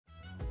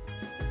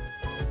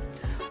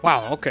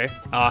Wow, okay.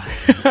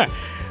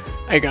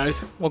 Hey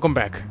guys, welcome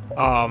back.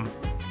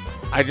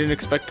 I didn't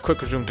expect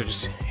Quick Resume to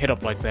just hit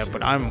up like that,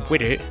 but I'm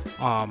with it.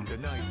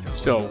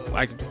 So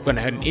I went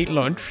ahead and ate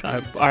lunch.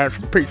 I had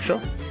some pizza.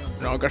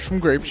 I got some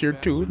grapes here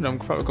too, and I'm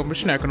probably gonna be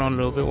snacking on a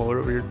little bit while we're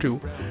over here too.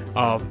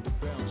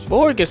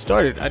 Before we get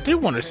started, I did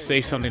want to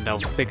say something that I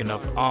was thinking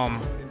of.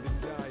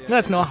 You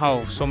guys know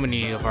how so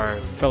many of our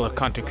fellow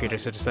content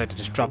creators have decided to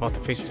just drop off the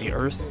face of the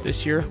earth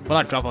this year? Well,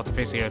 not drop off the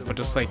face of the earth, but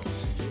just like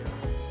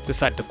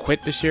decide to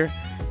quit this year.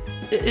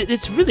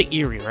 It's really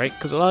eerie, right?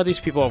 Because a lot of these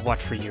people I've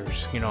watched for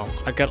years. You know,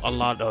 I got a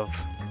lot of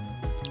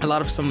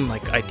some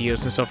like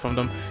ideas and stuff from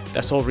them.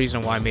 That's the whole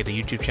reason why I made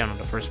the YouTube channel in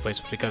the first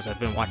place, because I've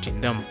been watching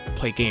them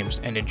play games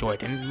and enjoy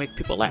it and make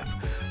people laugh.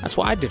 That's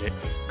why I did it,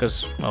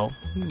 because, well,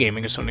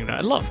 gaming is something that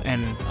I love,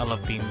 and I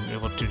love being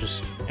able to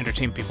just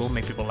entertain people,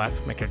 make people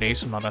laugh, make their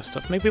days and all that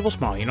stuff, make people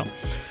smile, you know?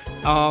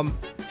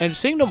 And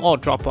seeing them all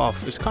drop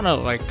off is kind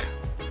of like,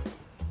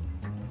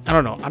 I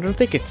don't know, I don't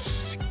think it's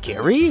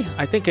scary.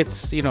 I think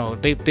it's, you know,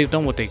 they've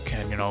done what they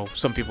can, you know.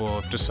 Some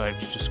people have decided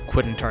to just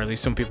quit entirely.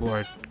 Some people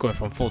are going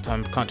from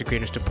full-time content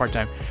creators to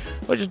part-time,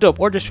 which is dope,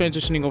 or just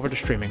transitioning over to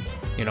streaming.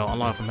 You know, a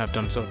lot of them have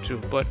done so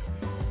too, but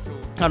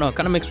I don't know, it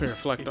kind of makes me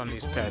reflect on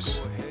these past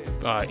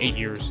 8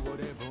 years.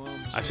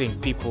 I've seen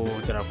people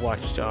that I've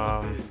watched,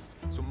 some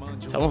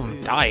of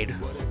them died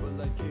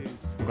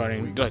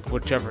regarding, like,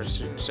 whichever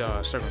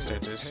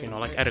circumstances, you know,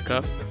 like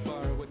Etika.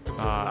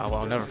 Well,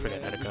 I'll never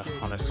forget Etika,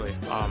 honestly.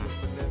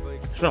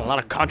 There's been a lot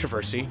of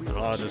controversy in a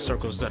lot of the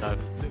circles that I've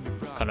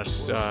kind of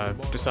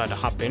decided to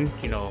hop in,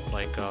 you know,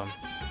 like,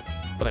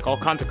 but like all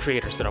content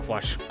creators that I've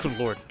watched, good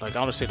lord, like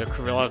honestly,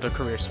 a lot of their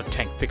careers have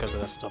tanked because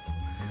of that stuff.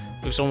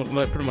 It was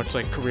almost pretty much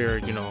like career,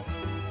 you know,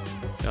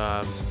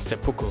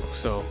 seppuku.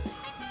 So,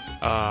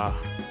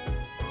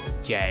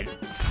 yeah,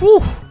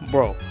 whew,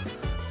 bro,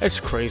 it's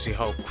crazy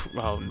how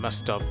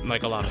messed up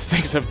like a lot of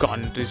things have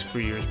gotten these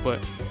few years,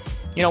 but.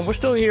 You know, we're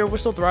still here, we're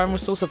still thriving, we're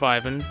still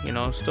surviving, you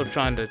know, still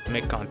trying to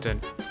make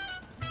content,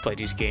 play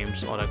these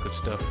games, all that good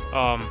stuff.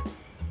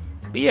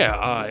 But yeah,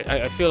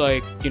 I feel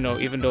like, you know,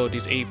 even though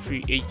these 8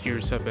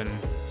 years have been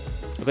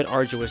a bit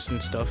arduous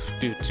and stuff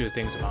due to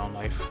things in my own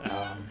life,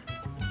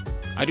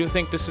 I do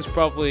think this is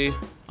probably,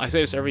 I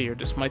say this every year,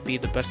 this might be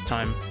the best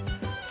time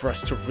for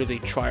us to really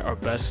try our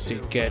best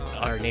to get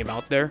our name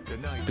out there,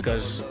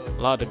 because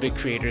a lot of the big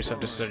creators have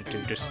decided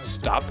to just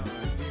stop.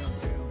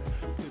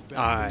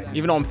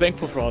 Even though I'm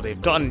thankful for all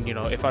they've done, you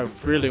know, if I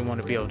really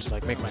want to be able to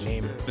like make my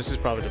name, this is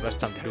probably the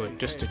best time to do it,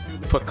 just to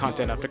put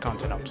content after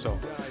content out. So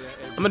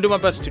I'm gonna do my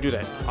best to do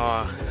that,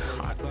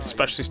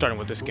 especially starting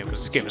with this game, because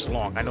this game is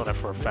long. I know that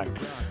for a fact.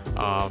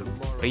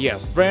 But yeah,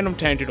 random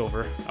tangent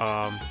over.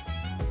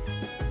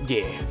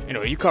 Yeah.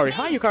 Anyway, Yukari.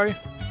 Hi, Yukari.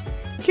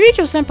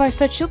 Kirijo-senpai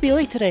said she'll be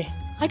late today.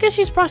 I guess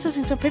she's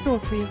processing some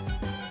paperwork for you.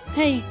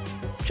 Hey,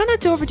 try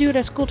not to overdo it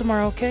at school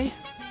tomorrow, okay?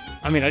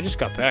 I mean, I just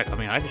got back. I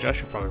mean, I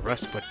should probably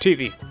rest, but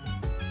TV.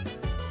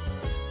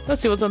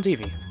 Let's see what's on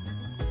TV.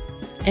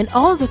 And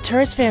all of the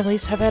tourist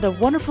families have had a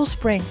wonderful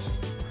spring.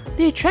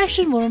 The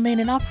attraction will remain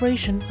in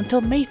operation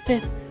until May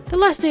 5th, the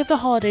last day of the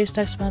holidays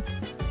next month.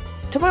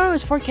 Tomorrow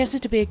is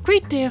forecasted to be a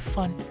great day of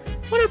fun.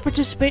 Why not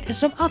participate in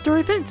some outdoor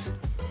events?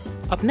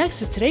 Up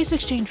next is today's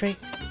exchange rate.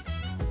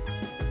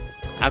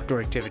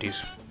 Outdoor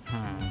activities.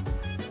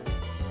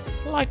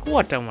 Like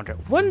what, I wonder?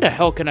 When the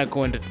hell can I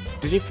go into...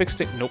 Did they fix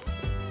it? Nope.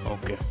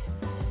 Okay.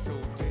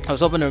 I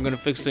was hoping they were going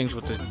to fix things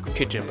with the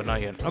kitchen, but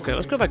not yet. Okay,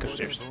 let's go back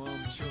upstairs.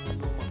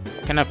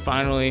 Can I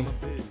finally...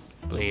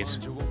 Please.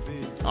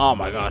 Oh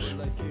my gosh.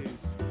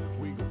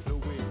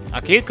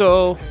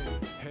 Akiko!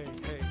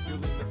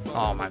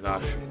 Oh my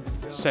gosh.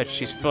 Said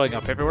she's filling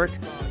out paperwork.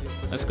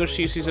 Let's go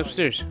see if she's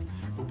upstairs.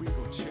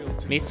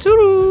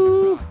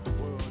 Mitsuru!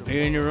 Are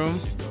you in your room?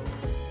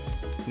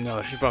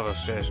 No, she's probably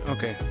upstairs.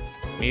 Okay.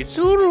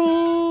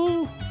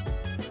 Mitsuru!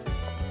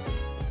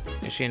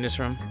 Is she in this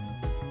room?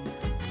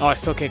 Oh, I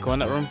still can't go in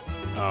that room?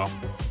 Oh.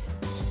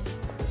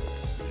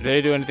 Did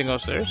they do anything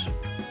upstairs?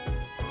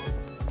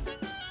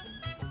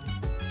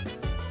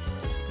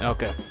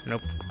 Okay,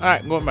 nope.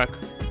 Alright, going back.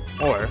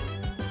 Or,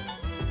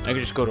 I can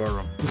just go to our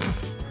room.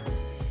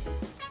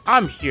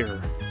 I'm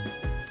here.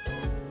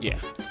 Yeah.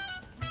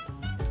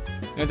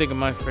 Anything in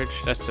my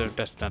fridge? That's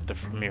not the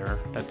mirror.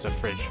 That's a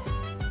fridge.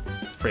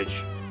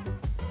 Fridge.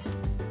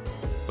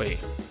 Wait.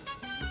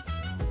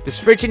 This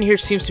fridge in here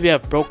seems to be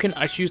broken.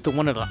 I should use the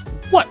one at the...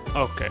 What?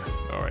 Okay.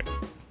 Alright.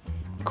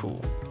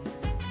 Cool.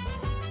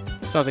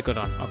 Sounds like good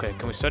on. Okay,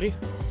 can we study?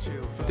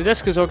 The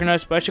desk is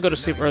organized, but I should go to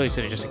sleep early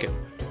today just to get...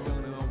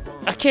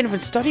 I can't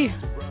even study?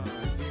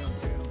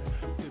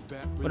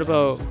 What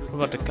about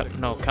the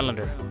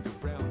calendar?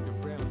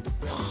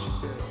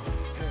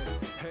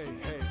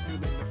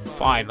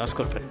 Fine, let's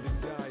go to bed.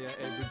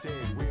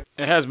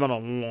 It has been a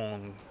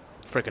long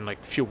freaking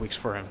like few weeks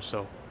for him,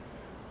 so...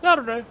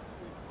 Saturday.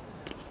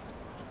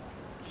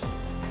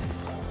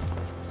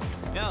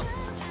 No.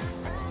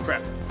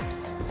 Crap.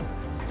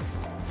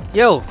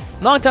 Yo,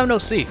 long time no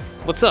see.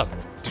 What's up?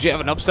 Did you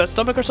have an upset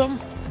stomach or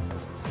something?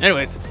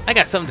 Anyways, I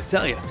got something to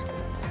tell you.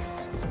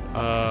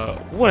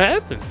 What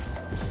happened?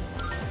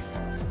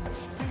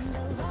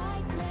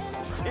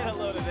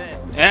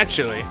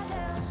 Actually.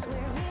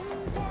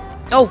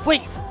 Oh,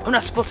 wait! I'm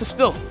not supposed to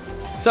spill!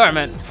 Sorry,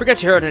 man.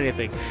 Forget you heard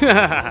anything.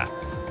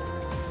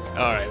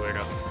 Alright,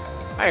 weirdo.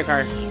 Hi,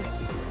 car.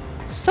 Jeez.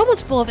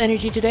 Someone's full of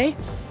energy today.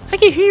 I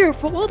can hear you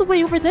from all the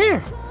way over there.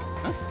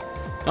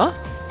 Huh?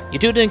 You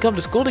two didn't come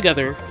to school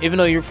together, even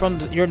though you're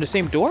in the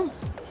same dorm?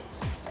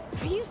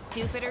 Are you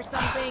stupid or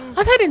something?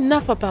 I've had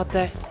enough about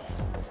that.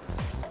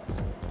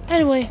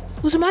 Anyway,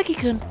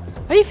 Uzumaki-kun,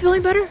 are you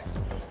feeling better?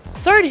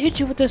 Sorry to hit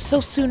you with this so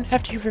soon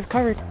after you've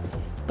recovered,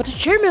 but the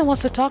chairman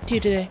wants to talk to you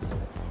today.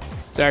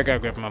 Sorry, I gotta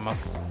grab my mom.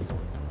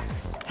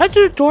 Head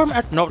to the dorm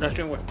at No, that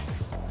didn't work.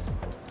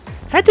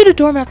 Head to the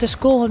dorm after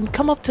school and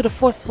come up to the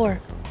 4th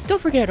floor.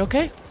 Don't forget,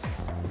 okay?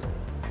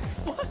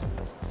 What?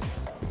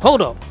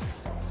 Hold up.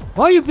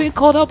 Why are you being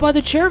called out by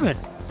the chairman?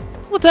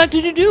 What the heck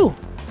did you do?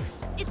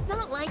 It's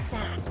not like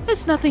that.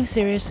 It's nothing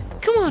serious.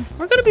 Come on,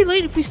 we're gonna be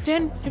late if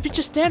you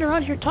just stand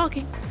around here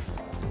talking.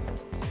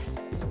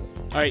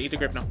 Alright, eat the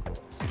grape now.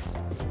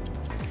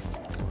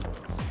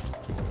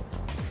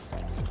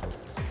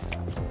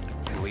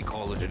 Can we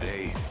call it a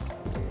day?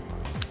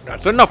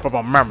 That's enough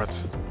about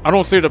mammoths. I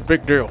don't see the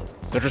big deal.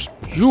 They're just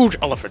huge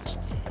elephants.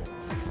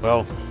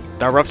 Well,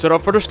 that wraps it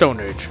up for the Stone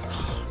Age.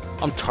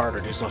 I'm tired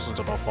of these lessons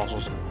about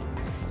fossils.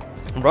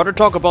 I'd rather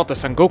talk about the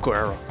Sengoku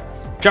era.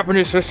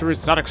 Japanese history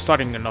is not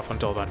exciting enough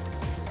until then.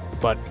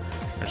 But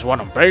it's what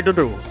I'm paid to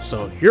do,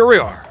 so here we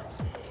are.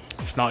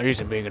 It's not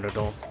easy being an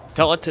adult.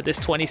 Tell it to this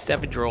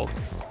 27-year-old.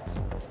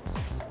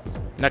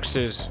 Next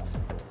is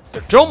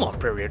the Jomon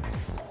period.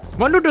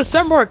 When do the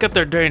samurai get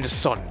their day in the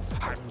sun?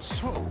 And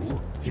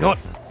so, You know what?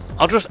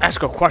 I'll just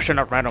ask a question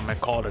at random and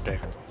call it a day.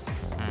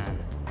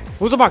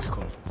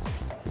 Uzumaki-kun.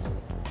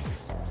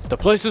 The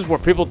places where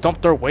people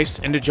dump their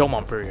waste in the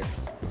Jomon period.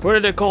 What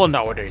do they call it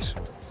nowadays?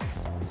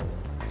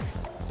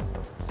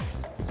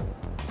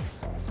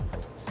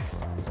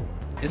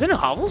 Isn't it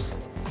hovels?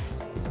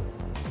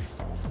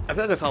 I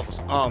feel like it's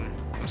hovels. I'm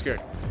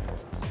scared.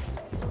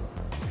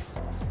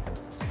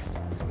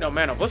 No,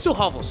 man up. Let's do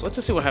hovels. Let's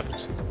just see what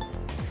happens.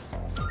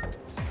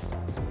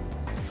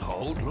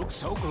 Toad looks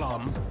so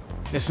glum.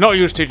 It's no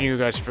use teaching you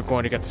guys if you're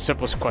going to get the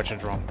simplest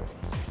questions wrong.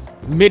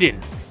 Midden.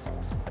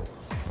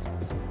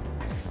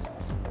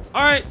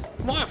 Alright,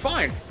 well,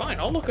 fine,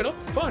 I'll look it up.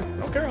 Fine, I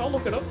don't care, I'll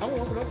look it up.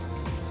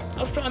 I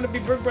was trying to be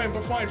big brain,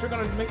 but fine, if you're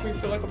gonna make me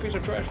feel like a piece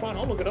of trash, fine,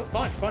 I'll look it up.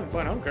 Fine,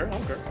 I don't care.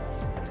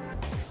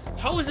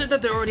 How is it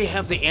that they already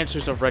have the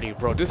answers already,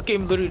 bro? This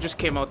game literally just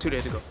came out 2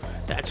 days ago.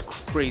 That's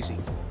crazy.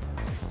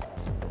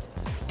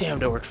 Damn,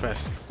 that worked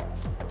fast.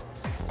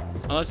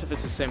 Unless if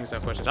it's the same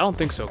exact questions. I don't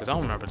think so, because I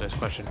don't remember this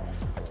question.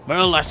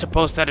 Well, I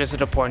suppose that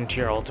isn't important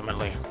here,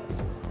 ultimately.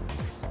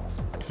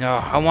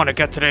 I want to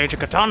get to the age of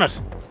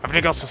katanas.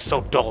 Everything else is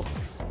so dull.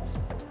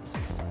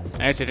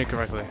 I answered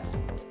incorrectly.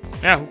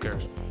 Yeah, who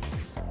cares?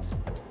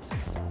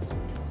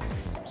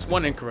 It's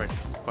one incorrect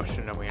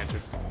question that we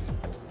answered.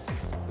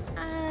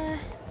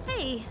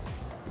 Hey,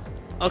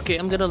 Okay,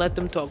 I'm gonna let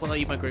them talk while I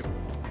eat my grape.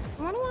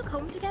 wanna walk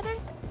home together?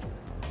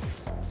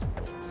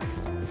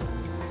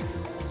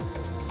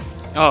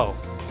 Oh.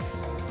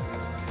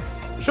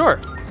 Sure.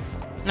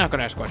 Not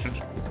gonna ask questions.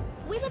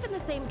 We live in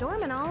the same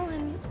dorm and all,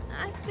 and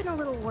I've been a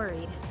little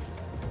worried.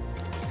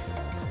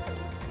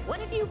 What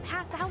if you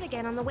pass out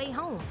again on the way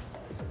home?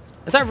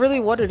 Is that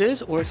really what it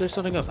is, or is there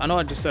something else? I know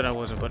I just said I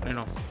wasn't, but you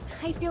know.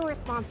 I feel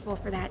responsible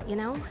for that, you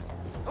know?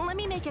 Let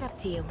me make it up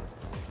to you.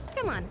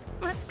 Come on,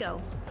 let's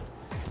go.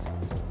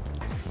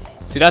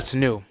 See, that's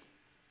new.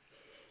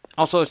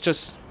 Also, it's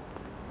just...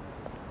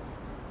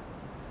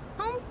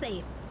 Home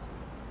safe.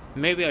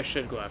 Maybe I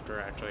should go after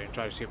her, actually, and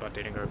try to see about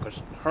dating her,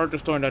 because her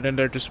just throwing that in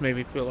there just made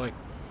me feel like...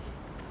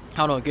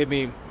 I don't know, it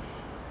made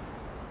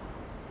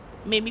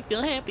me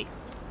feel happy.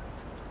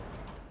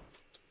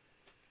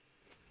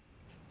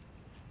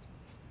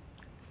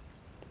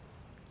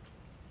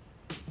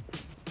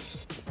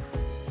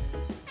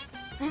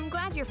 I'm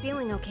glad you're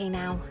feeling okay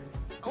now.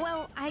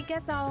 Well, I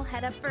guess I'll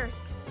head up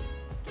first.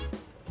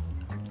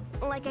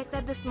 Like I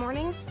said this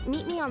morning,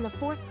 meet me on the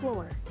 4th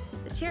floor.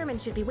 The chairman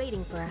should be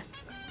waiting for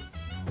us.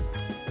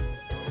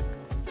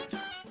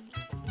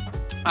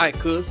 Alright,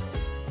 cuz.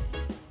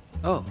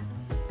 Oh.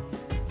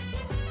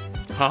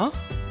 Huh?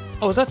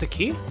 Oh, is that the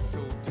key?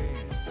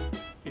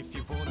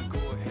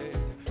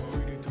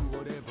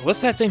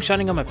 What's that thing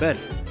shining on my bed?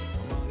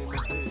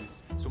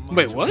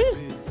 Wait, what?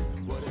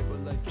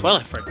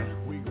 Twilight fragment.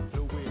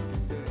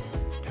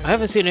 I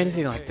haven't seen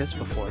anything like this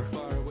before.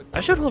 I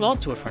should hold on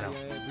to it for now.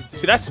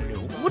 See, that's new.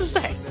 What is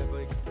that?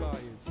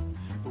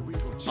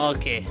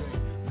 Okay.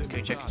 Can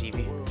we check the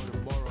TV?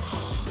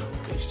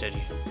 Okay,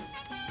 steady.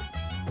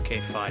 Okay,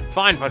 fine.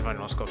 Fine.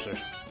 Let's go upstairs.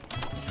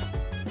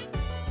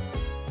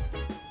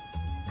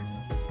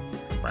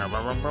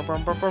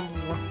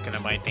 Can I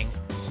buy thing?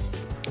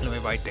 Let me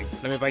buy thing.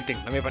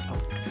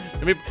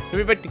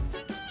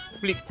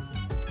 Please.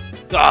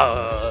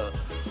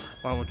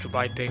 Why won't you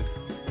buy thing?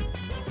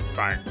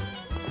 Fine.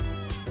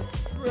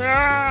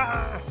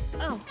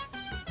 Oh,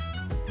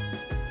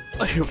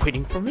 Are you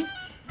waiting for me?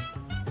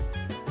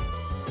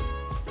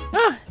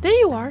 Ah, there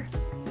you are.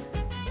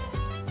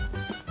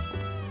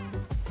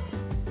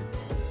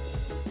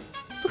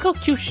 Look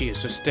how cute she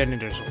is, just standing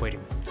there, just waiting.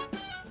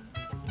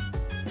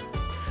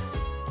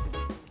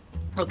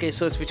 Okay,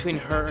 so it's between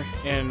her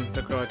and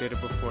the girl I dated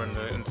before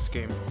in this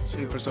game.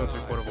 In Persona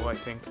 3 Portable, I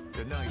think.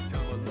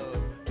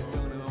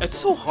 It's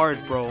so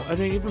hard, bro. I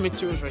mean, even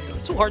Mitsuru's right there.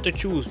 It's so hard to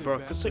choose, bro.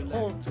 Cause like,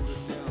 oh,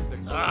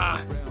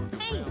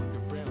 Hey!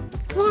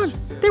 Come on!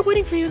 They're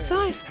waiting for you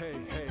inside!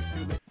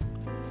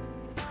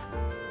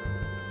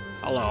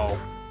 hello.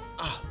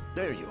 Ah,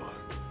 there you are.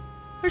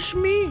 It's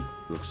me.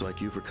 Looks like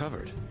you've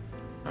recovered.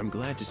 I'm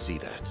glad to see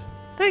that.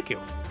 Thank you.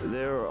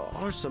 There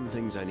are some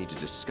things I need to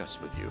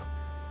discuss with you.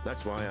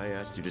 That's why I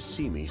asked you to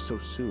see me so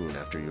soon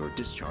after your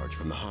discharge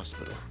from the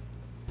hospital.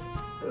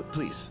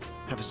 Please,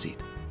 have a seat.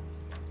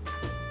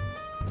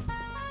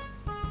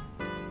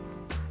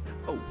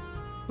 Oh,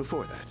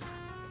 before that,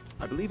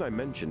 I believe I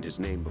mentioned his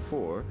name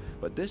before,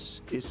 but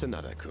this is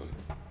Sanada-kun.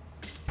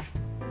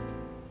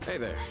 Hey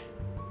there.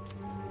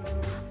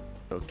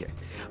 Okay,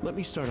 let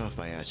me start off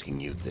by asking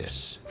you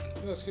this.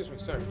 Oh, excuse me,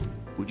 sorry.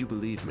 Would you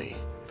believe me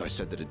if I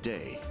said that a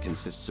day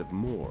consists of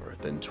more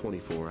than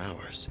 24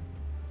 hours?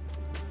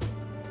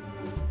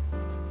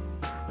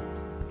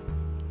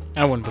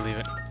 I wouldn't believe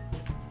it.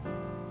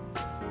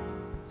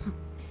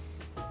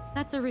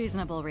 That's a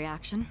reasonable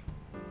reaction.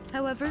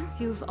 However,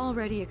 you've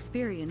already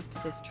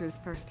experienced this truth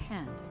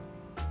firsthand.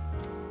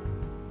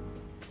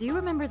 Do you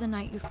remember the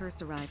night you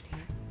first arrived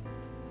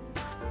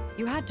here?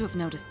 You had to have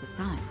noticed the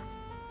signs.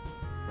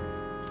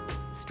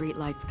 The street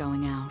lights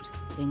going out,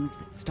 things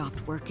that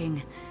stopped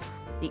working,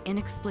 the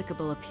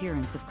inexplicable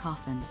appearance of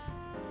coffins.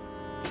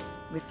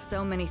 With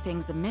so many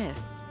things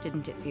amiss,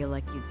 didn't it feel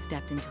like you'd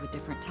stepped into a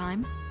different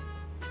time?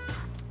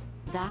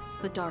 That's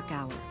the Dark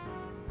Hour.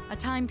 A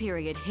time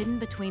period hidden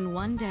between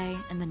one day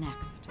and the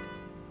next.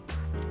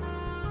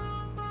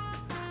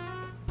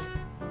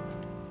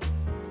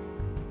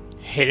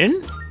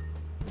 Hidden?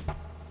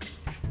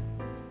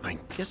 I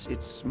guess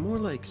it's more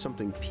like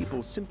something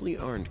people simply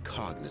aren't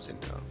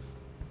cognizant of.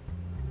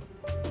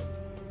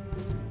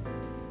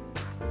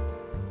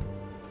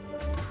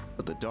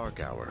 But the Dark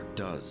Hour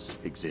does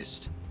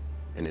exist,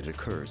 and it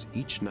occurs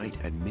each night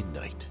at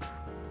midnight.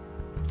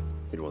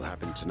 It will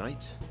happen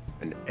tonight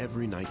and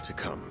every night to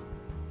come.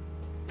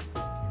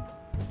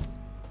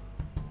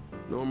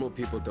 Normal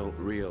people don't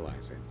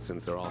realize it,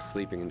 since they're all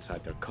sleeping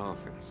inside their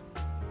coffins.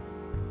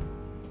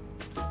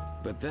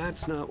 But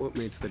that's not what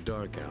makes the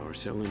Dark Hour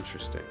so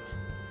interesting.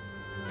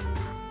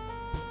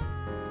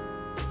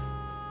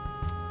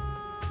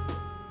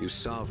 You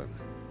saw them.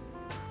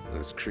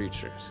 Those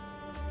creatures.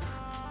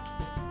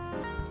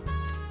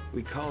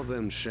 We call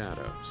them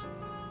shadows.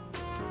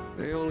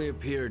 They only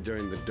appear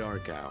during the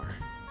Dark Hour,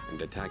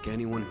 and attack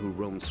anyone who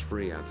roams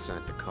free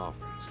outside the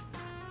coffins.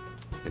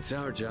 It's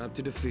our job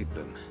to defeat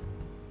them.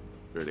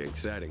 Pretty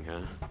exciting,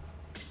 huh?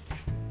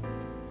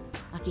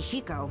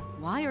 Akihiko,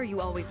 why are you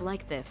always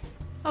like this?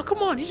 Oh, come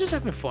on, he's just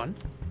having fun.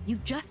 You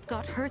just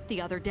got hurt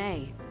the other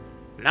day.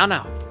 Now.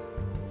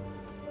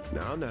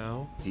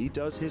 Now, he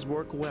does his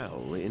work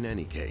well in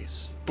any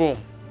case. Boom.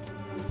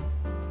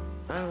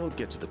 I'll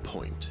get to the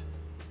point.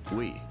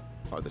 We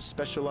are the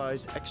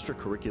Specialized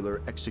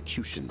Extracurricular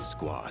Execution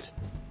Squad.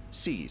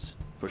 SEAS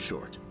for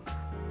short.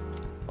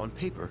 On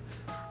paper,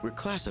 we're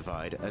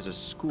classified as a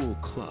school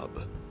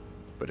club,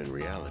 but in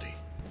reality,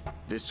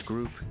 this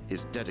group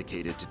is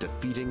dedicated to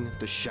defeating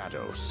the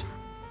shadows.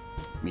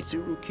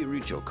 Mitsuru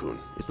Kirijo-kun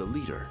is the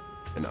leader,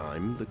 and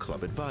I'm the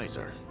club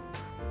advisor.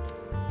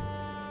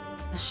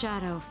 A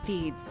shadow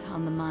feeds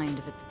on the mind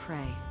of its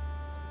prey.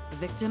 The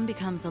victim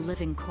becomes a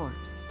living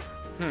corpse.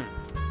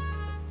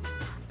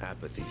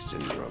 Apathy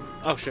syndrome.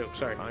 Oh shoot,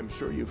 sorry. I'm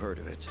sure you've heard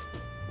of it.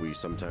 We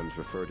sometimes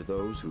refer to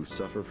those who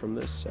suffer from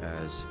this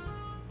as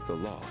the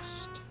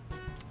lost.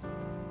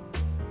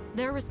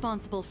 They're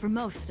responsible for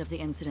most of the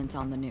incidents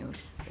on the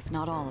news, if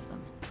not all of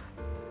them.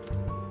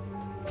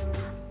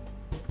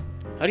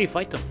 How do you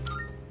fight them?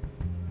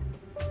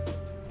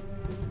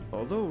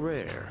 Although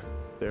rare,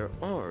 there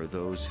are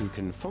those who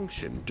can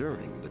function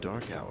during the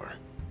Dark Hour.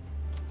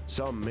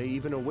 Some may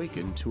even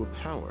awaken to a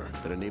power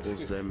that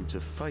enables them to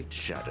fight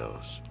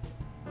shadows.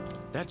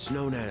 That's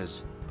known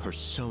as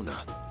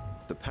persona,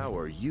 the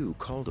power you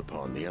called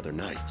upon the other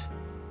night.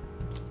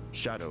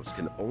 Shadows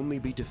can only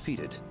be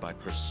defeated by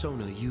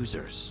persona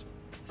users.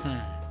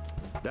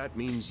 That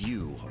means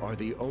you are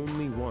the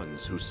only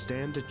ones who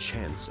stand a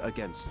chance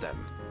against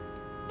them.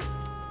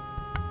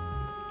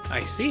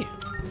 I see.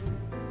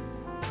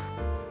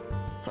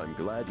 I'm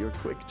glad you're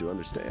quick to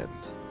understand.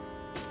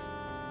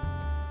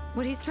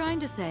 What he's trying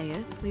to say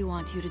is, we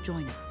want you to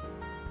join us.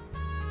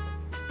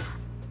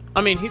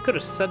 I mean, he could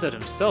have said that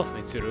himself,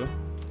 Mitsuru.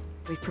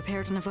 We've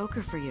prepared an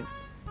evoker for you.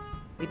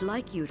 We'd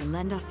like you to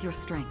lend us your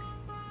strength.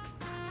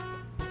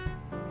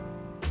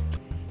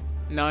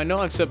 Now, I know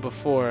I've said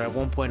before, at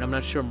one point, I'm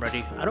not sure I'm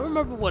ready. I don't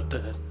remember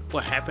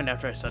what happened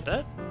after I said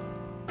that.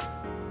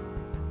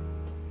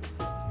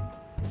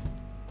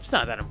 It's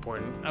not that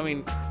important. I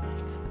mean,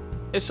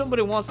 if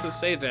somebody wants to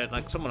say that,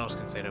 like, someone else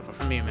can say that, but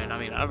for me, man, I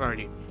mean, I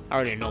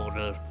already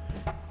know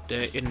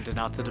the ins and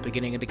outs at the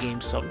beginning of the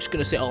game, so I'm just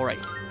gonna say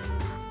alright.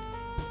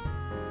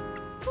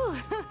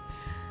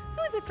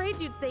 Who's afraid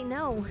you'd say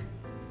no.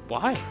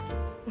 Why?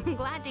 I'm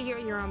glad to hear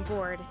you're on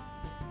board.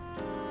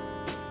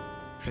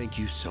 Thank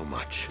you so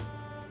much.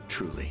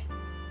 Truly.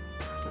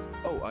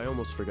 Oh, I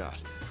almost forgot.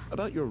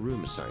 About your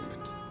room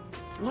assignment.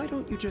 Why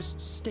don't you just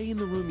stay in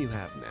the room you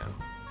have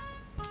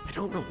now? I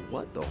don't know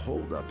what the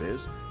holdup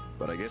is,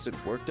 but I guess it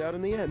worked out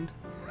in the end.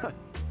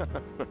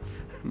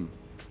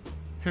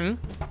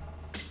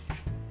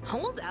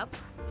 Hold up.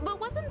 But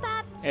wasn't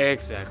that...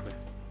 Exactly.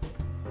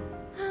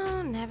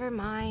 Oh, never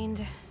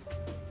mind.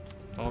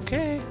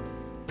 Okay.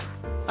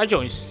 I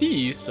joined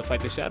C's to fight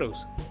the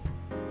shadows.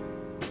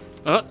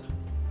 I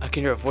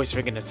can hear a voice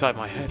ringing inside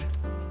my head.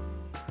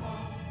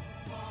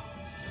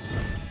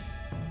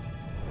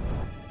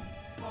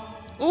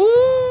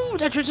 Ooh,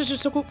 that transition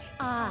is so cool.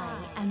 I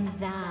am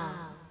thou.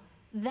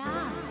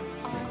 Thou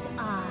art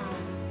I.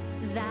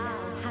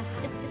 Thou hast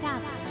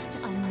established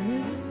a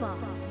new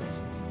bond.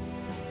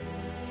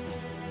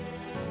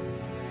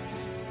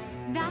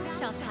 Thou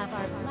shalt have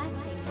our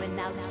blessing when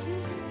thou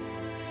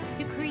choosest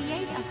to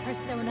create a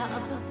persona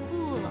of the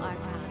Fool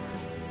Arcana.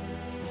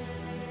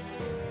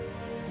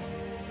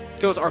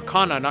 Those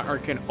Arcana, not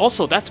Arcana.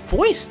 Also, that's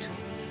voiced.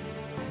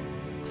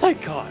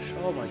 Thank gosh.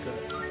 Oh my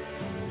goodness.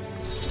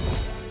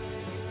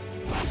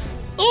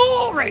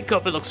 Oh, rank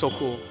up. It looks so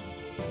cool.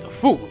 The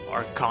Fool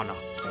Arcana.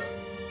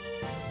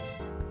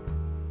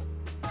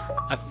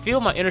 I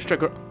feel my inner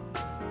striker.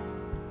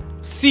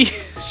 See,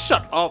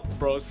 shut up,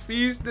 bro.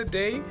 Seize the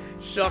day.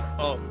 Shut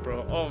up,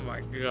 bro. Oh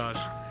my gosh.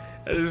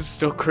 That is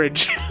so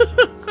cringe.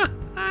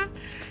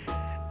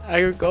 I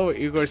recall what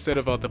Igor said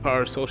about the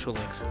power of social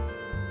links.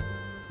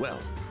 Well,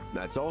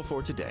 that's all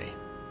for today.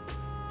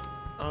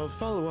 I'll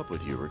follow up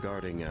with you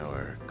regarding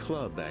our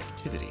club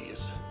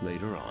activities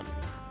later on.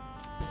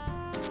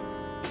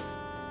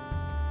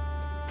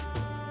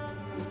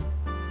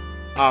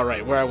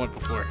 Alright, where I went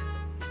before.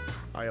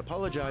 I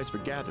apologize for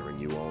gathering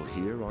you all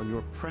here on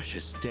your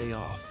precious day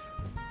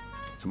off.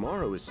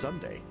 Tomorrow is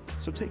Sunday,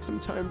 so take some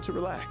time to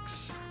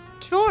relax.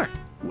 Sure.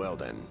 Well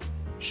then,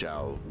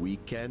 shall we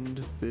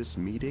end this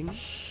meeting?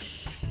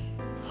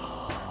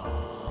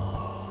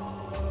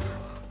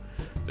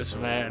 This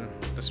man.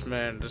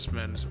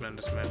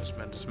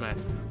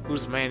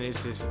 Whose man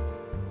is this?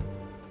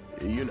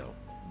 You know,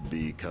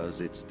 because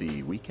it's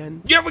the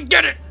weekend. Yeah, we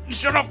get it!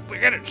 Shut up! We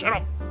get it! Shut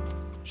up!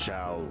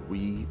 Shall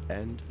we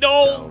end?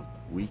 No! Shall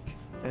week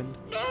end?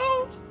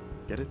 No!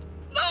 Get it?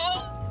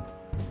 No!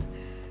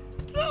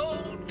 No!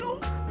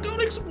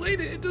 Don't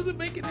explain it. It doesn't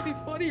make it any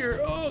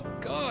funnier. Oh,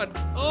 God.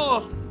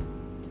 Oh.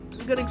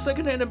 I'm getting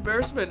secondhand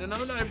embarrassment, and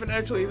I'm not even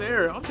actually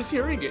there. I'm just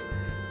hearing it.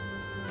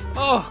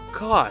 Oh,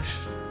 gosh.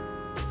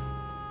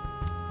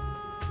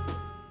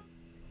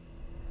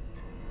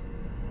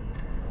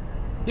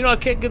 You know, I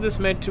can't give this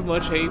man too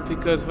much hate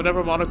because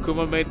whenever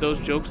Monokuma made those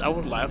jokes, I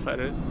would laugh at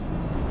it.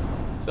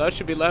 So I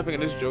should be laughing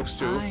at his jokes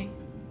too. Hi.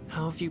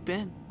 How have you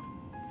been?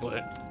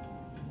 What?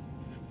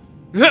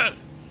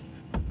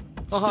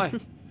 Oh, hi.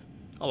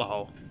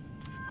 Hello.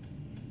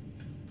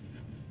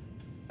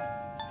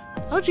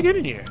 How'd you get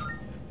in here?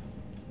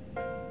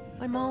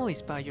 I'm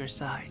always by your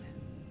side.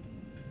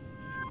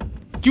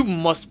 You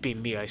must be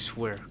me, I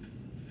swear.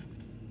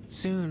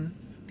 Soon,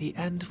 the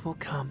end will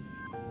come.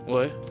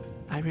 What?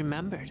 I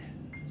remembered,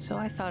 so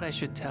I thought I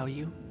should tell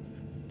you.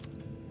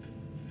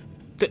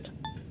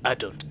 I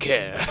don't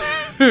care.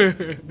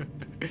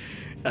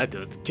 I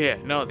don't care.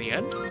 No, the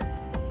end?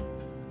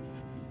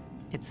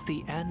 It's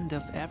the end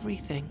of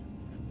everything.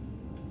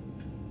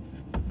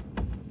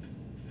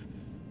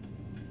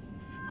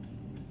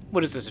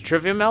 What is this, a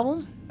Trivium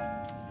album?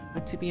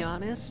 But to be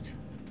honest,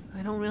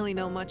 I don't really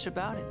know much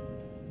about it.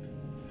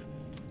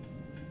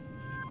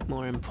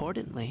 More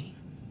importantly,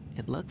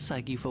 it looks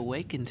like you've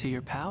awakened to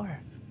your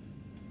power.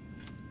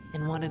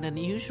 And what an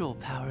unusual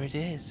power it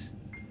is.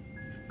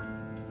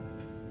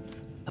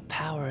 A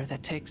power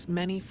that takes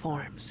many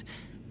forms,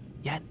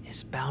 yet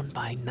is bound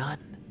by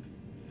none.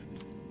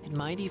 It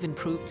might even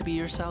prove to be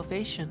your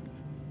salvation,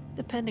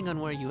 depending on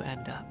where you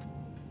end up.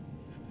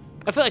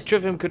 I feel like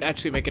Trivium could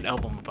actually make an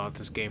album about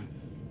this game.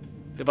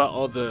 About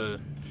all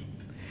the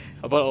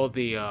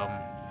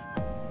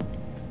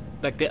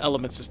like the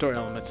elements, the story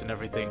elements and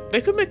everything.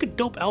 They could make a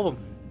dope album.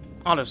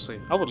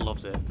 Honestly, I would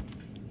love that.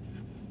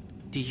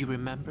 Do you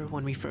remember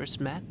when we first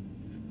met?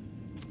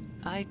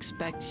 I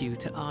expect you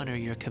to honor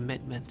your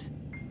commitment.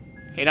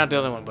 Hey, not the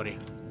only one, buddy.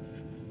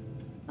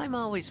 I'm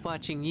always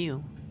watching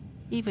you,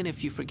 even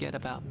if you forget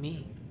about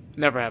me.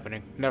 Never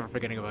happening. Never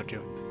forgetting about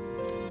you.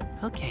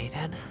 Okay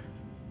then.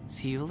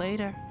 See you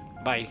later.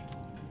 Bye.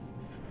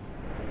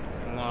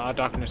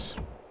 Darkness.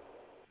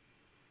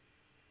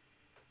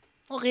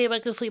 Okay,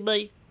 back to sleep,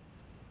 bye.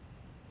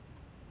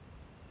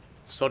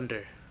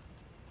 Sunday.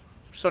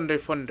 Sunday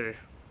Funday.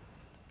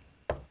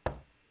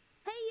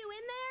 Hey, you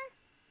in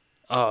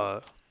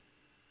there?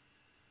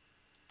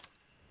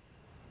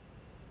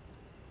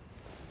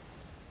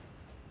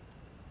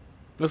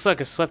 Looks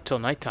like I slept till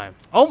nighttime.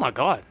 Oh my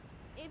god.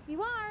 If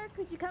you are,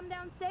 could you come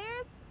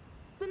downstairs?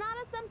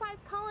 Sonata-senpai's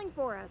calling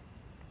for us.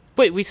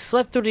 Wait, we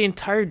slept through the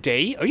entire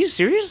day? Are you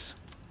serious?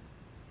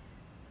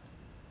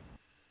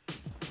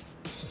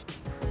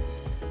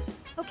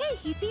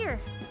 he's here.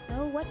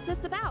 So what's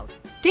this about?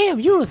 Damn,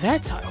 you were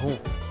that time. Oh.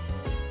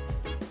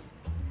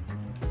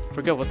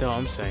 Forget what the hell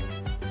I'm saying.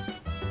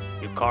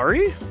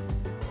 Yukari?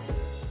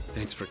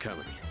 Thanks for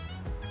coming.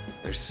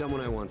 There's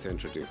someone I want to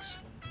introduce.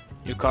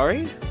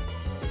 Yukari?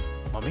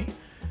 Mommy?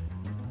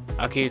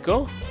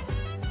 Akiko?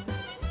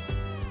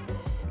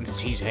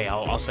 Hey,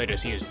 I'll say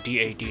this, he is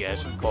D-A-D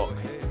as in fuck.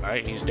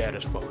 Alright, he's dad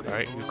as fuck.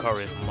 Alright,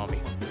 Yukari is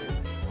mommy.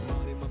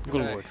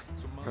 Good Hey, lord.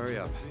 hurry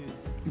up.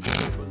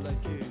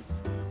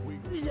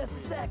 Just a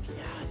sec.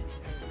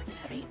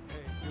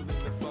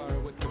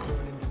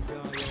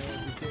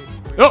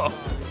 Oh!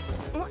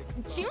 What?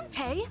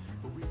 Junpei?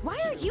 Why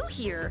are you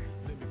here?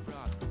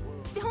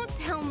 Don't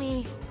tell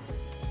me.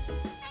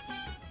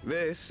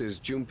 This is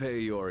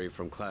Junpei Iori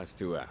from Class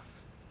 2F.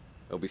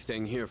 He'll be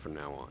staying here from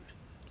now on.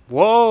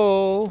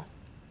 Whoa!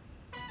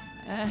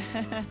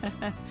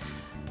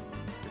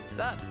 What's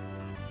up?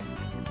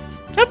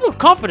 Have more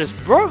confidence,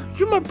 bro.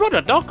 You're my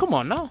brother, dog. Come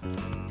on now.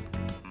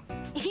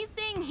 He's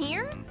staying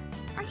here?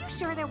 Are you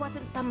sure there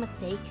wasn't some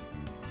mistake?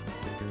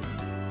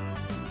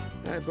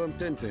 I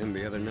bumped into him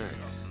the other night.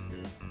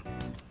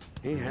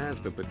 He has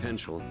the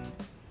potential,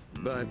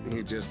 but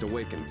he just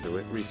awakened to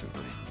it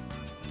recently.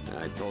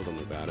 I told him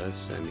about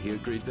us, and he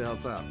agreed to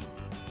help out.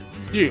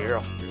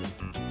 Yeah.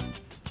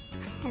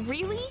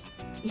 Really?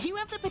 You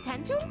have the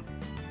potential?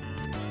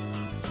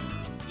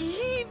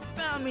 He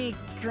found me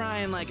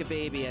crying like a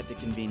baby at the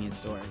convenience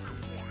store,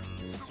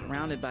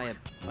 surrounded by a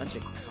bunch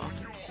of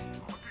coffins.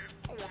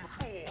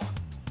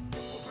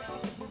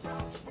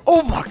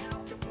 Oh my!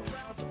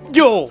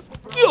 Yo!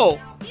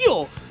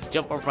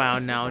 Jump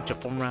around now,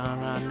 jump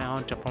around now,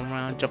 jump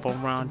around, jump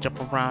around,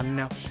 jump around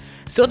now.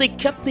 So they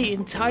kept the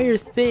entire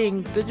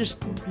thing. They just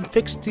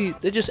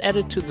they just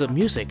added to the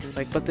music,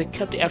 but they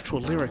kept the actual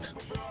lyrics.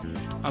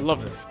 I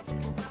love this.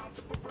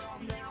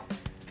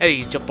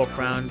 Hey, jump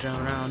around, jump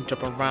around,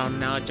 jump around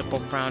now, jump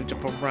around,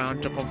 jump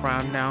around, jump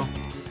around now.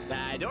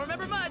 I don't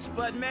remember much,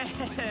 but man,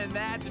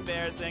 that's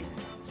embarrassing.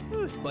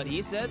 But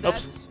he said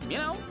that's,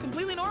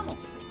 completely normal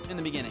in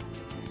the beginning.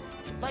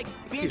 Like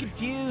being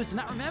confused and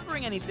not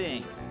remembering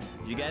anything.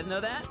 You guys know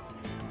that?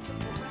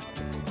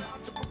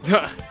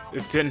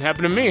 It didn't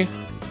happen to me.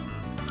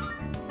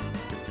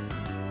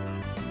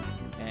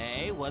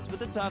 Hey, what's with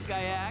the tough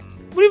guy act?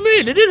 What do you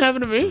mean? It didn't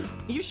happen to me.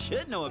 You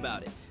should know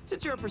about it,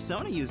 since you're a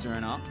Persona user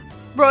and all.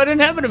 Bro, it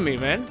didn't happen to me,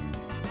 man.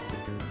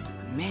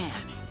 Man,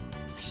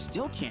 I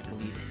still can't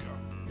believe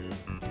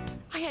it.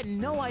 I had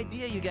no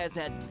idea you guys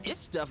had this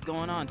stuff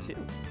going on, too.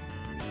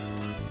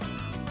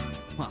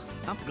 Well,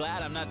 I'm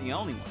glad I'm not the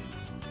only one.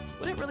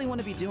 Wouldn't really want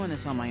to be doing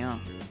this on my own.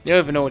 You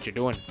don't even know what you're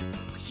doing.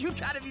 You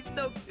gotta be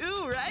stoked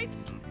too, right?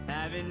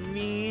 Having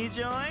me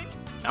join?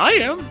 I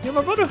am. You're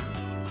my brother.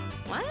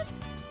 What?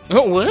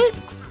 Oh, what?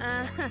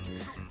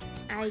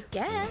 I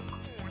guess.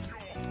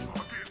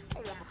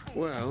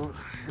 Well,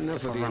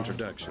 enough of the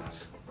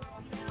introductions.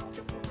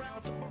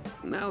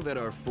 Now that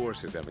our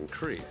forces have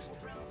increased,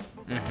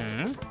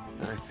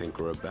 I think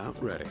we're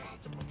about ready.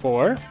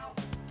 For?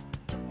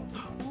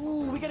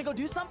 Ooh, we gotta go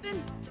do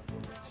something?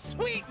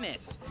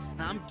 Sweetness!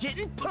 I'm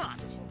getting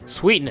pumped!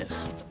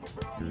 Sweetness.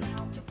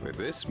 With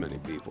this many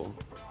people,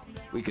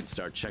 we could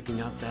start checking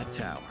out that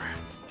tower.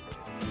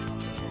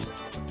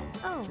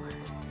 Oh,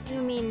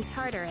 you mean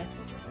Tartarus.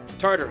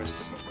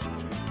 Tartarus.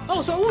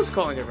 Oh, so I was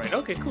calling it right.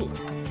 Okay, cool.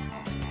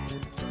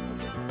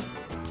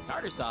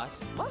 Tartar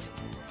sauce? What?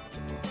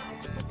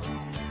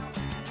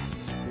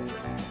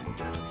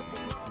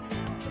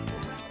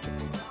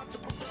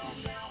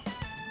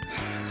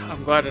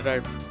 I'm glad that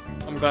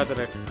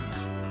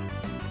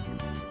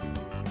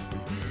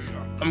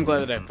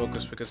I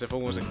focused, because if I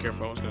wasn't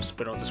careful, I was gonna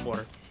spit out this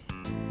water.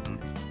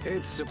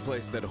 It's a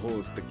place that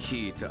holds the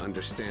key to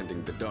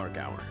understanding the Dark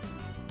Hour.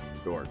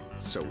 Or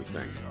so we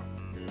think.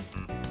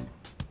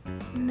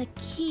 The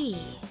key.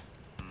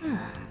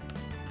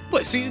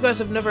 Wait, so you guys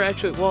have never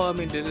actually... Well, I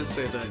mean, they did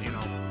say that,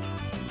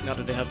 now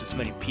that they have this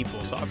many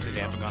people, so obviously they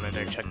haven't gone in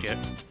there and checked yet.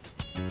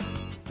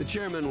 The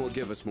chairman will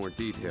give us more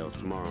details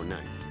tomorrow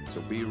night,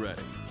 so be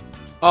ready.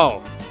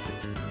 Oh.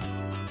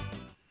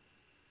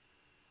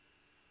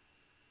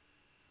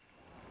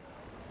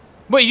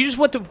 Wait, you just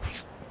went to... I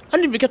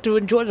didn't even get to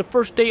enjoy the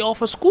first day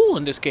off of school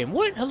in this game.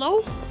 What?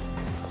 Hello?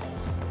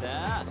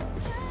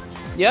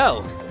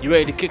 Yo, you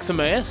ready to kick some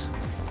ass?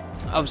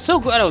 I'm so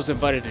glad I was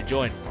invited to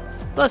join.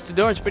 Plus, the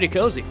dorm's pretty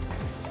cozy.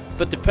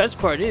 But the best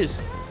part is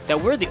that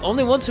we're the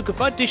only ones who can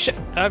fight these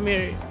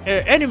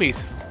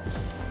enemies.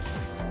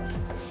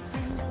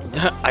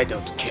 I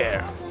don't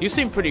care. You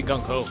seem pretty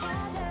gung-ho.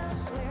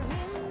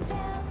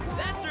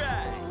 That's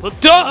right! Well,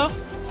 duh!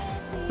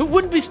 Who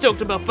wouldn't be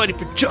stoked about fighting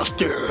for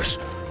justice?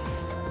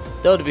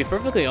 Though, to be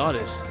perfectly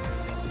honest,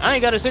 I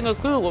ain't got a single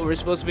clue what we're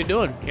supposed to be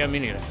doing. Yeah, me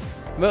neither.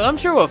 But I'm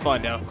sure we'll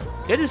find out.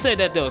 They just say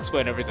that they'll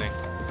explain everything.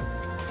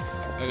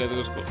 I guess it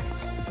was cool.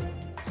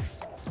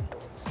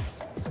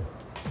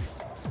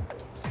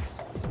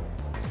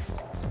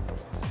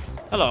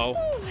 Hello.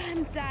 Ooh,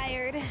 I'm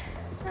tired.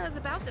 I was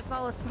about to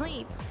fall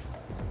asleep.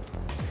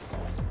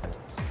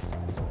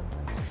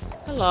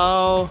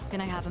 Hello.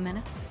 Can I have a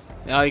minute?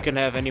 Now you can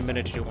have any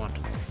minute you want.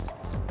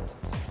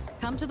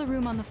 Come to the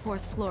room on the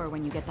 4th floor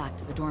when you get back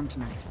to the dorm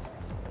tonight.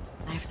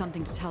 I have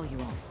something to tell you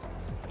all.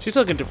 She's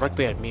looking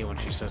directly at me when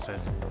she says that.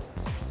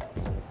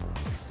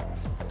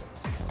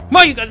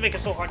 Why you guys make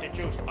it so hard to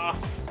choose? Oh,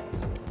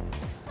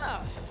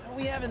 are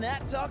we having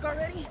that talk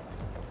already?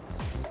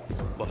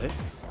 What?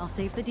 I'll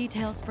save the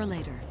details for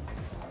later.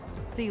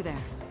 See you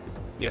there.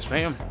 Yes,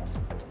 ma'am.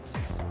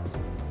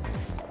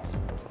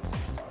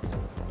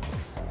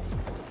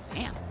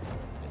 Damn,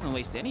 doesn't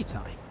waste any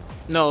time.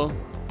 No,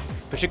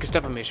 but she can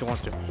step on me if she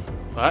wants to.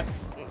 What?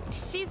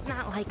 She's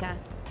not like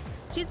us.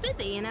 She's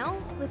busy, you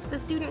know, with the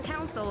student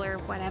council or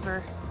whatever.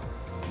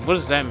 What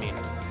does that mean?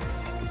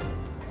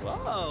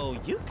 Whoa,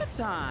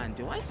 Yucatan,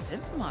 do I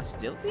sense some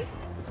hostility?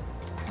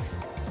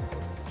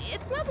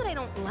 It's not that I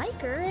don't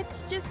like her,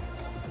 it's just...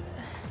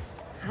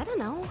 I don't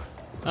know.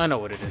 I know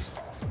what it is.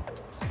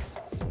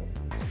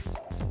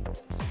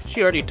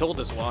 She already told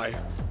us why.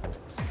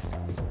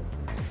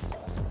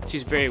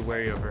 She's very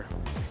wary of her.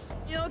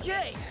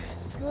 Okay,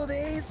 school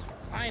days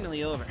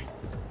finally over.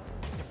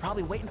 They're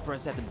probably waiting for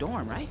us at the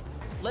dorm, right?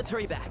 Let's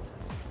hurry back.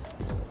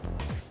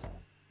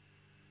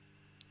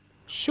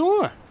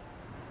 Sure.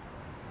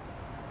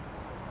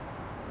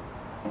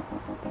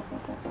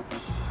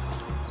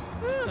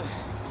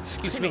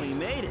 Excuse Finally me.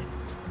 made it.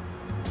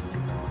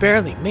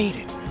 Barely made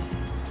it.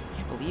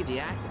 Can't believe the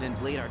accident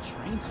delayed our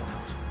train so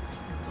much.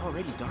 It's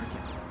already dark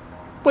out.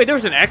 Wait, there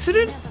was an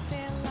accident?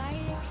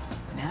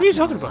 What are you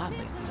talking about?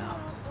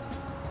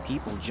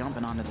 People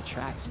jumping onto the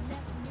tracks.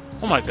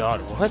 Oh my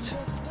god, what?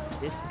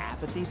 This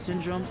apathy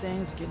syndrome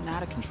thing's getting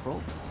out of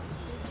control.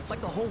 It's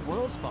like the whole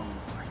world's falling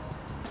apart.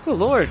 Good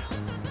lord.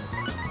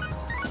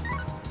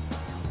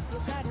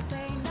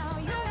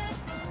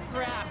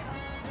 Crap!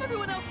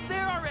 Everyone else is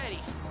there already.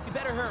 You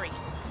better hurry.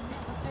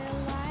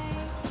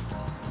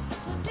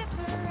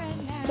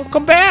 Well,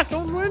 come back,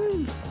 don't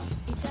run.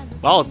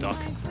 I'll duck.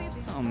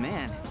 Oh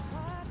man,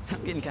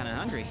 I'm getting kind of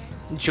hungry.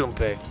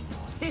 Junpei.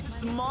 It's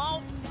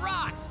small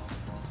rocks.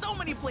 So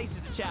many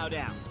places to chow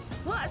down.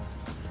 Plus,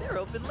 they're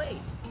open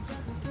late.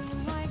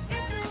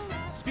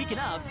 Speaking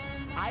of,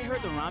 I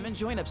heard the ramen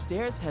joint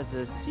upstairs has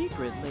a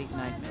secret late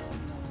night menu.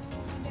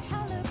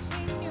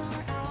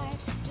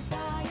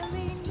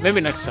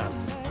 Maybe next time.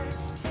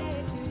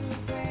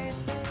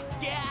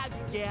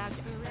 Yeah.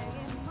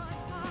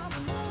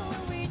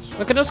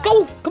 Okay, let's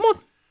go. Come on.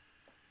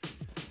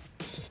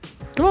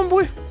 Come on,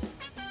 boy.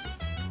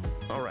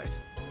 All right,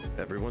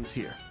 everyone's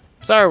here.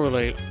 Sorry we're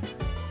late.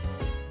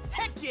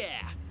 Heck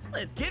yeah!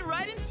 Let's get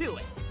right into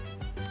it.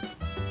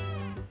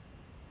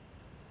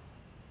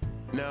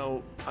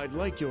 Now, I'd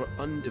like your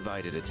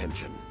undivided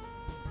attention.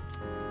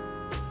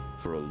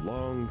 For a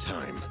long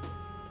time,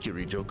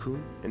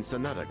 Kirijo-kun and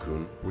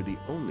Sanada-kun were the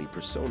only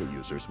persona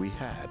users we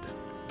had.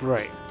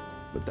 Right.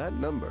 But that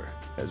number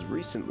has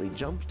recently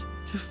jumped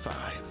to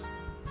 5.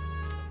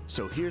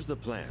 So here's the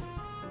plan.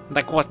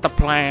 Like, what's the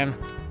plan?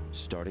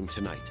 Starting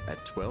tonight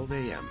at 12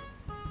 a.m.,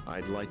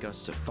 I'd like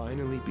us to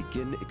finally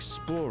begin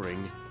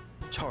exploring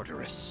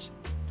Tartarus.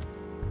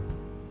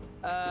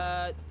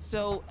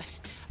 So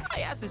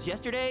I asked this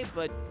yesterday,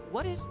 but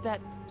what is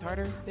that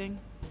Tartar thing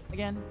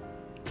again?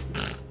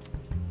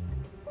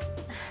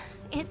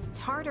 It's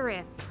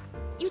Tartarus.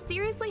 You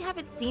seriously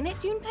haven't seen it,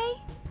 Junpei?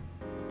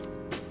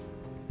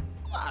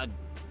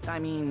 I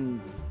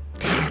mean...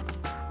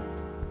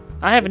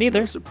 I haven't It's either.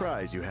 no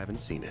surprise you haven't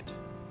seen it.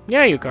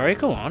 Yeah, Yukari,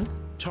 come on.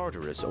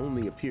 Tartarus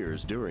only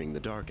appears during the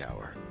dark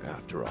hour,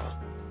 after all.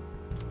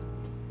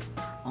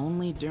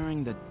 Only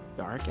during the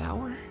dark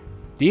hour?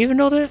 Do you even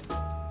know that?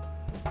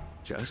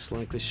 Just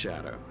like the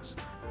shadows.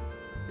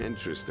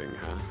 Interesting,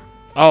 huh?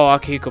 Oh,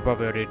 Akihiko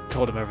probably already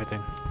told him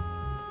everything.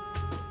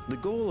 The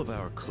goal of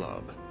our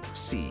club,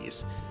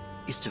 Seize,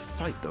 is to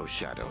fight those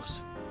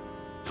shadows.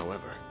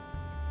 However,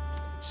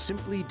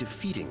 simply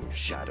defeating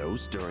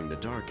shadows during the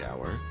dark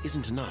hour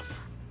isn't enough.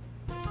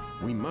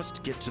 We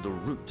must get to the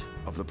root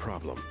of the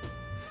problem.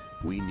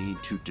 We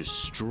need to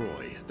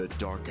destroy the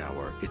dark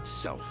hour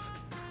itself.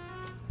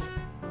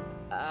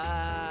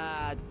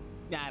 I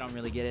don't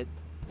really get it.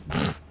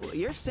 Well,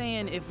 you're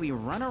saying if we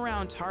run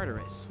around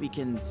Tartarus, we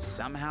can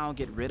somehow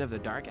get rid of the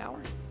dark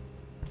hour?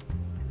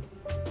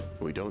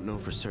 We don't know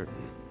for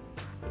certain.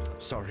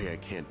 Sorry I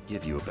can't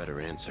give you a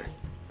better answer.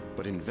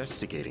 But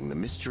investigating the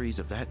mysteries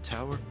of that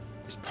tower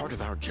is part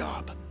of our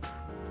job.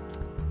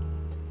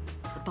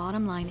 The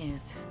bottom line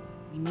is,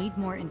 we need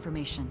more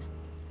information.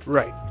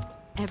 Right.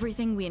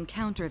 Everything we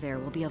encounter there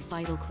will be a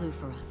vital clue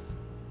for us.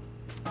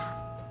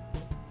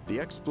 The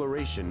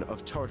exploration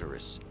of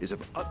Tartarus is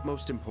of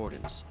utmost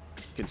importance.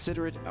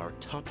 Consider it our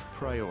top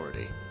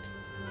priority.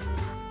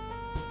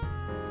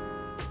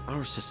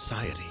 Our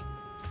society,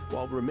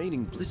 while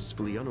remaining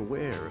blissfully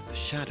unaware of the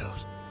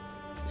shadows,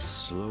 is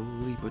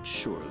slowly but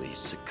surely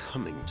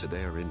succumbing to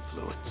their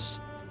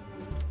influence.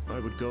 I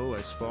would go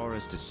as far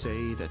as to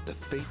say that the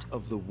fate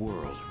of the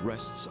world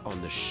rests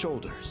on the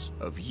shoulders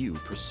of you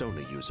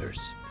persona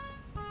users.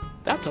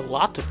 That's a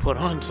lot to put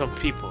on some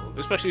people,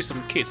 especially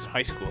some kids in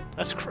high school.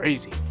 That's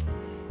crazy.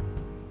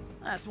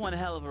 That's one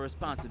hell of a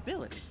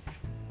responsibility.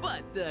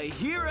 but the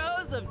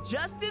heroes of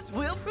justice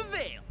will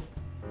prevail.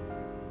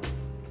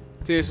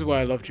 See, this is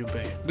why I love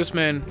Junpei. This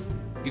man,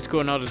 he's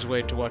going out his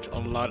way to watch a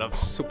lot of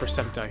Super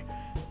Sentai,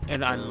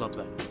 and I love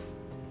that.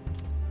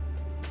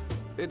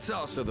 It's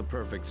also the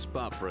perfect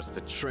spot for us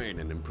to train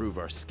and improve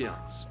our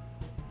skills.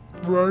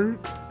 Right?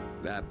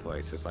 That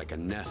place is like a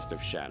nest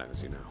of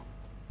shadows, you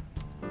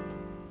know.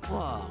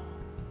 Whoa.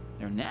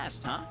 Their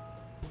nest, huh?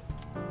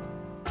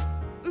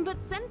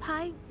 But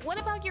Senpai, what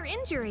about your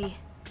injury?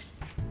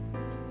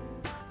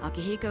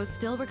 Akihiko's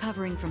still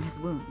recovering from his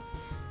wounds.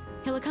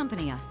 He'll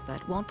accompany us,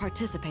 but won't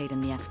participate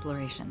in the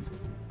exploration.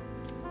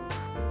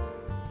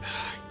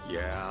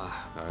 Yeah,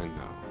 I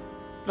know.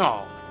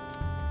 Oh,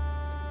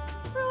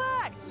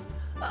 Relax.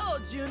 Oh,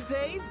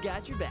 Junpei's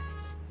got your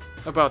backs.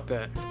 about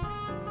that.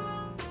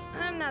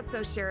 I'm not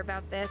so sure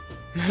about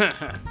this.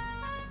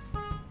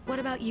 What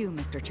about you,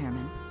 Mr.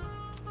 Chairman?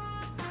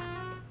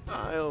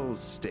 I'll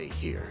stay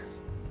here.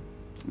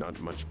 Not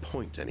much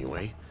point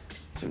anyway,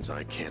 since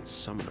I can't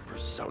summon a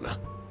persona.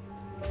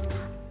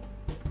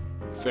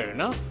 Fair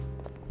enough.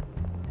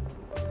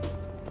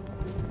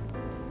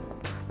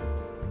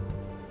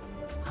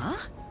 Huh?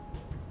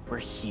 We're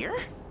here?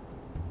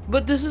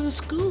 But this is a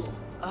school.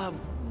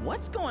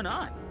 What's going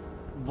on?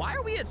 Why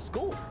are we at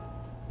school?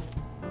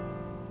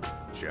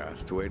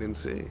 Just wait and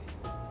see.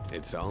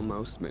 It's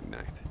almost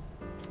midnight.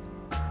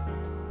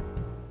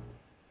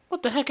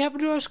 What the heck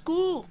happened to our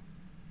school?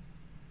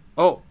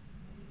 Oh.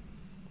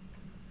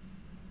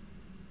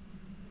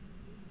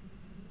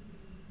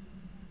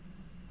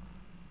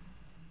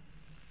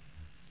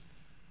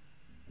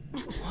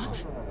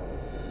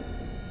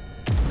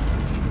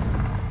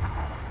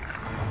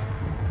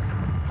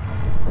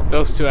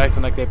 Those two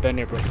acting like they've been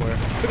here before.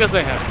 Because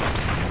they have.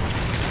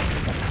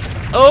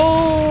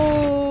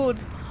 Oh!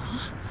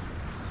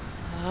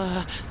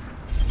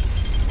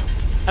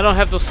 I don't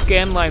have those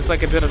scan lines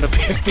like I did on the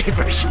PSP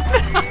version.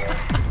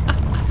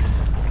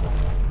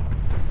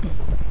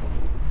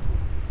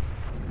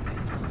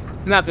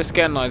 Not the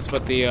scan lines,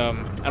 but the, I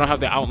don't have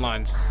the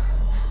outlines.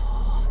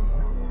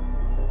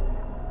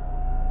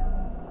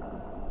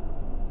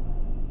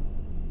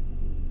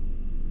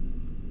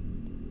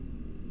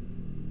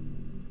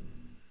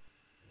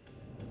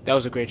 That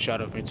was a great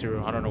shot of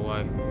Mitsuru. I don't know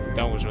why.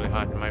 That one was really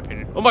hot in my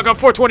opinion. Oh my god,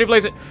 420,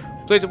 blaze it!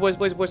 Blaze it, boys,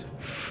 blaze it, boys.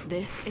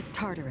 This is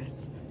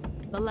Tartarus,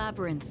 the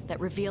labyrinth that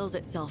reveals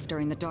itself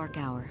during the dark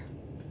hour.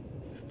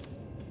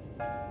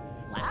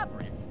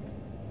 Labyrinth?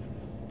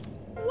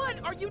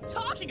 What are you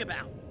talking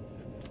about?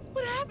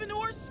 What happened to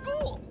our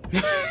school?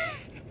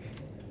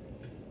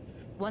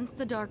 Once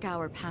the dark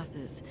hour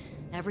passes,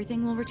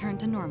 everything will return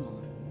to normal.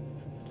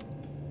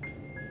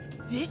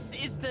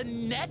 This is the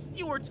nest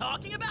you were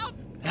talking about?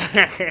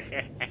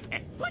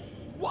 But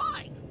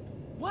why?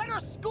 Why'd our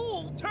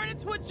school turn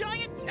into a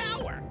giant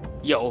tower?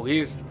 Yo,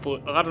 he's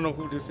full. I don't know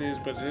who this is,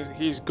 but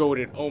he's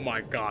goated. Oh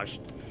my gosh.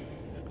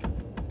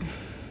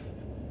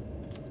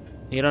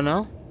 You don't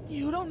know?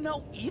 You don't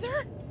know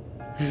either?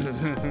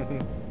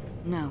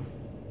 No.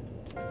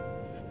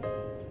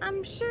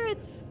 I'm sure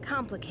it's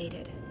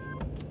complicated.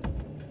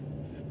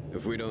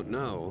 If we don't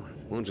know,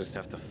 we'll just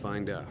have to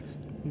find out.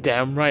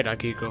 Damn right,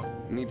 Akiko.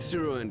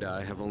 Mitsuru and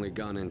I have only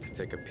gone in to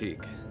take a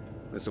peek.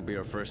 This will be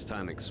our first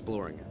time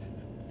exploring it.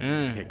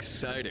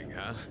 Exciting,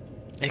 huh?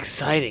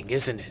 Exciting,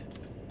 isn't it?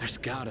 There's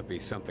gotta be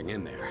something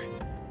in there.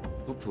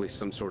 Hopefully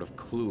some sort of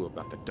clue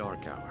about the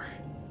dark hour.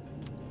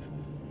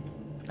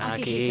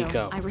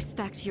 Akihiko. I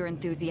respect your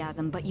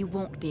enthusiasm, but you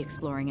won't be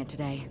exploring it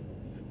today.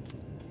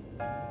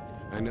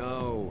 I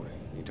know.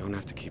 You don't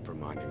have to keep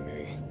reminding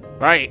me.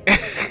 Right.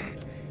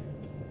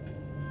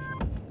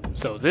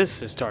 So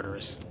this is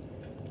Tartarus.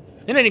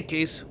 In any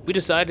case, we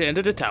decide to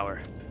enter the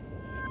tower.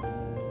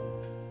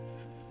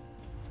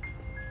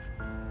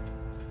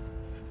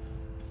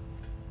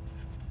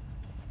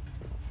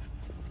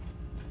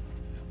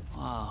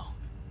 Whoa.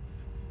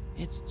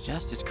 It's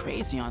just as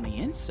crazy on the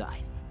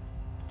inside.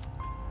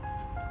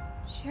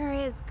 Sure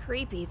is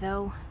creepy,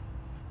 though.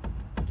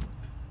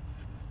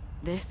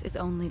 This is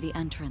only the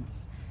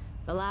entrance.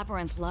 The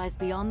labyrinth lies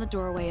beyond the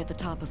doorway at the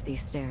top of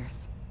these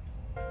stairs.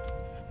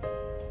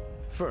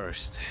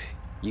 First,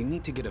 you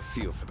need to get a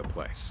feel for the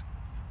place.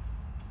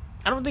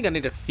 I don't think I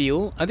need to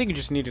feel. I think you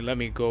just need to let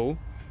me go,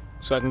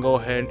 so I can go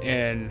ahead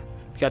and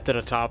get to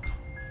the top.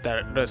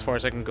 That as far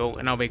as I can go,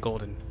 and I'll be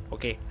golden.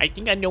 Okay. I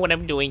think I know what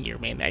I'm doing here,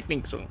 man. I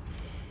think so.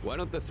 Why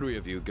don't the three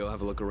of you go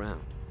have a look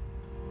around?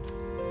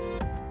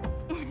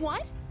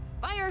 What?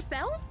 By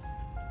ourselves?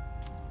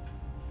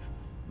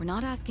 We're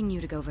not asking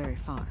you to go very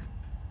far.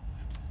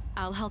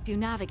 I'll help you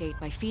navigate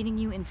by feeding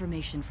you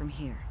information from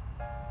here.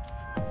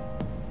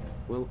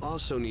 We'll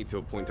also need to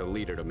appoint a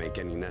leader to make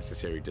any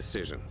necessary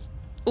decisions.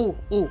 Ooh,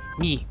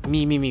 me,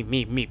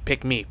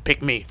 pick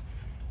me.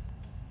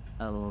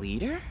 A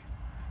leader?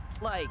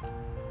 Like,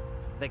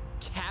 the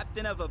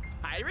captain of a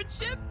pirate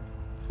ship?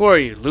 Who are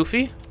you,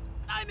 Luffy?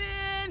 I'm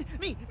in!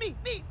 Me,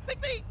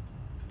 pick me!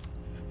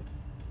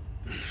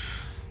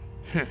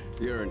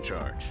 You're in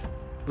charge.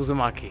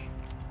 Uzumaki.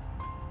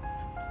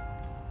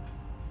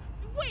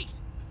 Wait!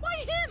 Why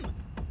him?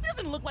 He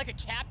doesn't look like a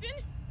captain!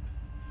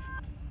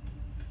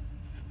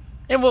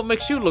 And what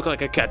makes you look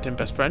like a captain,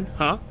 best friend,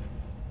 huh?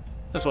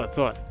 That's what I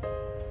thought.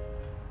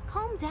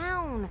 Calm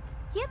down.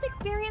 He has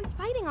experience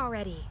fighting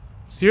already.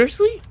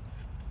 Seriously?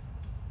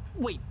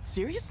 Wait,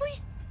 seriously?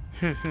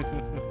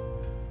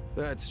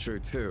 That's true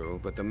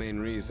too, but the main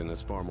reason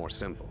is far more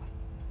simple.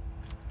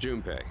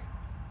 Junpei,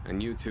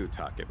 and you too,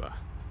 Takeba.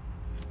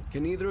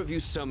 Can either of you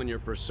summon your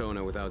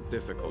persona without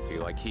difficulty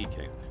like he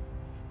can?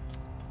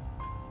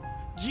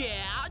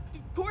 Yeah,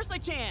 of course I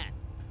can.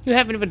 You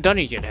haven't even done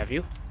it yet, have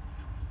you?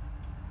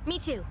 Me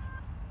too.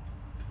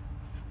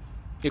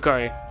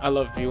 Yukari, I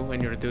love you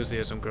and your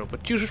enthusiasm, girl,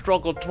 but you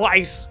struggled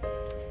twice.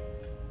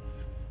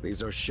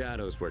 These are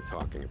shadows we're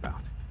talking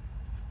about.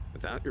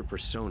 Without your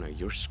persona,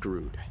 you're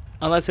screwed.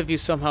 Unless if you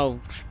somehow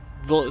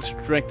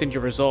strengthened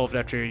your resolve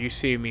after you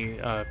see me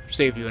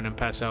save you and then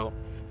pass out.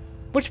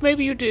 Which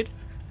maybe you did.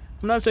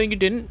 I'm not saying you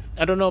didn't.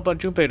 I don't know about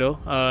Junpei though.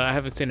 I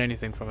haven't seen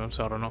anything from him,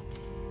 so I don't know.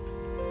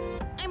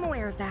 I'm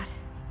aware of that.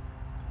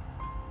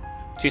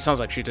 She sounds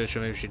like she did, so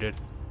maybe she did.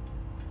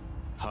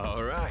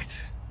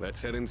 Alright,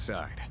 let's head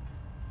inside.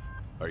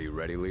 Are you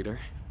ready, leader?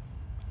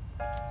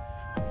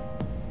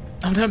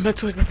 I'm not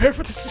mentally prepared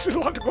for this. There's a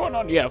lot going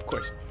on. Yeah, of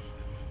course.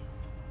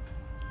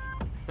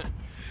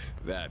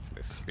 That's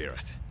the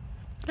spirit.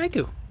 Thank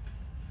you.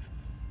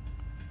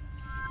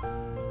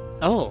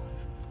 Oh.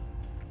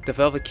 The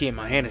velvet key in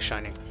my hand is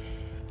shining.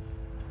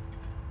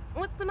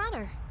 What's the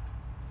matter?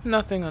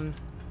 Nothing on...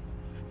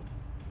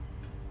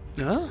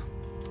 Huh?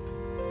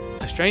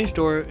 A strange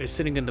door is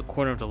sitting in the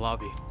corner of the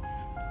lobby.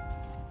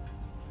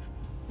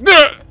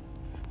 I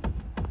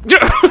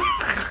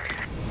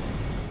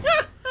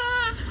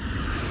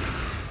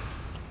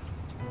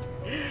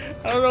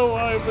don't know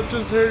why, but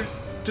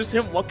just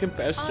him walking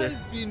faster.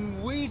 I've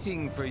been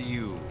waiting for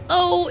you.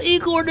 Oh,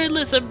 Igor and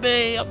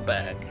Elizabeth, I'm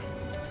back.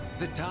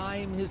 The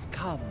time has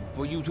come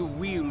for you to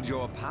wield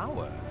your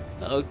power.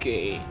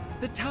 Okay.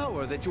 The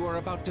tower that you are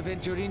about to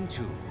venture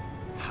into.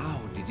 How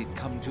did it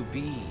come to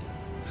be?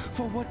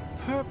 For what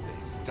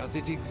purpose does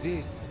it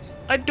exist?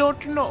 I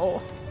don't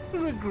know.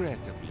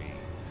 Regrettably,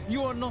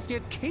 you are not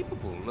yet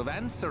capable of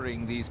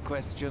answering these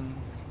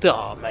questions.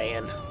 Oh,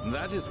 man.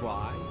 That is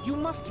why you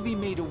must be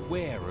made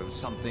aware of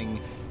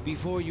something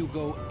before you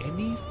go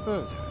any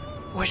further.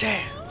 What's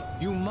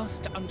that? You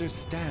must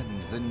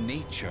understand the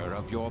nature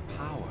of your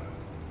power.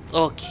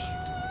 Okay.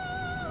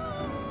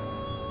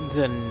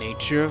 The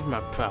nature of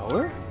my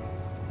power?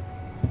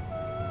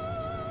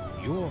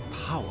 Your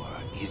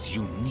power is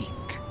unique.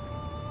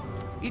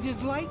 It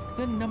is like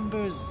the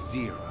number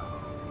 0.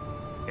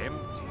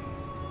 Empty.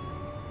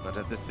 But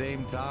at the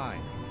same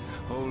time,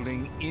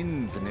 holding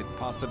infinite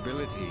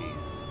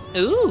possibilities.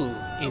 Ooh,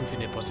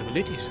 infinite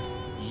possibilities.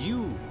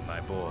 You, my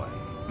boy,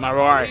 My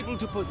are boy. able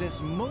to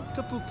possess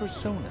multiple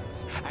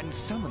personas and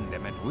summon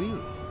them at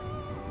will.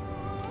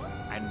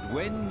 And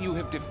when you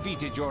have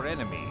defeated your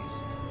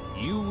enemies,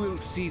 you will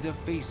see the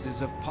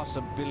faces of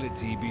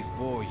possibility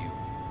before you.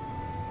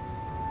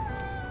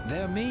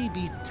 There may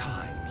be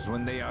times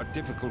when they are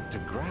difficult to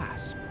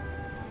grasp,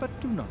 but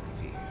do not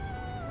fear.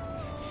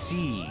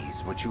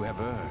 Seize what you have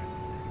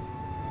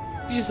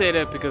earned. Did you say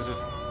that because of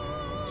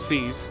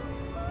C's?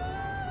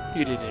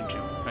 You did, didn't you?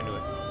 I knew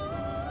it.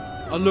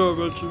 I know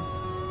about you.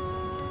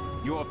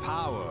 Your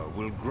power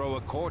will grow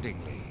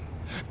accordingly.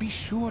 Be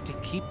sure to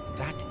keep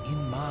that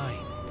in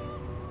mind.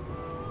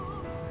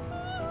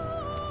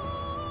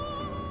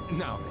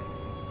 Now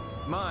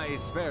then, my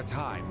spare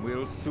time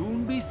will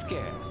soon be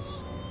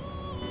scarce.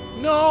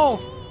 No!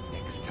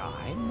 Next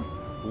time,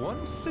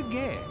 once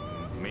again,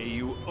 may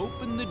you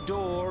open the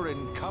door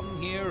and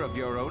come here of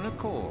your own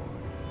accord.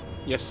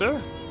 Yes,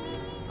 sir.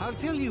 I'll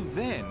tell you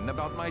then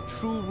about my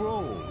true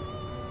role,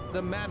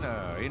 the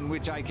manner in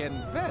which I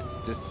can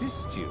best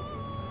assist you.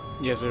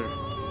 Yes, sir.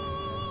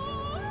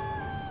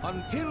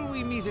 Until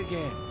we meet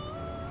again,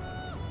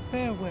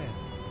 farewell.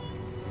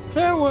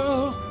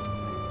 Farewell.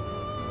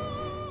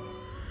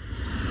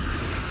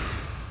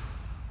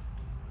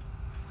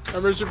 I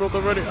missed you both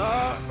already.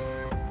 Ah!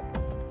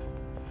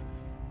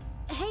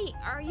 Hey,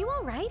 are you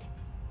alright?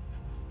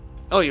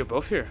 Oh, you're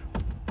both here.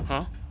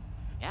 Huh?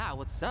 Yeah,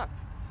 what's up?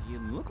 You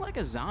look like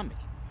a zombie.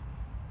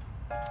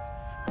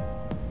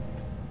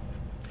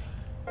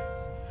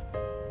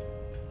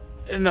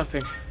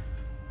 Nothing.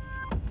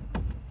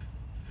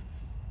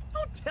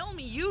 Don't tell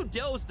me you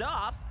dozed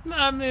off.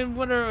 I mean,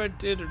 whatever I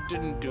did or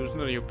didn't do is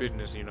none of your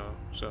business, you know,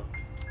 so.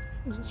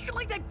 You're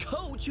like that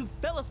coach who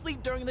fell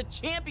asleep during the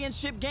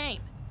championship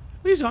game.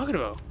 What are you talking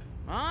about?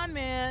 Come on,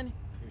 man.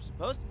 You're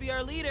supposed to be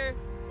our leader.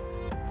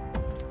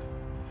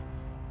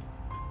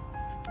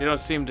 You don't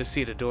seem to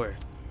see the door.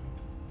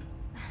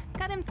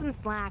 Cut him some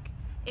slack.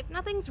 If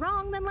nothing's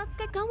wrong, then let's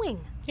get going.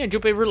 Yeah,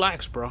 Junpei,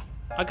 relax, bro.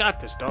 I got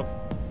this, dog.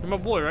 You're my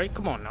boy, right?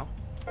 Come on now.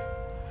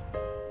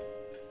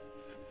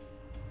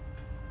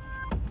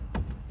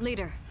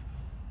 Leader.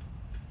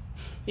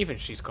 Even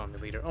she's calling me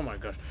leader. Oh my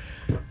god.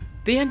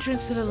 The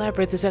entrance to the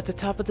labyrinth is at the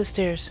top of the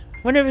stairs.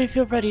 Whenever you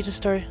feel ready to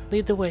start,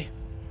 lead the way.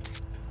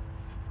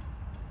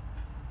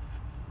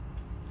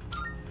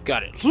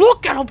 Got it.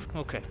 Look at him!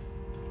 Okay.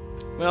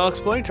 Well,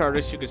 exploring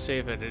TARDIS, you can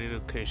save at any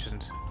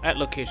locations. At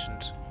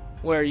locations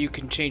where you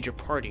can change your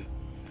party.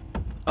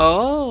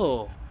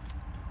 Oh.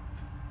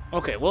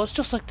 Okay. Well, it's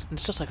just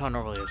like how it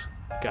normally is.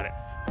 Got it.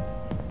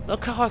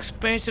 Look how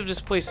expansive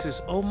this place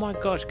is. Oh my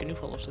gosh, can you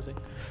follow something?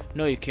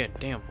 No, you can't.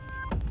 Damn.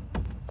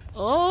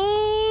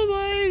 Oh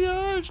my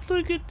gosh,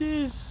 look at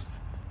this.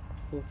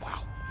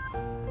 Wow.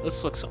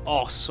 This looks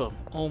awesome.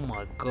 Oh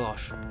my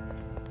gosh.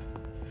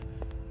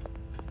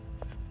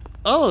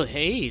 Oh,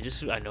 hey,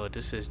 I know what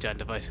this is, giant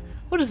device.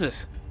 What is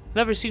this?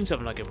 Never seen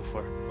something like it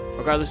before.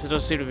 Regardless, it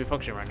doesn't seem to be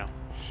functioning right now.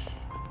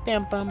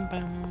 Bam, bam,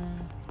 bam.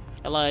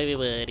 Hello,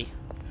 everybody.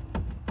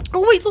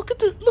 Oh wait, look at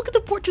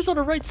the portraits on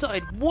the right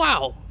side.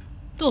 Wow.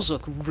 Those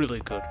look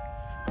really good.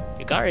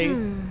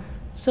 Hikari.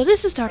 So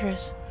this is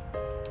Tartarus.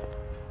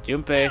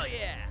 Junpei.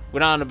 Yeah. We're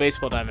not on a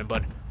baseball diamond,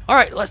 bud.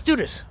 Alright, let's do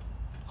this.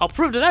 I'll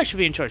prove that I should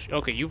be in charge.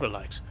 Okay, you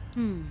relax.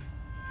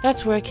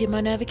 That's where I keep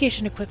my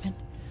navigation equipment.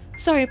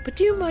 Sorry, but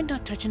do you mind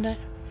not touching that?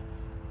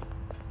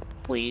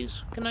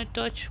 Please, can I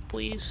touch?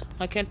 Please.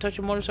 I can't touch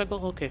a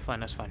motorcycle? Okay, fine,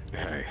 that's fine.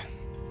 Hey.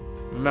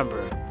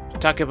 Remember,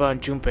 Takeba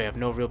and Junpei have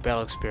no real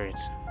battle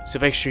experience, so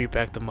make sure you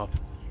back them up.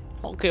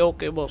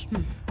 Okay, boss.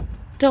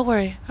 Don't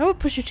worry, I won't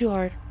push you too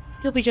hard.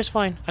 You'll be just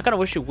fine. I kinda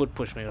wish you would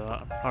push me a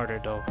lot harder,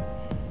 though.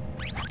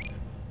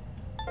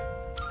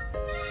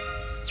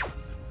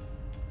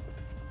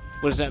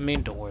 What does that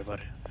mean? Don't worry about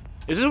it.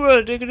 Is this where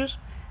I think it is?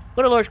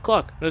 What a large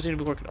clock. It doesn't seem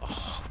to be working.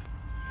 Oh,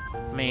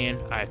 man.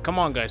 Alright, come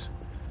on, guys.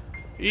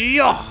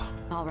 Yeah!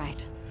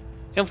 Alright.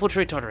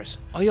 Infiltrate Tartarus.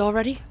 Are you all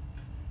ready?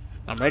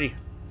 I'm ready.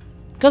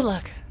 Good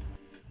luck.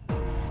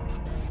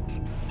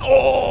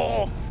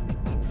 Oh!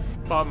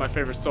 Oh, my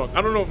favorite song.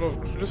 I don't know,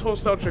 but this whole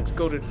soundtrack's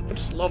goated. I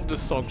just love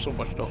this song so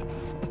much, though.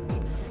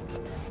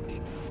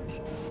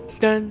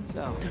 Dun.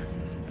 So,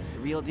 it's the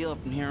real deal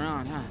from here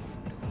on, huh?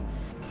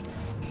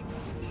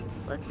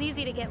 Looks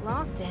easy to get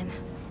lost in.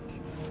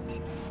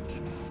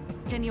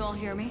 Can you all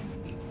hear me?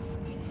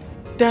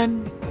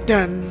 Dun,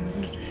 dun.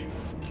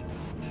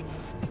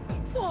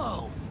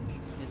 Whoa!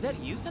 Is that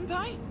you,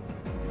 Senpai?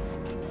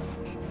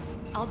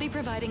 I'll be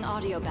providing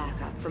audio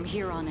backup from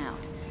here on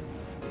out.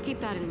 Keep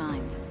that in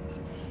mind.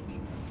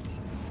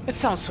 It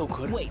sounds so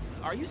good. Wait,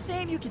 are you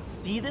saying you can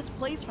see this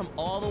place from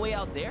all the way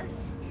out there?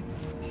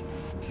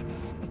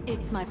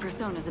 It's my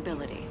persona's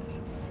ability.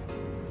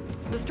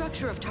 The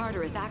structure of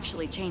Tartarus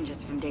actually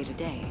changes from day to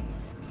day.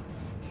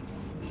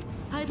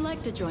 I'd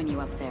like to join you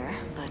up there,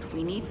 but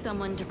we need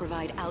someone to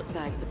provide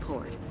outside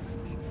support.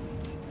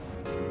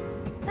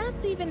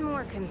 That's even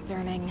more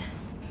concerning.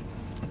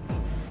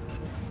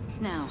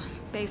 Now,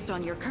 based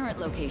on your current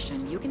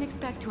location, you can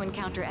expect to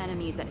encounter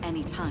enemies at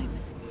any time.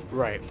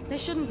 Right. They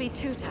shouldn't be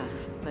too tough,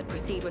 but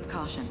proceed with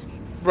caution.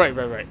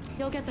 Right.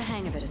 You'll get the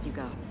hang of it as you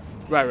go.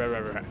 Right.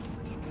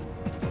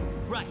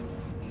 Right.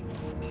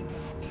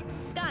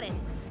 Got it.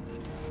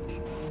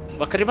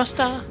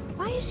 Wakarimashita.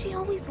 Why is she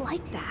always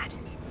like that?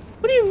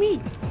 What do you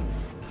mean?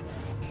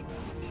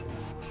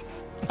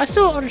 I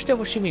still don't understand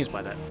what she means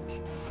by that.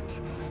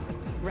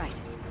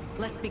 Right.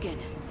 Let's begin.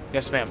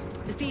 Yes, ma'am.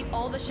 Defeat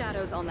all the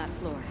shadows on that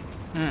floor.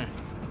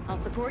 I'll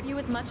support you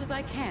as much as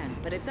I can,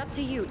 but it's up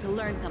to you to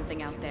learn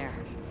something out there.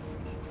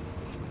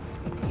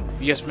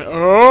 Yes, ma'am.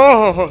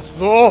 Oh,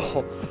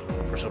 no.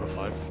 Persona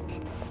 5.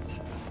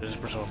 This is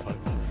Persona 5.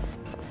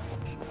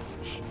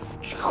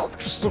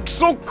 This looks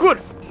so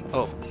good.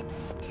 Oh,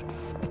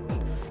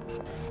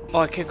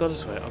 I can't go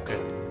this way. Okay.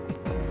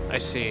 I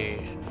see.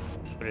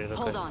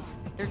 Hold on.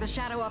 There's a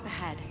shadow up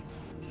ahead.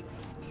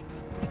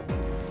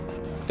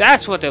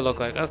 That's what they look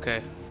like.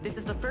 Okay. This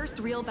is the first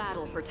real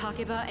battle for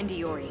Takeba and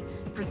Iori.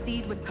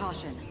 Proceed with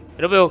caution.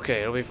 It'll be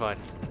okay. It'll be fine.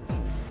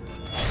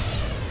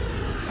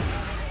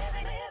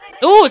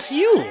 Oh, it's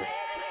you!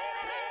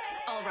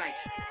 Alright.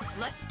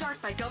 Let's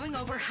start by going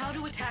over how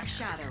to attack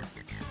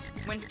shadows.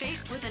 When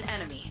faced with an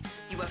enemy,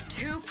 you have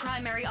two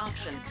primary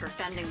options for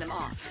fending them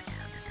off.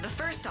 The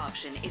first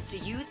option is to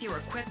use your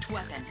equipped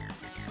weapon.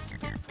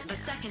 The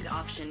second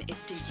option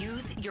is to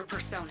use your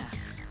persona.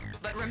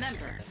 But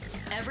remember,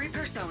 every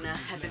persona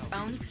has its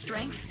own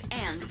strengths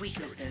and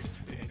weaknesses.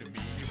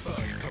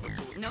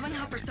 Knowing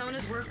how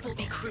personas work will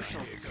be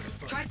crucial.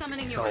 Try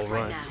summoning yours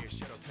right now.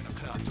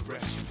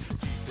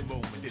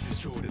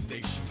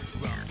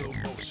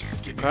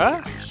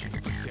 Huh?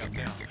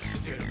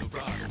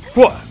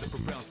 What?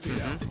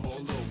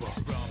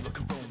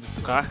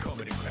 Okay.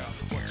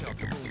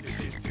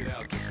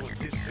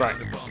 Right.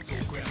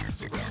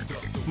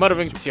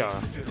 Muttering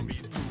Tiara.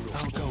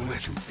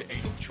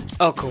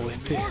 I'll go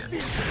with this.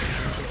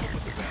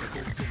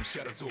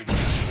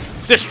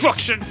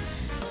 Destruction!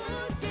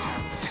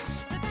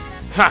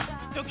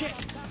 Ha! Okay.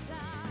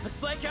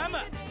 Looks like I'm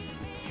up.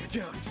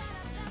 Here goes.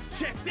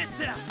 Check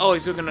this out. Oh,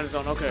 he's looking at his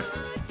own. Okay.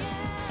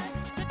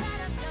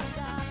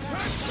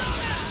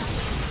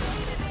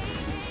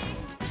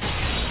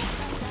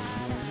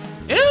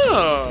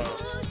 Ew!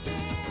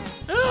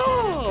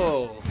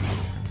 Ew!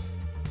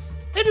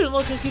 It didn't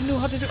look like he knew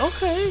how to do.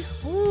 Okay.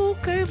 Ooh,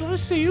 okay, let me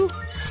see you.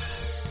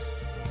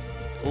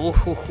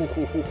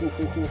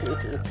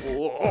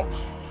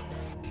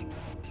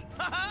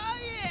 Haha,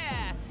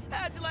 yeah!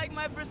 like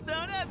my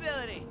persona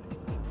ability.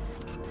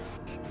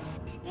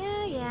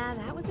 Yeah,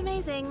 that was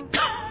amazing.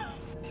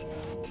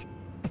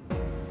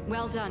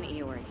 Well done,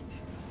 Iori.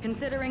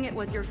 Considering it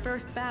was your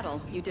first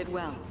battle, you did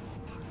well.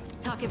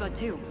 Takeba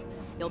too.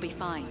 You'll be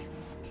fine.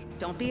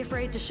 Don't be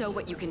afraid to show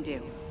what you can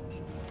do.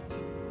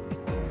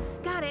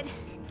 Got it.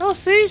 Oh,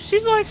 see,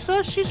 she's like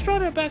sus. She's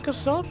trying to back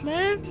us up,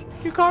 man.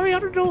 Yukari,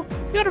 you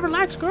gotta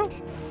relax, girl.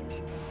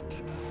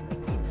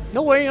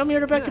 No way, I'm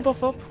here to back you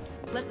both up.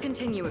 Let's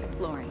continue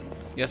exploring.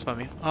 Yes,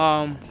 mommy.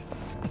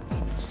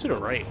 It's to the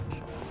right.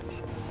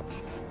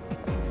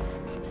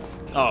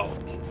 Oh.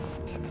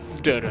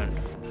 Dead end.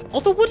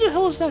 Also, what the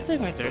hell is that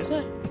thing right there? Is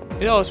that?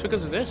 You know, it's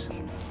because of this.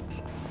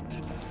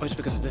 Oh, it's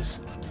because of this.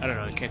 I don't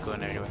know, you can't go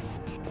in there anyway.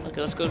 Okay,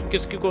 let's go.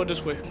 Let's keep going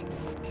this way.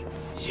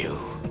 You.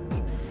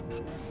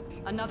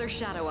 Another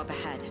shadow up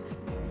ahead.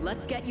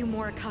 Let's get you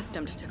more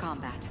accustomed to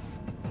combat.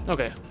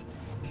 Okay.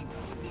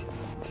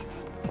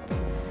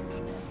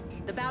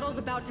 The battle's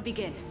about to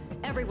begin.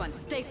 Everyone,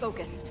 stay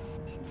focused.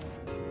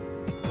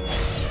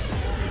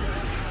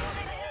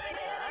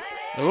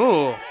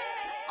 Ooh.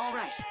 All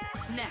right.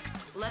 Next,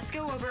 let's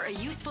go over a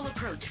useful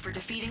approach for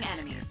defeating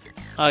enemies.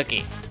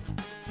 Okay.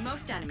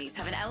 Most enemies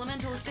have an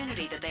elemental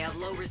affinity that they have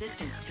low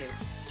resistance to.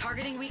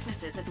 Targeting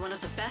weaknesses is one of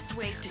the best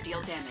ways to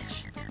deal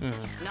damage.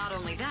 Not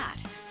only that,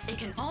 it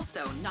can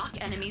also knock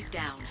enemies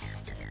down.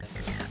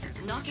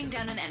 Knocking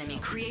down an enemy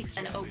creates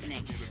an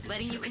opening,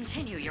 letting you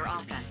continue your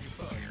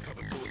offense.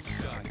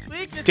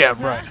 Weaknesses, Damn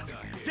right.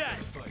 Done.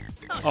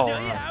 I'll Oh, show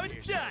you how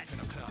it's done.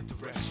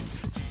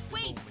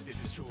 Wait!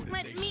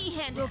 Let me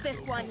handle this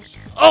one.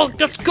 Oh,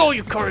 let's go,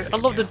 Yukari. I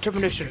love the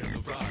determination.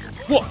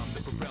 What?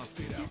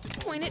 Just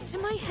point it to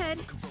my head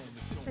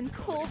and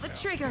pull the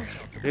trigger.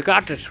 You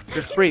got this.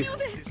 Just breathe. Do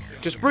this.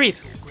 Just breathe.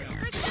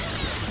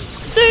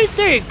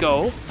 There you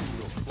go.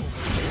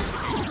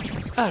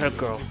 Atta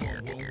girl.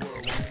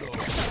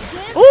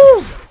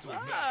 Ooh!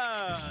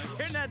 Oh,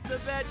 you're not so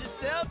bad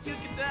yourself,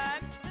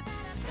 Yuka-tan.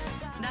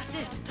 That's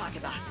it,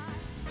 Takeba.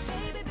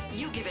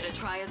 You give it a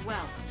try as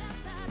well.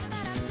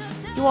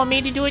 You want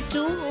me to do it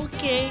too?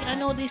 Okay, I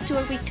know these two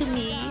are weak to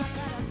me.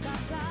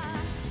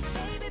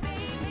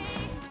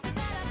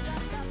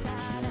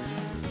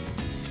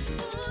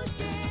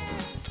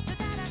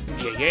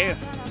 Yeah.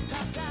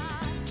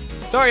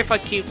 Sorry if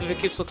it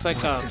keeps looks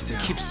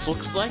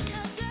like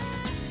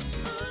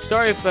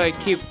Sorry if I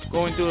keep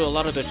going through a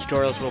lot of the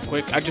tutorials real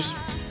quick.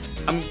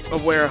 I'm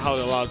aware how a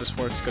lot of this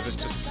works because it's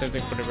just the same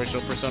thing for the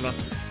original Persona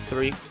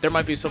 3. There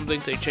might be some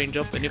things they change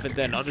up, and even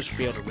then, I'll just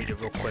be able to read it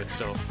real quick.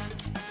 So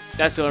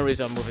that's the only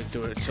reason I'm moving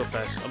through it so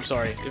fast. I'm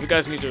sorry. If you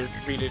guys need to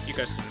read it, you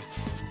guys can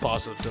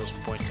pause at those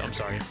points. I'm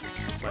sorry.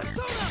 But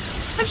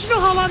I just know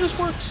how a lot of this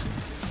works.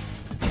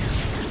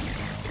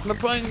 I'm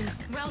playing.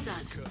 Well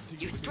done.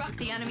 You struck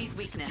the enemy's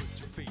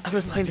weakness. I've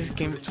been playing this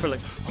game for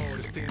like.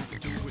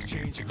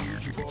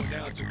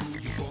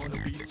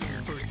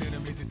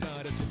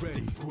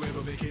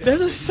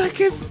 There's a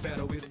second.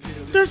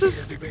 There's a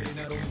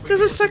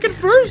second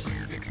verse.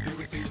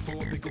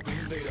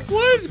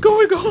 What is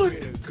going on?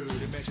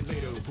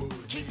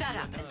 Keep that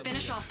up and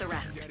finish off the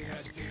rest.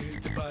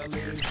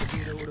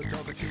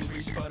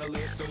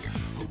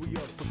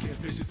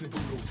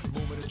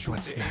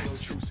 What's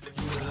next?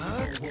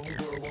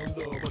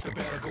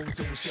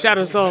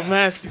 Shadows of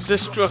mass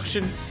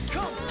destruction.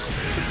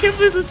 I can't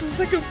believe this is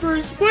the second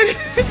verse. What?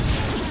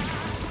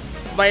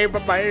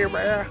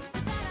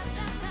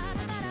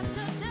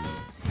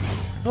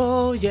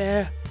 Oh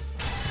yeah.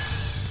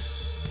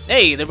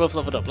 Hey, they're both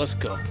leveled up. Let's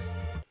go.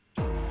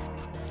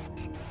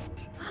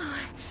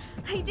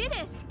 I did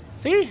it!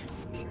 See?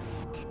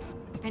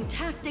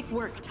 Fantastic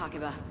work,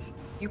 Takeba.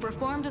 You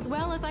performed as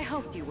well as I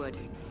hoped you would.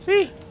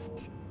 See?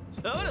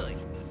 Totally.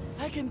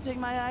 I couldn't take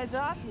my eyes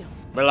off you.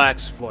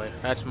 Relax, boy.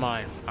 That's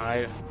mine.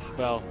 Alright?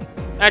 Well,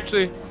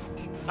 actually,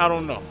 I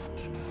don't know.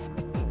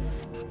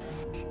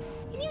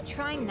 Can you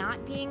try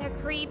not being a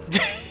creep?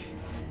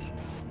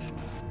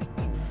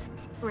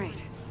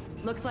 Great.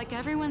 Looks like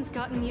everyone's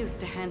gotten used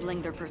to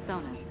handling their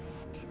personas.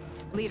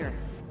 Leader,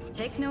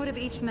 take note of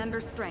each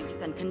member's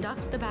strengths and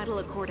conduct the battle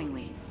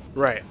accordingly.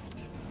 Right.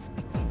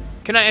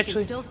 Can I You actually...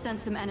 can still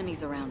sense some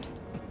enemies around.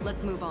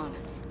 Let's move on.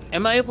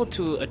 Am I able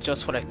to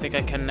adjust what I think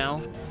I can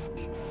now?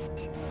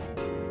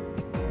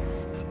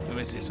 Let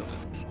me see something.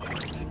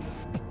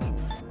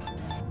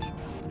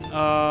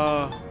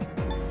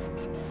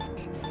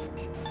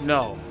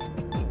 No.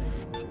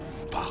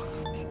 Fuck.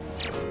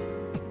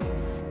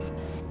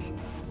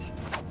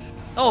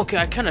 Oh, okay,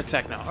 I can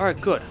attack now.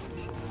 Alright, good.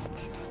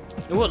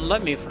 It wouldn't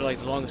let me for like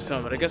the longest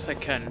time, but I guess I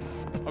can.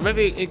 Or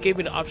maybe it gave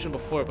me the option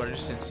before, but I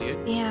just didn't see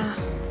it. Yeah.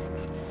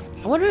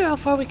 I wonder how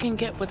far we can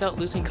get without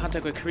losing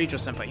contact with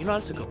Kirijo-senpai. You know,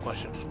 that's a good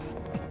question.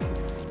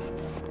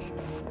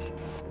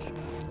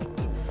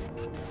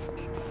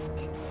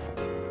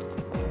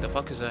 The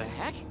fuck is that?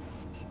 Heck?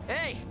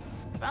 Hey,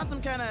 found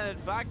some kind of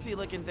boxy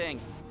looking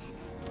thing.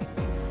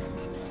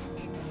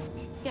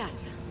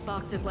 Yes,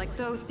 boxes like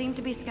those seem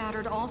to be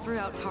scattered all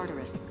throughout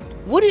Tartarus.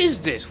 What is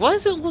this? Why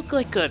does it look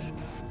like a...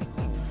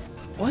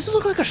 Why does it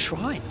look like a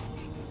shrine?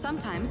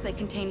 Sometimes they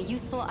contain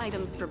useful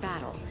items for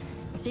battle.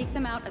 Seek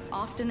them out as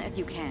often as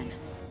you can.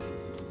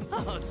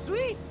 Oh,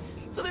 sweet!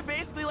 So they're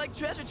basically like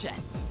treasure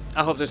chests.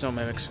 I hope there's no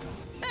mimics.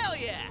 Hell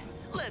yeah!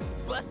 Let's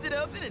bust it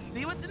open and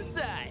see what's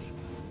inside.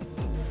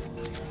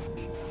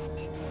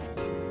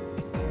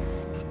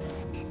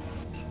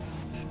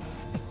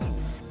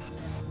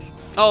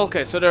 Oh,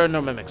 okay, so there are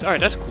no mimics. Alright,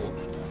 that's cool.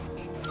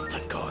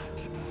 Thank God.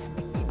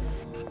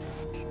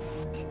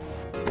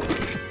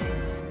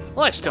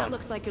 Lightstone. That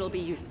looks like it'll be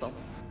useful.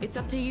 It's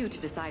up to you to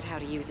decide how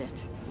to use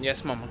it.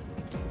 Yes, mama.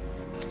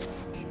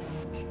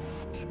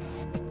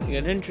 You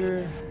get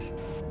injured.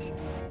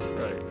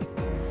 Right.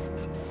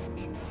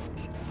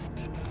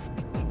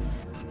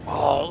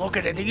 Oh, look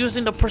at it. They're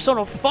using the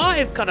Persona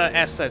 5 kind of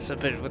assets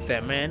of it with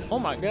that, man. Oh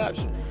my gosh.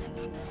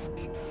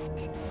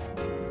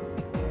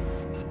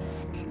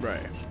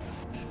 Right.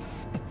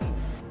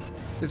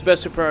 It's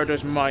best to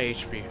prioritize my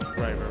HP.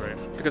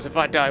 Right. Because if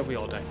I die, we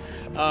all die.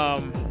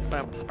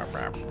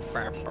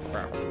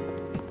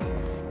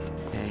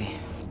 Hey.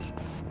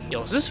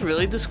 Yo, is this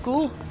really the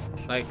school?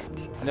 Like,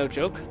 no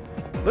joke?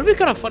 But it'd be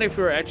kind of funny if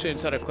we were actually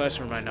inside a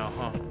classroom right now,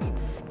 huh?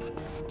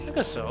 I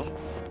guess so.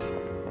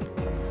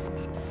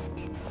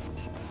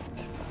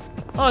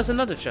 Oh, it's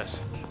another chest.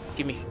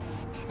 Gimme.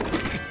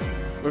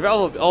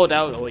 Oh, that.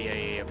 Oh,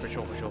 yeah, for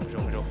sure.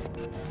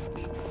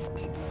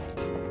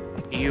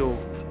 You.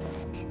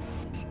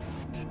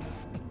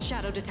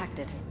 Shadow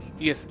detected.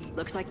 Yes.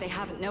 Looks like they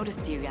haven't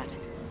noticed you yet.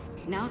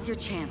 Now's your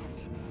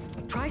chance.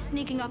 Try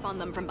sneaking up on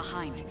them from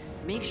behind.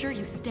 Make sure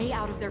you stay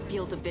out of their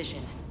field of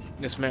vision.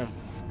 Yes, ma'am.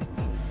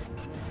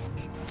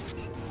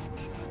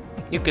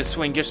 You can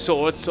swing your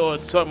sword,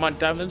 my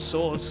diamond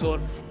sword.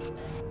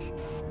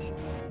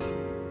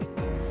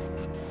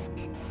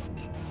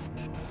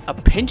 A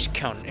pinch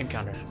count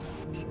encounter.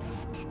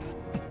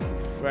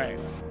 Right.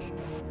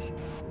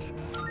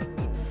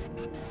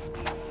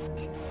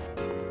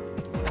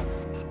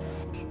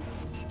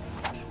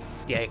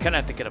 Yeah, you kind of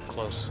have to get up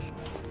close.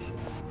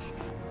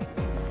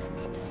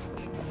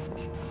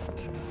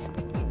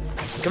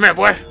 Come here,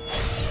 boy.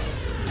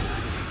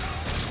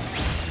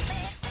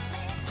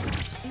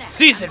 Next,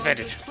 Seize I'm going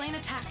to advantage. explain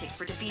a tactic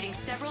for defeating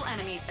several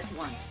enemies at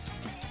once.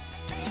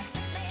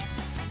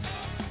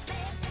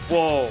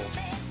 Whoa.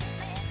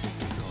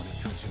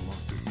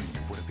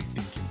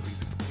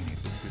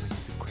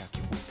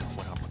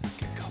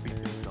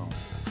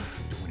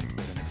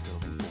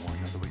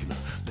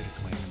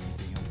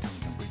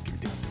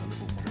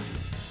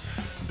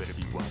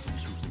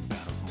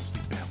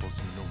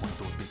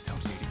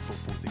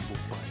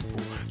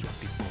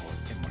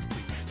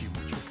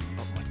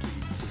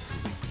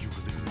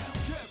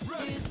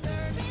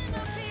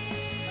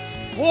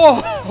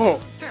 Whoa!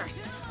 First,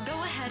 go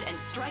ahead and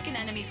strike an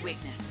enemy's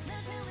weakness.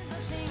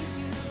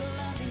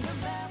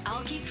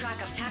 I'll keep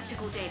track of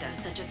tactical data,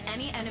 such as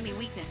any enemy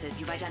weaknesses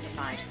you've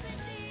identified.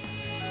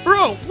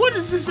 Bro, what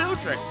is this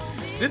soundtrack?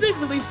 Did they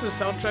release the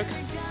soundtrack?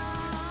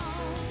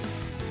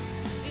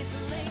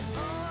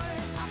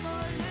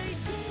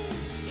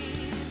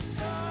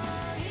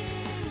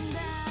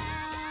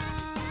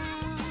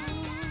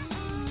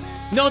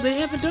 No, they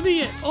haven't done it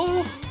yet.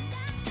 Oh,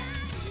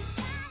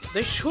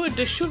 they should.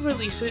 They should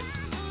release it.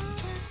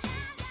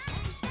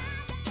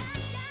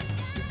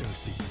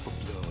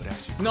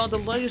 No, the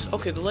latest.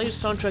 Okay, the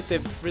latest soundtrack they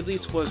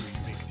released was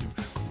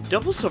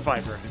Devil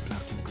Survivor.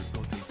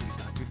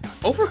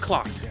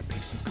 Overclocked.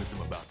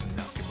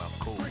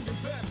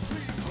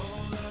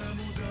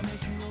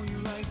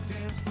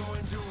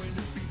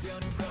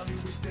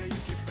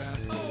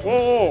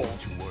 Whoa!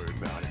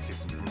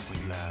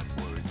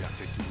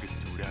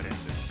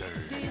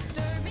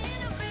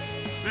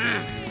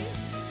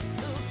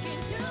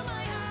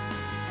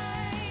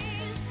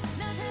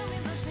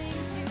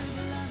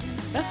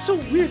 That's so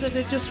weird that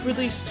they just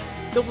released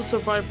Devil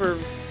Survivor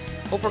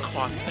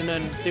Overclocked, and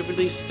then they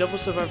released Devil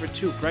Survivor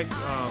 2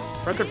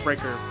 Record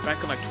Breaker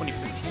back in like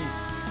 2015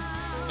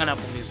 on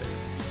Apple Music.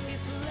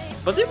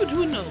 But they were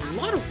doing a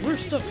lot of weird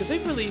stuff because they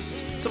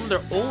released some of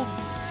their old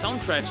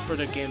soundtracks for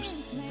their games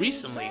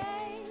recently.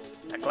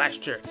 Like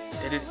last year.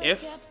 They did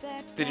If,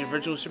 they did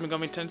Virtual Shin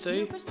Megami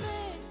Tensei.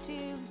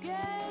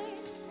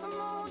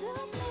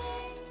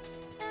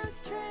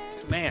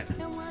 Man.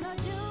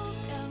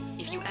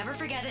 If you ever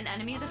forget an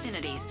enemy's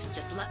affinities,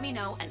 just let me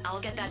know and I'll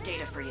get that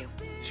data for you.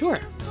 Sure.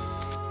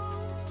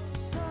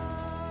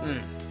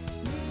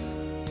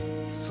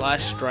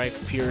 Slash, strike,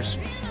 pierce,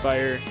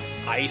 fire,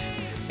 ice,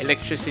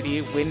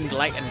 electricity, wind,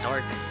 light, and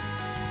dark.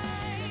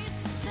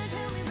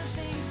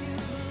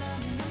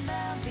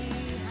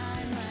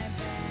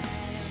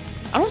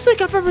 I don't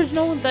think I've ever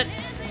known that.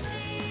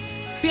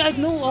 See, I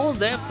know all of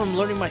that from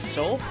learning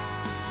myself.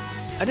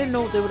 I didn't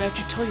know they would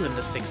actually tell you in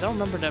this thing, because I don't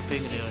remember that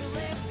being in the other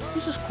thing.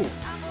 This is cool.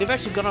 They've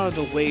actually gone out of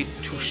the way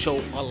to show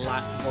a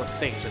lot more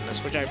things in this,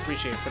 which I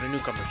appreciate for the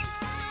newcomers.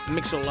 It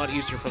makes it a lot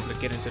easier for them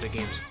to get into the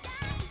games.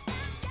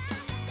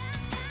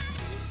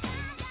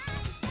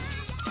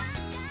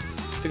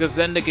 Because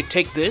then they could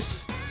take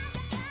this,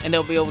 and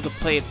they'll be able to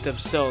play it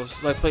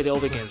themselves, like play the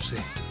older games.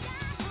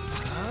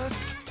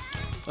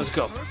 Let's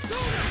go.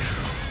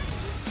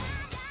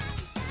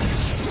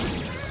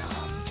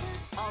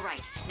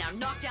 Right, now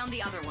knock down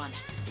the other one.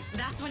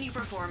 That's when you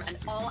perform an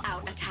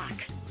all-out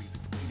attack.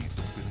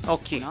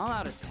 Okay. An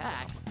all-out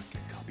attack?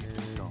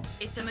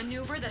 It's a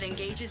maneuver that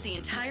engages the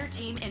entire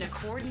team in a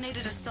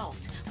coordinated assault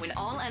when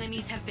all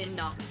enemies have been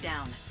knocked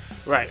down.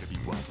 Right.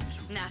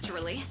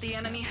 Naturally, the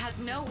enemy has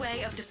no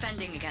way of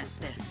defending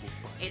against this.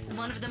 It's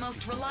one of the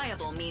most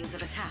reliable means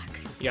of attack.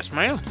 Yes,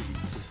 ma'am.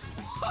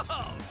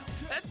 Whoa!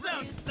 That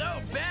sounds so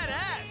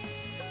badass!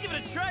 Let's give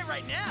it a try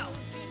right now!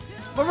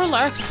 But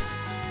relax.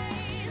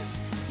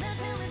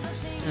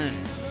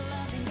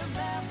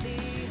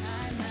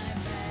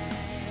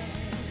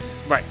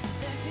 Right.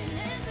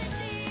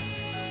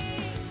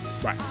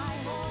 Right.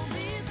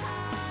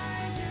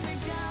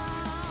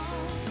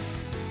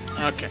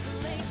 Okay.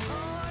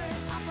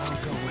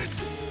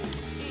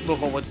 We'll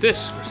go with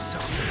this.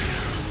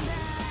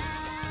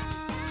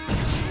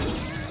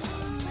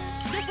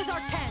 This is our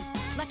chance.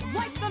 Let's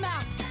wipe them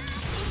out.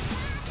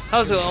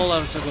 How's it all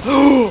out of circle?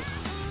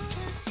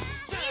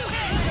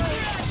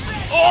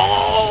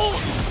 Oh!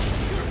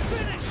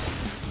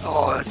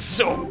 Oh, that's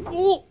so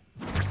cool.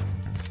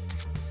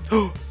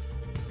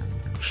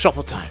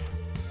 Shuffle time.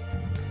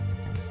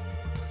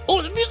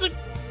 Oh, the music.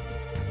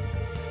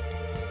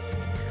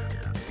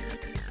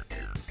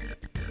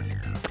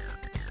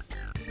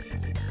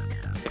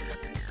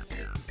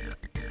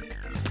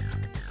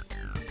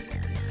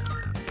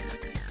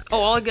 Oh,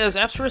 all I got is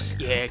Apsaras?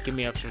 Yeah, give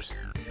me Apsaras.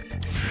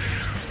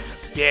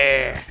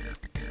 Yeah.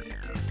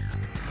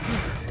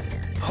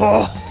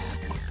 Oh,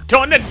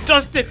 done and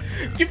dusted.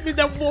 Give me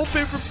that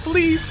wallpaper,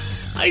 please.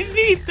 I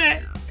need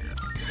that.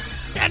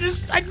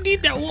 I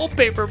need that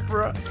wallpaper,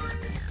 bro.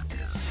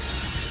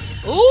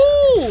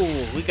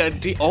 Ooh, we got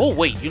D. Oh,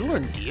 wait, you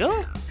learned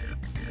Dia?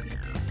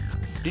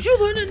 Did you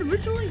learn it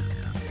originally?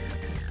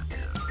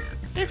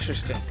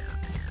 Interesting.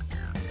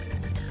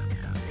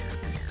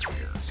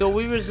 So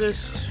we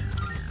resist.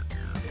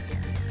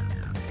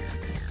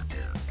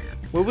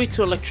 We're weak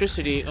to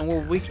electricity, and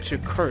we're weak to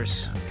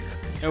curse.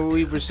 And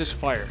we resist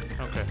fire.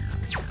 Okay.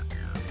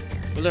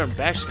 We learn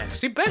Bash next.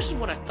 See, Bash is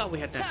what I thought we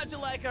had next. How'd you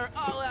like our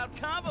all-out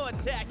combo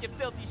attack, you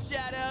filthy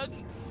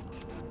shadows?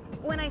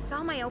 When I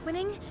saw my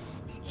opening,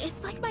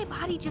 it's like my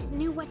body just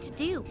knew what to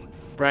do.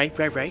 Right.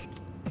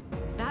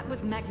 That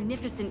was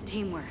magnificent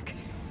teamwork.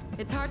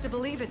 It's hard to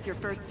believe it's your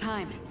first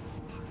time.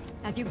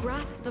 As you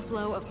grasp the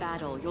flow of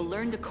battle, you'll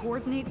learn to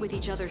coordinate with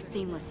each other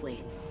seamlessly.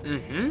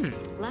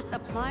 Let's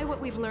apply what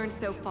we've learned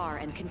so far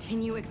and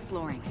continue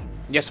exploring.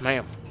 Yes,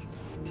 ma'am.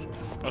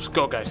 Let's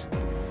go, guys.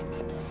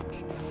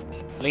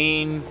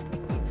 Lean,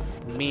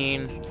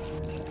 mean,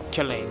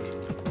 killing,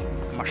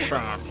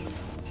 machine.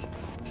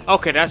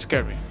 Okay, that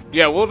scared me.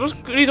 Yeah, well, those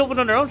goodies open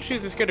on their own.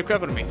 Jeez, they scared the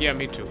crap out of me. Yeah,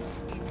 me too.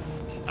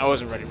 I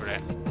wasn't ready for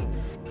that.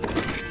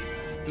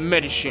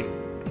 Medicine.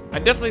 I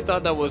definitely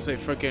thought that was a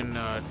freaking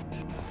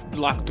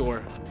locked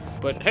door.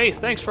 But hey,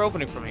 thanks for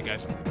opening for me,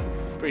 guys.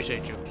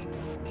 Appreciate you.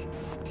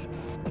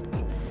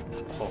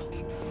 Oh.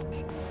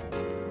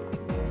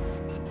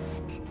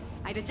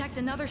 I detect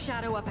another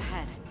shadow up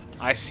ahead.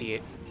 I see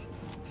it.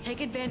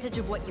 Take advantage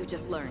of what you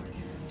just learned.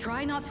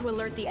 Try not to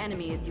alert the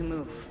enemy as you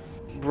move.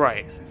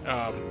 Right.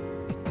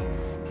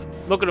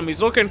 Look at him,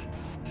 he's looking.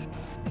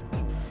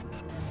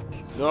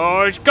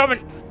 Oh, he's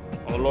coming.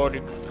 Oh, lordy.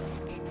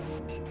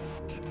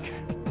 Okay.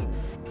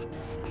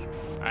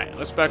 Alright,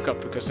 let's back up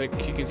because he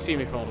can see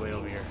me from all the way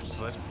over here.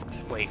 So let's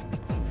wait.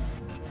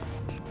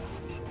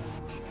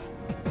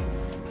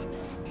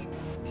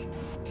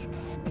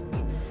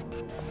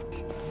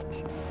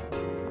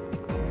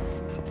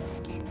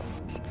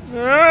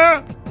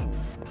 Ah!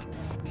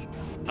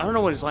 I don't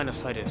know what his line of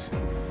sight is.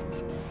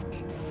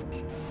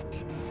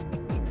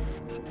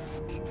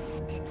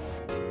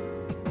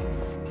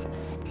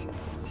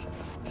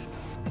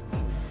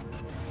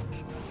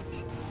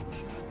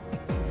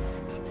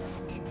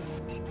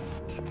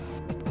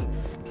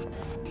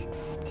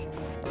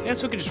 I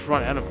guess we could just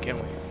run at him, can't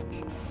we?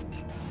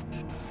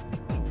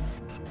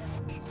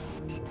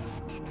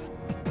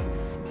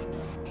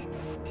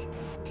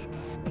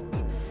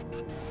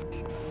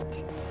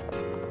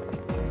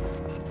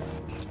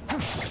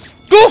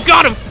 Oh,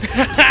 got him!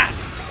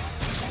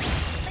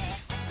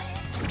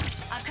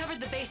 I've covered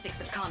the basics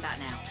of combat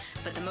now,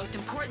 but the most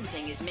important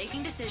thing is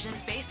making decisions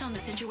based on the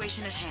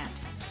situation at hand.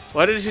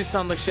 Why did she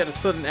sound like she had a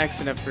southern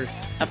accent at first?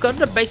 I've got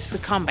the basics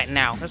of combat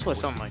now. That's what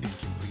it sounded like.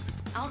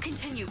 I'll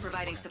continue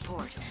providing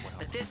support,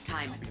 but this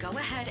time, go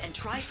ahead and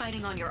try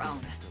fighting on your own.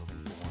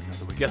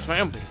 Yes,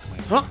 ma'am.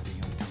 Huh?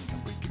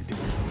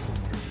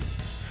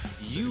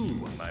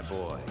 You, my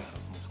boy,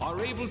 are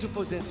able to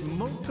possess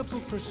multiple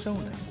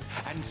personas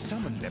and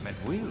summon them at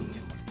will.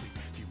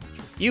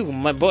 You,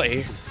 my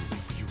boy.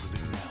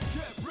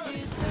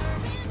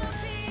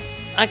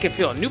 I can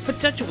feel a new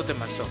potential within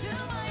myself.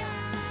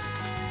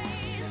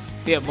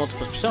 If you have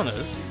multiple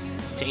personas,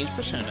 change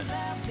persona.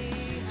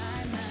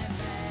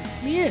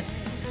 Yeah.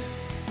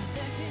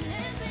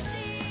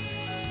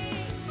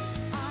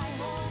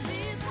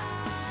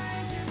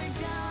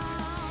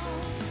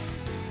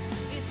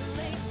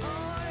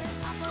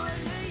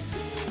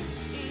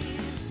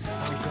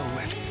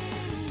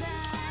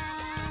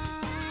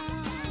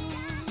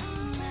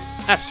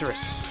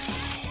 Apsaris.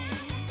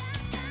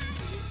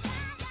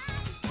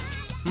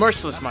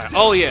 Merciless Mire.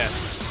 Oh yeah.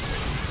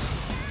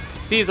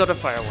 These are the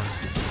fire ones.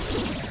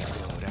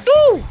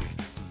 Woo!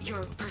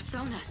 Your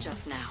persona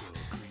just now.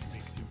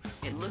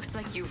 It looks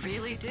like you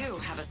really do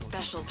have a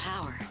special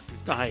power.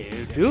 I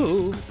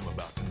do.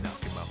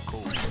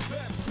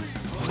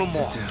 One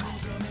more.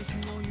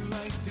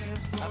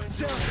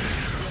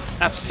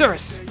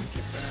 Apsaris.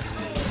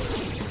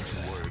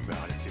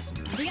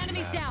 The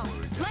enemy's down.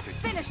 Let's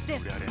finish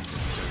this.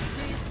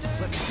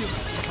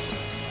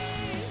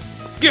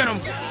 Get him!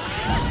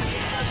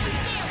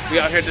 We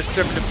out here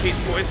disturbing the peace,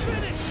 boys.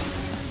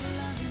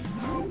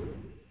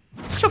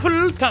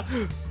 Shuffle time.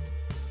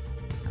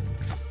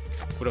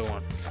 What do I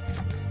want?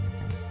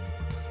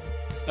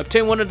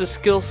 Obtain one of the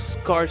skill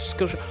cards.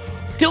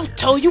 They'll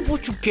tell you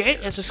what you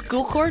get as a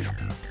skill card.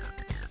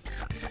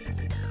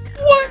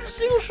 What?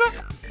 Skill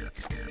shot?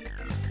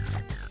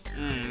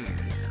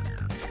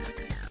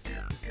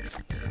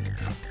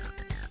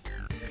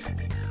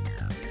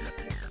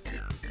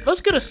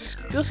 Let's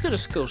get a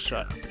skill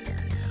shot.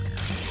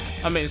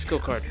 I mean a skill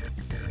card.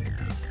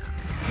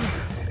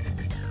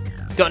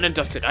 Done and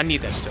dusted. I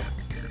need that still.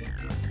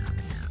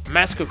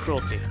 Mask of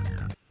Cruelty.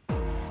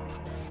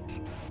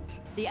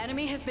 The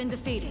enemy has been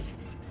defeated.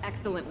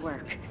 Excellent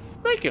work.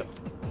 Thank you.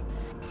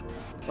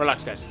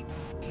 Relax, guys.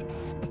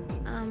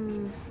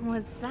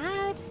 Was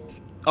that?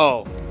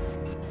 Oh.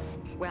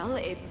 Well,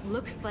 it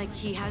looks like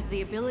he has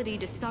the ability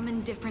to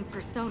summon different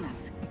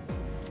personas.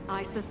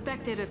 I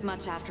suspected as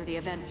much after the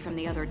events from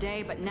the other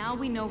day, but now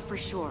we know for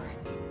sure.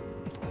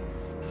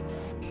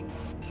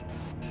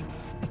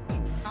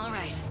 All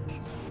right.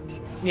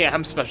 Yeah,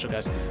 I'm special,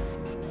 guys.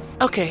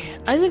 Okay,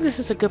 I think this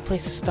is a good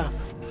place to stop.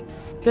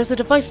 There's a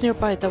device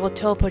nearby that will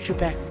teleport you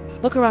back.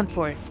 Look around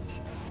for it.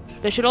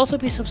 There should also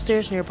be some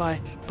stairs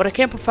nearby, but I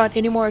can't provide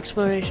any more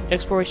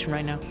exploration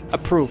right now.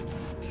 Approve.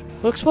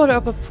 We'll explore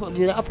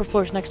the upper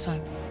floors next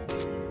time.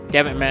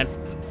 Damn it, man.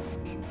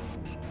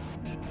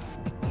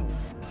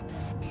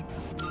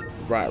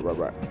 Right.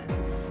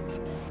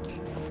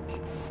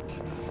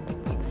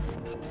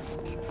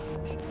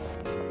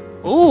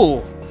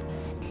 Ooh.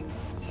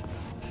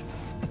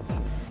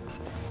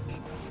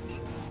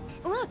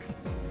 Look,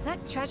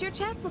 that treasure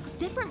chest looks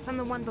different from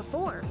the one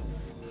before.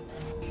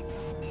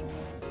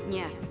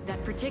 Yes,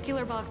 that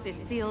particular box is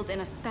sealed in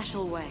a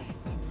special way.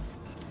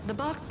 The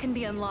box can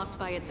be unlocked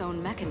by its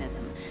own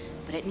mechanism,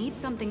 but it needs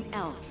something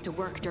else to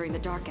work during the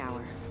dark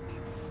hour.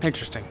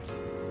 Interesting.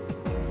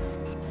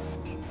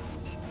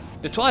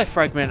 The Twilight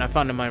fragment I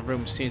found in my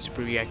room seems to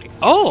be reacting.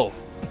 Oh!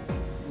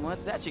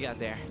 What's that you got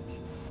there?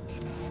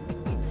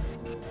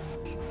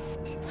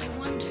 I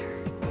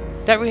wonder...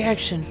 That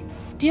reaction.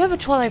 Do you have a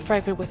Twilight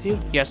fragment with you?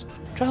 Yes.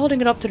 Try holding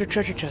it up to the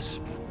treasure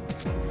chest.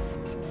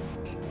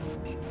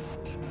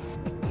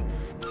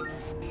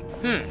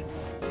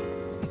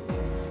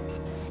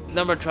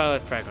 Number of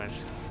Twilight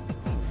fragments.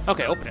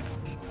 Okay, open it.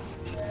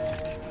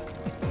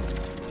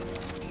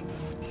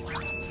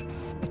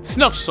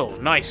 Snuff Soul,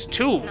 nice,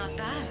 2. Not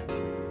bad.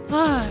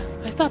 Ah,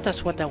 I thought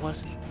that's what that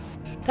was.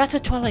 That's a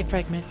Twilight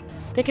fragment.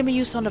 They can be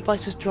used on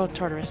devices throughout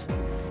Tartarus.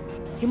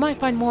 You might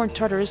find more in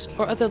Tartarus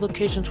or other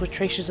locations with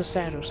traces of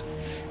shadows.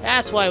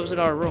 That's why it was in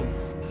our room.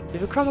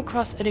 If you come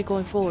across any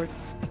going forward,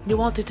 you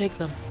want to take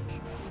them.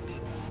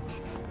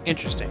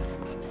 Interesting.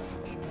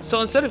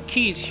 So instead of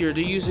keys here,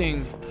 they're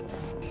using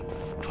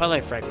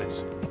Twilight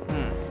fragments.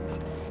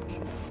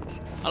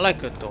 I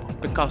like it though.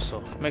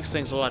 Picasso makes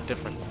things a lot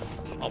different.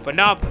 Open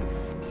up,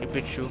 you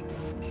bitch you.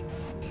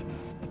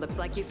 Looks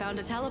like you found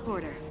a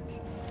teleporter.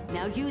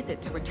 Now use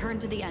it to return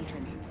to the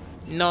entrance.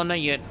 No, not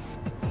yet.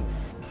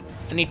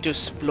 I need to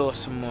explore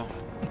some more.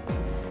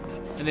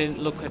 I didn't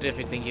look at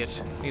everything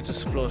yet. I need to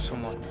explore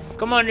some more.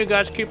 Come on, you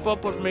guys, keep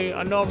up with me.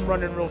 I know I'm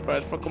running real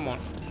fast, but come on.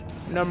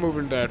 I'm not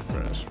moving that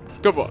fast.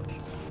 Come on.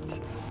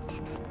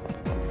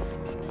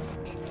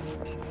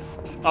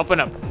 Open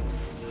up.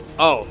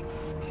 Oh.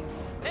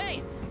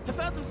 Hey, I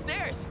found some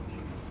stairs.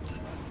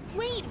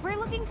 Wait, we're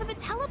looking for the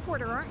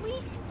teleporter, aren't we?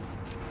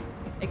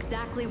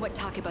 Exactly what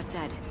Takeba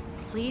said.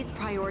 Please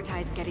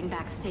prioritize getting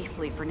back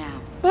safely for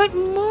now. But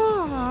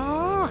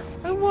Ma,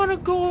 I want to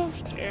go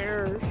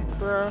upstairs,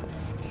 bruh.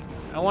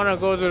 I want to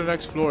go to the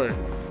next floor.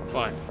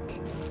 Fine.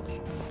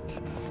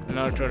 I'm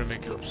not trying to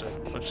make you upset.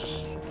 Let's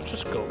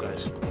just go,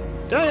 guys.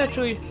 Did I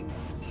actually?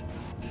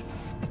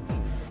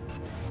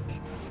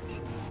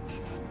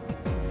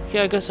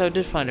 Yeah, I guess I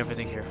did find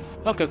everything here.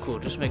 Okay, cool.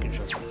 Just making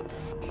sure.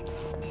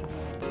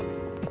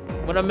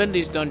 When I'm in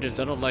these dungeons,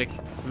 I don't like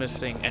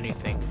missing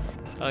anything.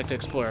 I like to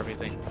explore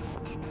everything.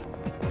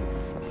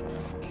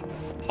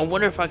 I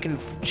wonder if I can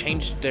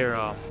change their,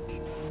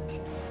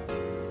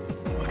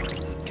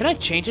 Can I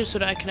change it so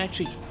that I can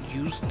actually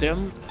use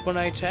them when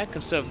I attack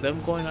instead of them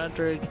going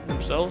after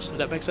themselves? Does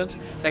that make sense?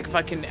 Like if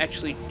I can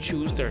actually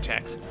choose their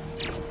attacks.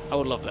 I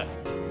would love that.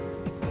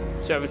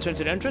 So I return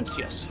to the entrance?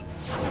 Yes.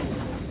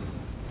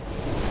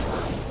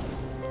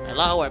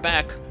 Hello, we're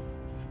back.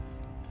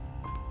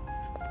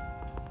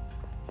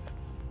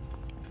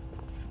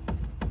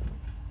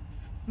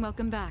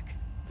 Welcome back.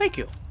 Thank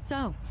you.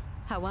 So,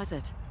 how was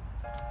it?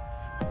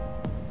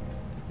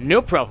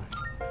 No problem.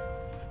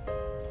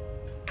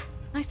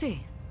 I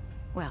see.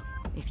 Well,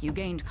 if you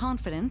gained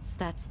confidence,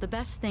 that's the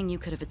best thing you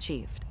could have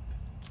achieved.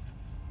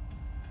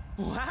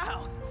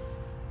 Wow!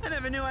 I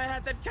never knew I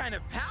had that kind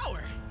of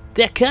power.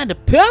 That kind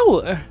of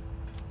power?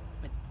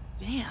 But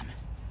damn,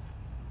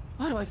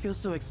 why do I feel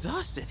so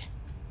exhausted?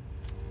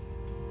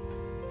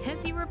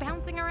 Because you were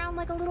bouncing around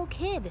like a little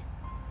kid.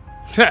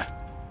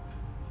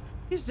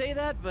 You say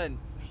that, but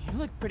you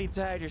look pretty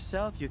tired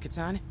yourself,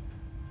 Yuka-tan.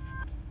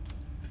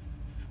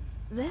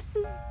 This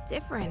is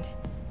different.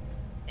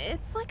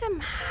 It's like I'm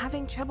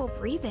having trouble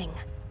breathing.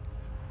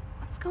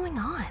 What's going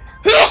on?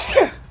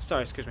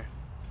 Sorry, excuse me.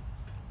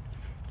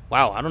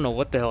 Wow, I don't know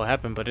what the hell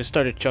happened, but it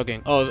started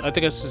chugging. Oh, I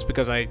think it's just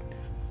because I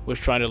was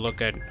trying to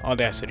look at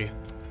Audacity.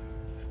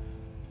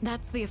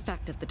 That's the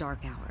effect of the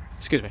dark hour.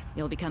 Excuse me.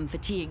 You'll become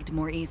fatigued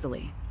more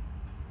easily.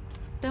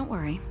 Don't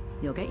worry,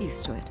 you'll get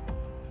used to it.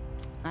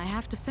 I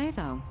have to say,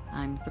 though,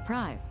 I'm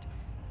surprised.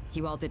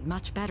 You all did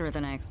much better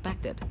than I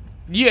expected.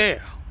 Yeah!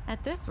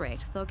 At this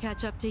rate, they'll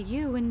catch up to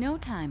you in no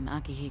time,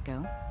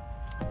 Akihiko.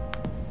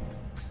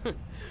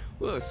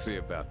 We'll see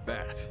about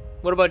that.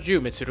 What about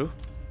you, Mitsuru?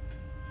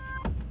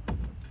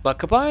 By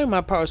combining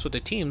my powers with the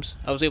teams,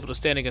 I was able to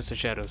stand against the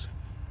shadows.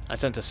 I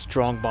sense a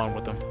strong bond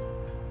with them.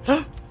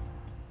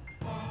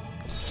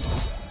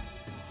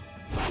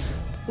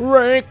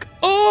 Rank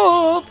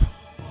up!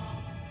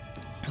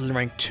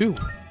 Rank 2.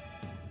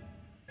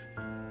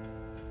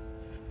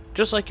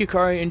 Just like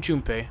Yukari and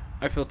Junpei,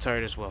 I feel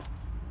tired as well.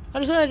 I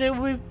decided it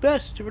would be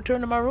best to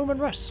return to my room and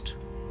rest.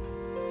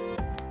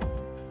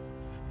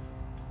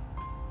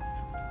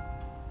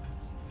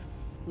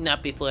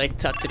 Not before I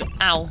talk to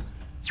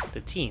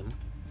the team.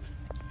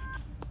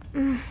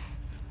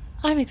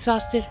 I'm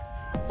exhausted.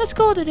 Let's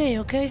call it a day,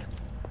 okay?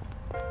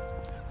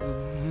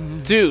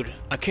 Dude,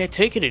 I can't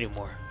take it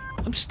anymore.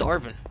 I'm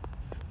starving.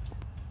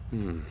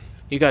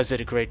 You guys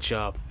did a great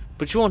job,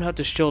 but you won't have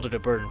to shoulder the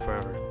burden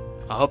forever.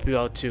 I'll help you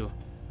out too,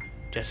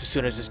 just as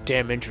soon as this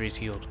damn injury is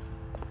healed.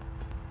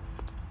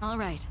 All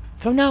right.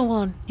 From now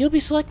on, you'll be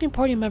selecting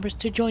party members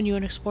to join you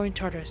in exploring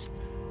Tartarus.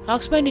 I'll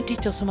explain in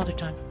detail some other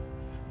time.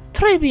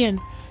 Très bien!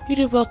 You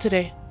did well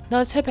today. Now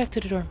let's head back to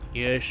the dorm.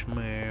 Yes,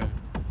 ma'am.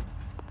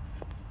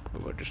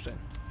 What about this thing?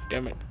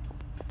 Damn it.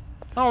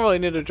 I don't really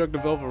need to check the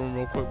velvet room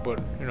real quick, but,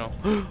 you know.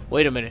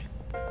 Wait a minute.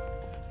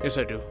 Yes,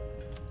 I do.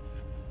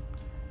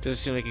 Doesn't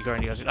seem like you got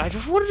any other. I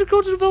just wanted to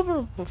go to the velvet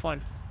room. We're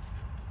fine.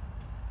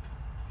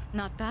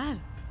 Not bad.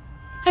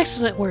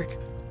 Excellent work.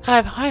 I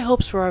have high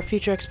hopes for our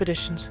future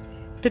expeditions.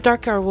 The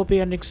dark hour will be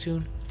ending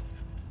soon.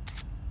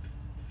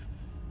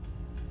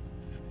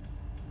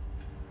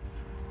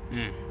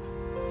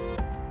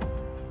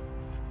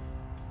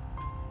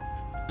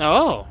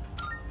 Oh.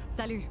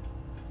 Salut.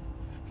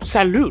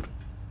 Salute.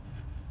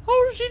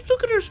 Oh, she's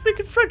look at her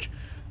speaking French.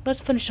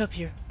 Let's finish up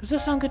here. Does that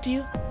sound good to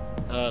you?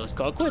 Let's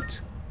call it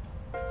quits.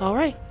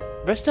 Alright.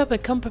 Rest up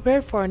and come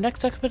prepared for our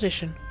next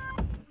expedition.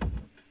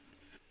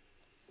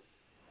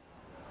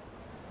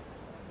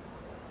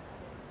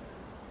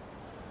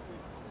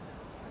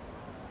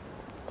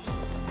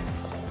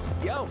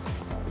 Yo!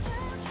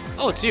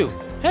 Oh, it's you.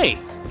 Hey,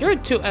 you're in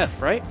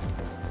 2F, right?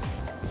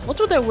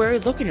 What's with that weary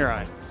look in your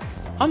eye?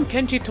 I'm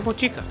Kenji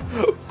Tomochika.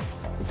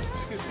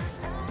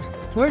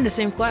 We're in the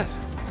same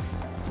class.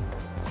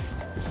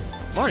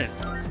 Morning.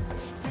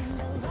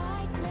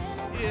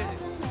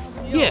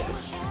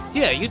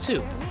 Yeah, you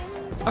too.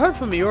 I heard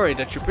from Iori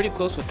that you're pretty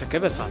close with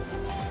Takebe-san.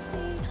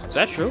 Is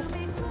that true?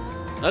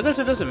 I guess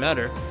it doesn't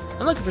matter.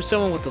 I'm looking for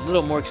someone with a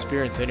little more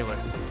experience anyway.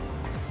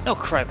 Oh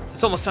crap,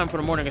 it's almost time for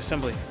the morning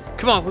assembly.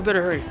 Come on, we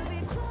better hurry.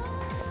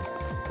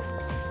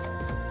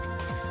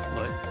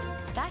 What?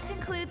 That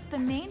concludes the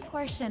main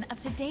portion of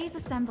today's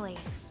assembly.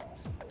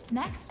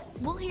 Next,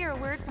 we'll hear a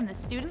word from the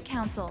Student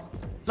Council.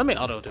 Let me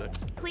auto do it.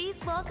 Please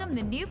welcome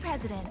the new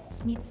president,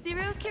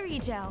 Mitsuru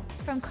Kirijo,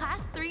 from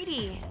Class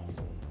 3D.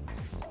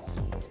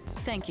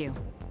 Thank you.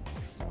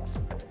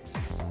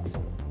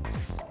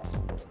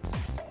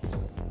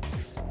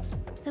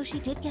 So she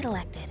did get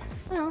elected.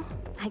 Well,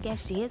 I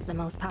guess she is the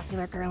most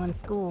popular girl in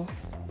school.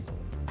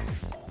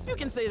 You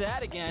can say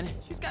that again.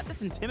 She's got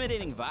this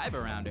intimidating vibe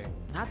around her.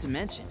 Not to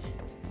mention,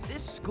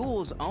 this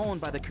school's owned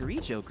by the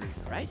Kirijo group,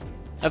 right?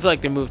 I feel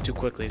like they moved too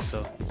quickly,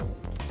 so.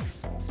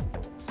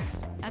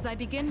 As I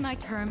begin my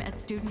term as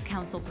Student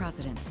Council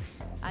President,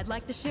 I'd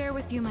like to share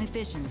with you my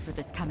vision for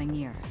this coming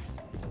year.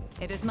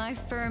 It is my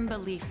firm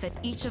belief that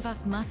each of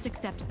us must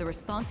accept the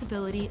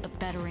responsibility of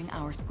bettering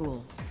our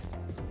school.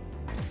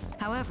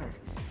 However,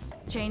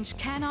 change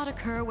cannot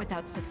occur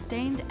without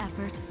sustained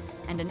effort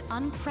and an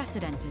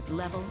unprecedented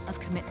level of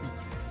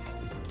commitment.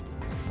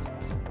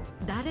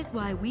 That is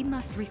why we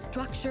must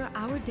restructure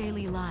our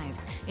daily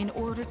lives in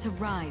order to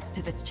rise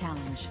to this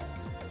challenge.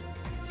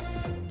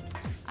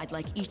 I'd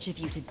like each of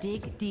you to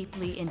dig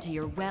deeply into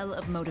your well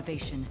of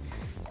motivation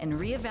and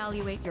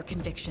reevaluate your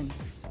convictions.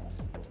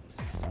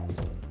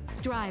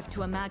 Strive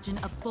to imagine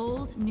a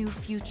bold new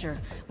future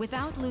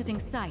without losing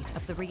sight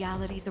of the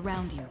realities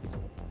around you.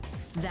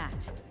 That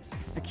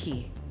is the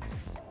key.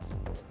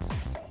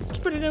 It's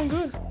pretty damn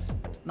good.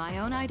 My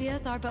own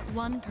ideas are but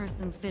one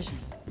person's vision.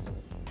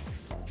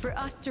 For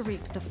us to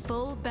reap the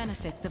full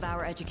benefits of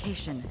our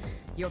education,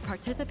 your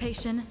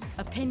participation,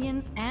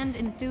 opinions, and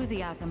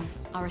enthusiasm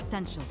are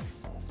essential.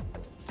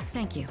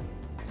 Thank you.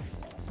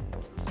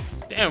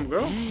 Damn,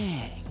 girl.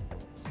 Dang.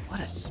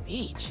 What a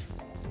speech.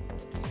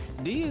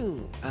 Do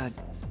you,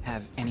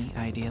 have any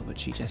idea what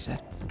she just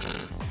said?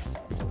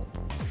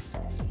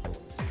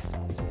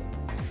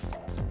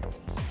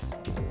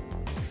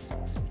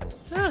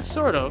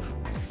 Sort of.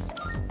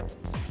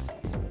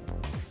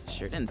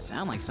 Sure didn't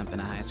sound like something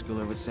a high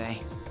schooler would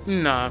say.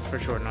 Nah, for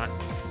sure not.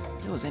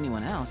 If it was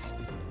anyone else,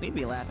 we'd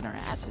be laughing our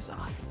asses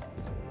off.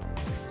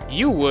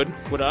 You would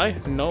I?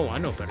 No, I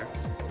know better.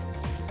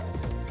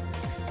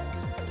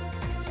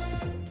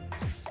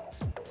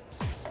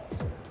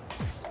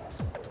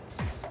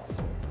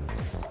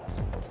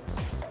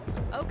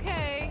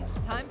 Okay,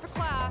 time for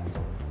class.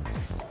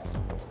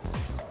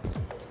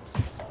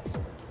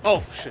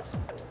 Oh, shit.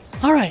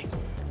 Alright,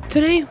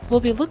 today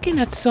we'll be looking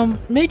at some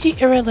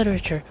Meiji-era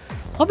literature.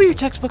 I'll be your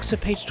textbooks at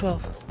page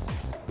 12.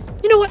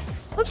 You know what?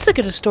 I'm sick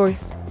of this story.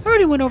 I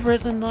already went over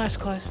it in the last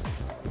class.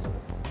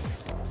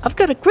 I've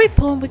got a great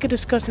poem we could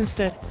discuss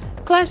instead.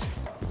 Class,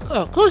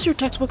 close your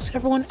textbooks,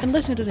 everyone, and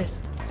listen to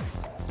this.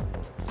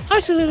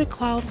 Isolated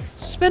cloud,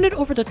 suspended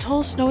over the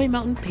tall snowy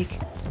mountain peak.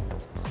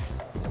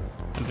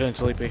 I'm feeling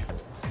sleepy.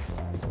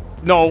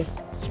 No,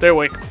 stay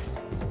awake.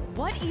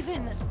 What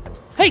even?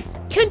 Hey,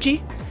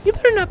 Kenji, you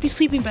better not be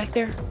sleeping back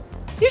there.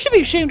 You should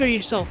be ashamed of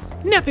yourself,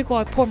 napping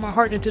while I pour my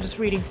heart into this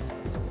reading.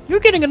 You're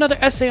getting another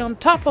essay on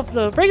top of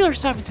the regular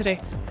assignment today.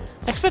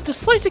 I expect a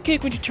slice of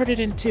cake when you turn it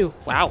in too.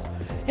 Wow.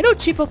 And don't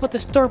cheap up with the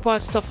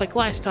store-bought stuff like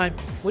last time.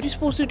 What are you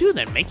supposed to do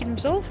then, make it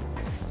himself?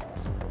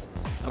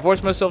 I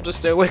forced myself to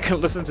stay awake and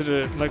listen to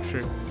the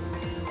lecture.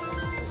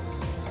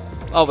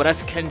 Oh, but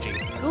that's Kenji.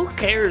 Who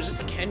cares?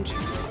 It's Kenji.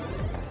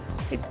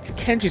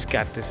 Kenji's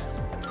got this.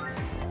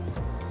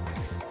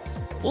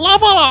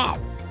 Level up!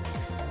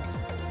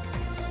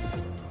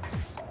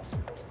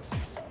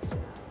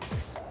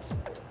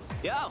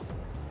 Yo,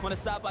 wanna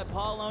stop by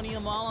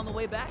Paulonia Mall on the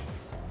way back?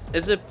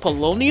 Is it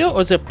Polonia or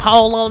is it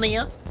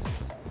Paulonia?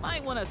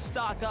 Might wanna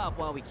stock up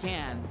while we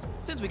can,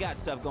 since we got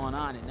stuff going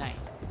on at night.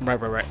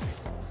 Right.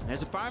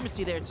 There's a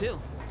pharmacy there too.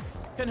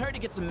 Couldn't hurt to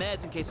get some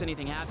meds in case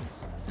anything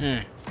happens.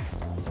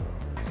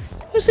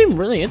 You seem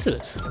really into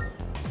this.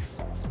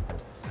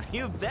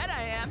 You bet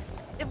I am.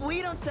 If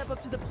we don't step up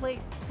to the plate,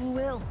 who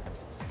will?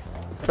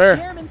 Fair.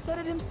 The chairman said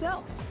it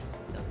himself.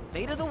 The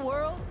fate of the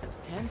world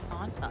depends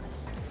on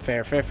us.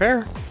 Fair.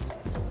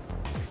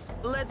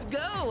 Let's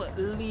go,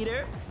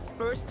 leader.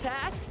 First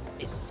task,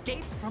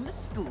 escape from the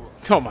school.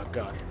 Oh my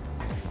god.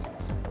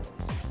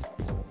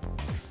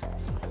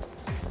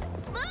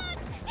 Look!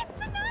 It's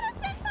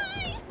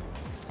Sonata-senpai!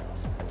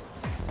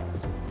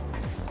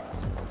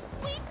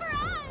 Wait for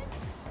us!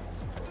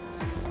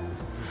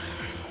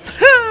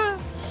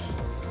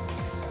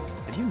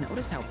 Have you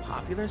noticed how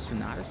popular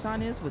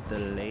Sonata-san is with the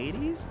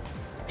ladies?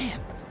 Man,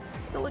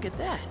 take a look at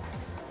that.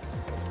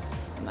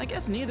 I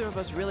guess neither of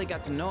us really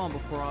got to know him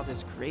before all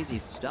this crazy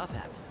stuff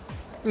happened.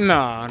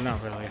 No,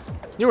 not really.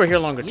 You were here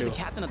longer He's too. the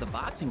captain of the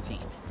boxing team.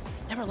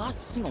 Never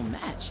lost a single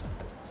match.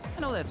 I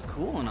know that's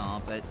cool and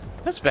all, but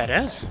That's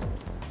badass.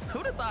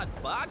 who'd have thought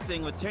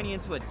boxing would turn you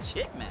into a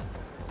chick man?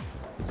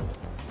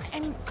 I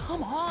mean,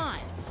 come on.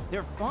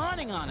 They're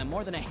fawning on him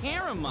more than a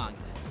harem manga.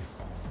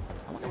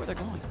 I wonder where they're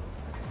going.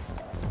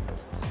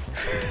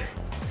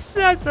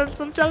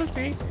 Some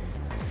jealousy.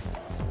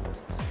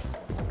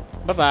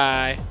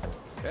 Bye-bye.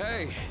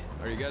 Hey,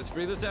 are you guys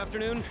free this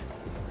afternoon?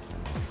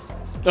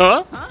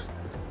 Huh?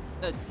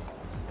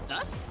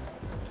 Us?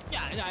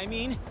 Yeah, I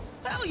mean,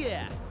 hell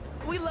yeah.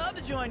 We love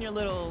to join your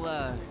little,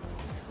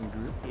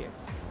 group here.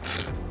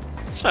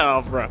 Shut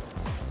up, bro.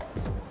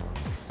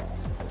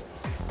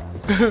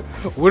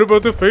 What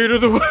about the fate of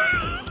the world?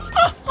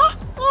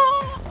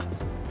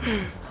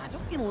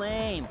 Don't be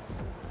lame.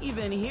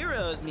 Even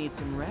heroes need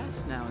some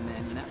rest now and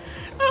then, you know?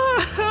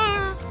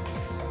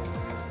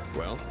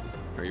 Well,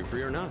 are you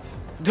free or not?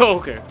 Oh,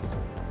 okay.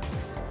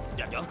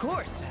 Yeah, of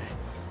course.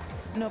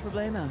 No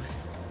problemo.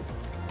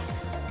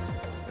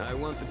 I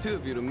want the two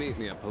of you to meet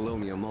me at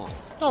Polonia Mall.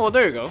 Oh, well,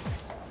 there you go.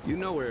 You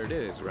know where it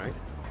is, right?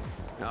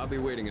 I'll be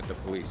waiting at the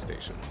police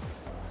station.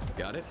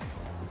 Got it?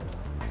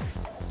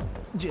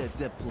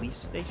 The police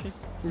station?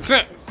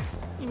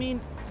 You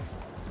mean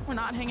we're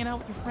not hanging out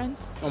with your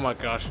friends? Oh my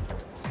gosh.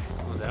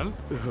 Was them?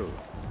 Who?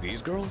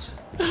 These girls?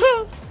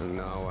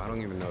 No, I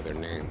don't even know their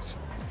names.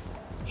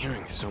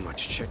 Hearing so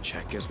much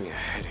chit-chat gives me a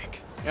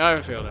headache. Yeah,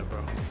 I feel that,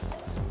 bro.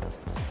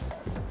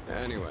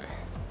 Anyway,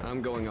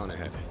 I'm going on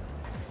ahead.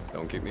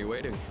 Don't keep me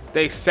waiting.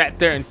 They sat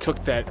there and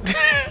took that.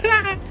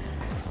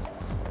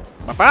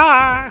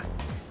 Bye-bye.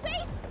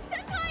 Wait!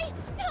 Senpai!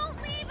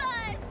 Don't leave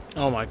us!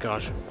 Oh my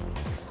gosh.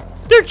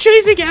 They're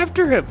chasing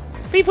after him.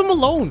 Leave him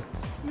alone.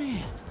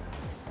 Man,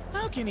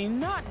 how can he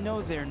not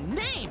know their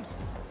names?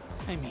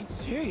 I mean,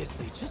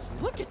 seriously, just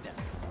look at them.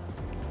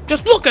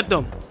 Just look at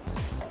them.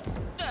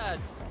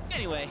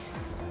 Anyway,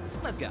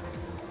 let's go.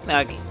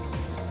 Okay.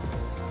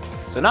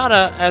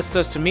 Sonata asked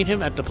us to meet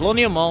him at the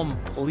Polonium Mall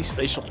police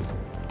station.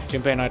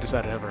 Jinpei and I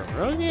decided to have her.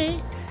 Okay.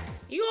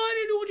 You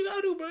gotta do what you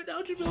gotta do, bro.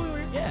 I'll just go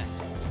over. Yeah.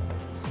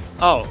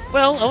 Oh,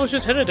 well, I was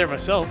just headed there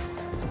myself.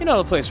 You know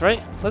the place,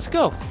 right? Let's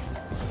go.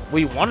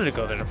 We wanted to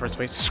go there in the first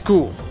place.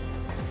 School.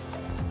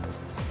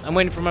 I'm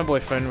waiting for my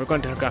boyfriend. We're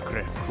going to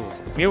Hagakure. Cool.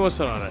 Mira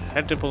Sonata.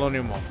 Head to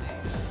Polonium Mall.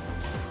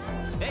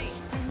 Hey.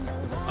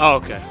 Oh,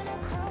 okay.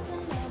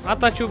 I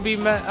thought you would be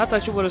mad. I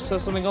thought you would have said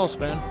something else,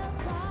 man.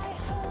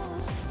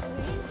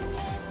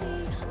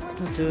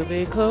 To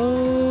be close.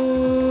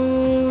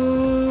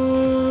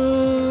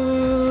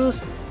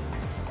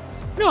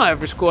 You know how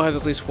every school has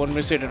at least one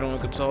mystery that no one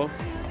can solve?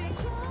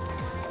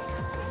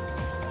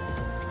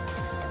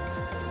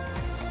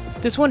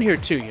 This one here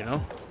too, you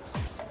know?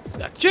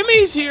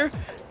 Jimmy's here!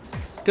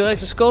 Do you like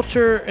the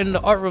sculpture in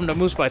the art room that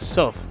moves by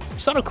itself?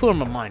 It sounded cool in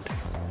my mind.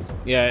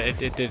 Yeah,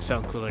 it did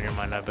sound cool in your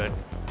mind, I bet.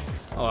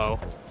 Hello.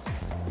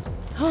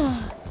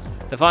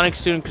 The phonics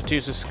student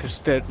continues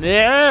to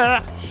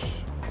yeah.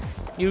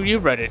 You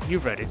read it. You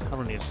read it. I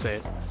don't need to say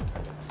it.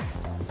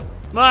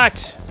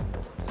 What?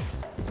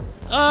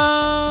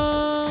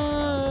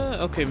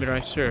 Okay,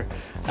 Mirai, sure.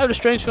 I have a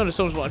strange feeling that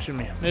someone's watching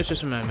me. It's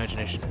just in my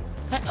imagination.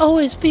 I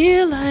always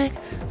feel like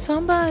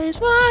somebody's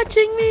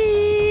watching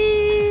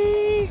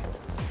me.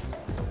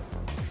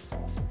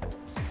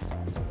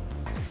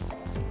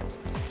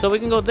 So we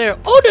can go there.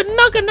 Oh, the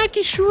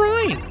Naganaki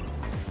Shrine!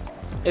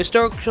 A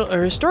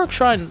historic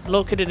shrine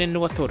located in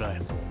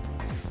Nuwatorai.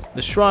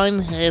 The shrine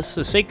has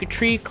a sacred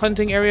tree,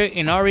 cleansing area,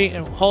 inari,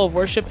 and hall of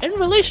worship, and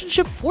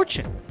relationship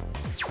fortune.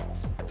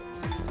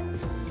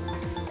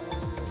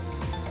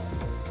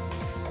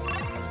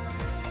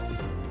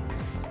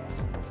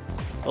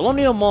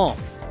 Polonium Mall.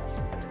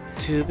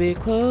 To be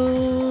close.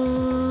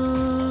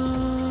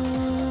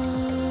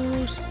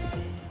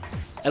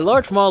 A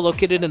large mall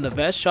located in the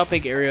vast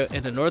shopping area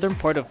in the northern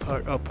part of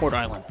Port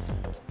Island.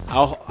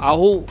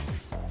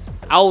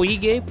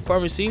 Aoige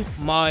Pharmacy,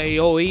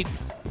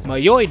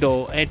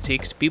 Mayoido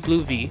Antiques, B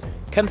Blue V,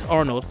 Kenneth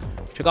Arnold,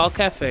 Chagall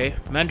Cafe,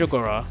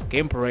 Mandragora,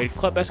 Game Parade,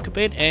 Club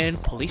Escapade, and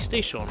Police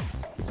Station.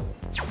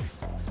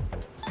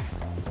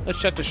 Let's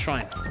check the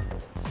shrine.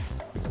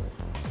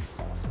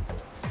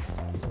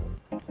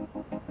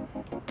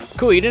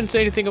 Cool, you didn't say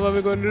anything about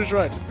me going to the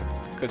shrine.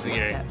 Good to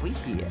hear.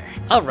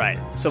 Alright,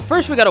 so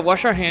first we gotta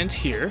wash our hands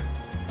here.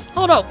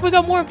 Hold up, we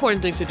got more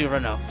important things to do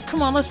right now.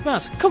 Come on, let's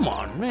bounce. Come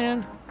on,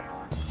 man.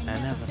 I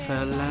never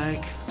felt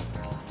like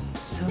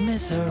so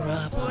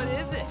miserable. What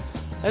is it?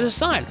 There's a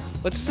sign.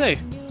 What's it say?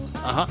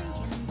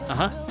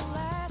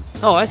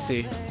 Oh, I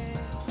see.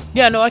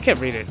 Yeah, no, I can't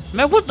read it.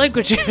 Man, what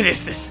language even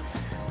is this?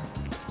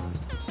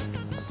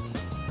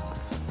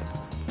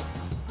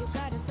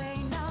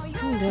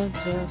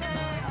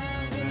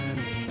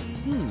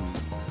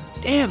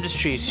 Damn, this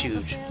tree is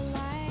huge.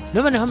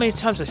 No matter how many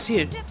times I see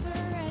it,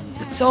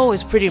 it's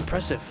always pretty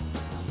impressive.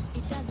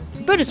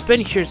 I bet it's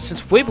been here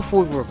since way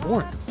before we were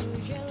born.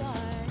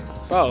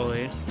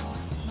 Probably.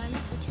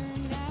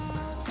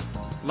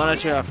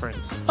 Monetary offering.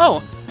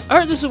 Oh, I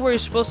heard this is where you're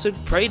supposed to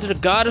pray to the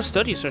god of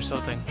studies or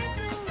something.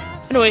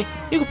 Anyway,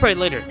 you can pray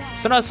later.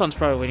 Sonata-san's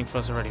probably waiting for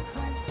us already.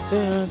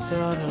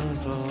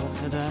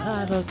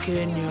 Look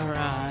in your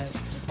eyes.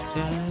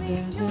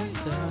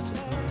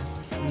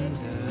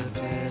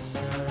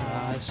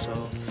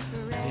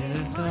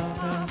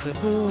 The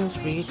moon's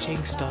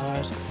reaching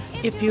stars.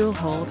 If you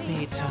hold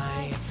me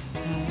tight.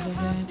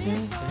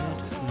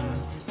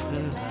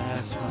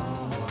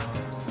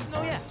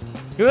 Oh yeah.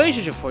 Your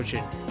relationship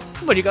fortune.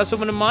 What, you got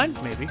someone in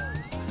mind? Maybe.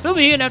 Fill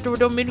me in after we're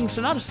done meeting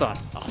Sonata-san.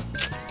 Oh.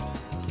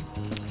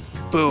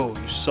 Boo,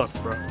 you suck,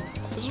 bro.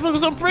 This is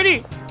looking so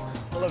pretty.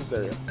 I love this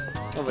area.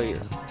 Over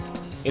here.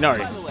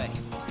 Inari. By the way.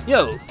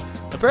 Yo,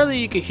 apparently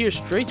you can hear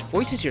strange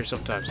voices here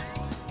sometimes.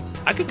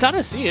 I could kind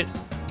of see it.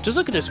 Just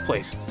look at this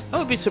place. I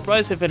would be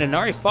surprised if an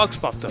Inari fox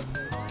popped up.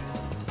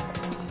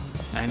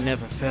 I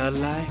never felt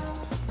like...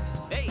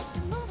 Hey.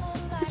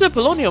 It's at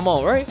Polonium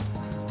Mall, right?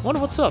 Wonder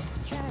what's up.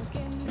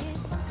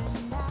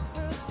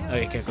 Oh,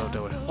 you can't go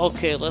do it.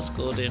 Okay, let's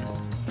go then.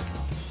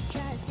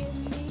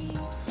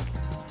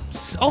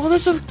 Oh,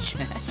 there's a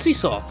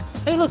seesaw.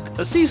 Hey, look,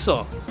 a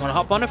seesaw. Wanna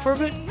hop on it for a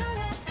bit?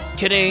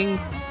 Kidding.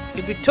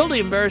 It'd be totally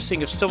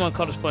embarrassing if someone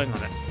caught us playing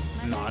on it.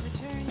 Not.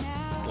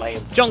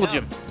 Lame. Jungle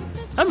Gym.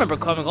 I remember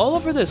climbing all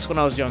over this when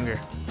I was younger.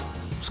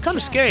 It was kind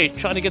of scary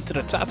trying to get to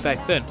the top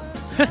back then.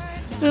 It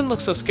didn't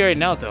look so scary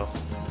now, though.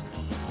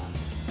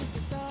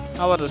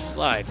 How about a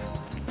slide?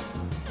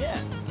 Yeah.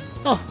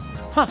 Oh,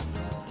 huh.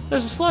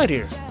 There's a slide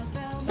here.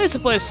 I used to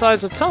play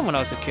slides a ton when I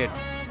was a kid.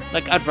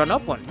 Like, I'd run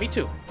up one. Me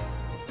too.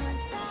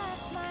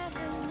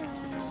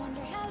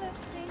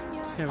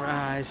 Your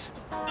eyes.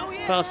 Oh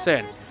yeah. What I was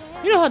saying.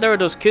 You know how there were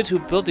those kids who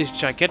built these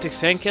gigantic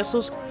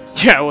sandcastles?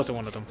 Yeah, I wasn't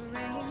one of them.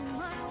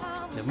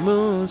 The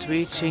moon's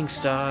reaching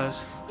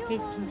stars.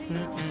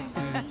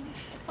 I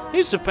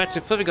used to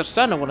practice flipping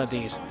upside on one of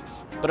these,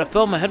 but I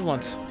fell on my head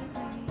once.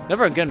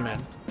 Never again, man.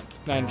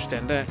 I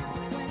understand that.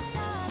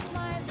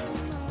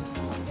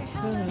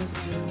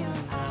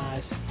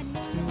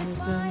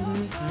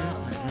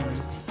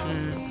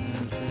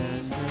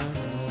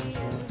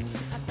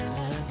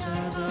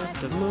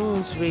 The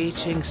moon's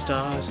reaching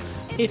stars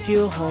if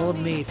you hold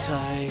me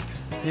tight.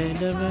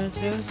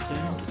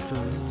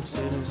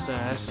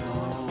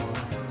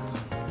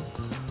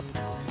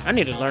 I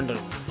need to learn the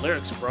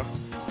lyrics, bro.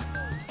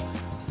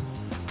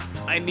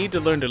 I need to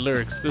learn the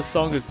lyrics. This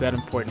song is that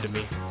important to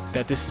me.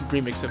 That this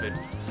remix of it.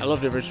 I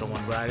love the original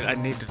one, but I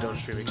need to know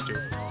this remix too.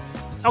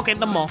 Okay,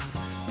 the mall.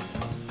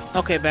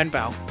 Okay, Ben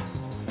Bow.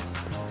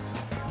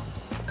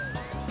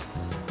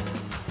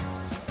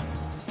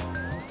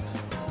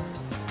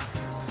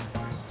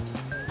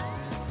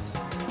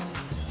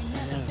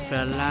 I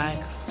felt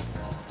like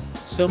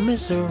so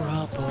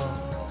miserable.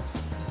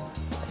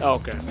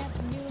 Okay.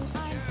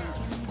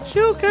 She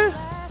okay?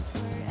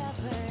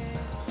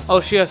 Oh,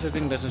 she has a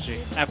thing, doesn't she?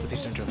 Apathy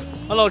syndrome.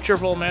 Hello,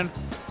 cheerful man.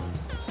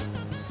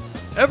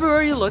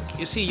 Everywhere you look,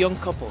 you see young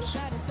couples.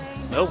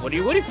 Well, what are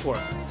you waiting for?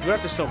 You're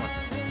after someone.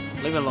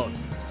 Leave me alone.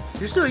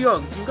 You're still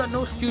young. You got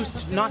no excuse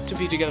not to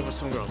be together with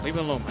some girl. Leave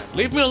me alone, man.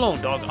 Leave me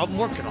alone, dog. I'm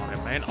working on it,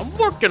 man. I'm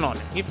working on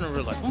it. Even in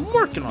real life, I'm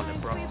working on it,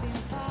 bro.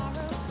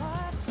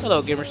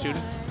 Hello, gamer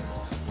student.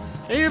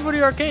 Hey, for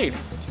the arcade.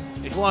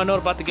 If you want to know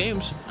about the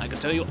games, I can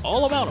tell you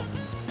all about them.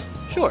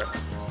 Sure.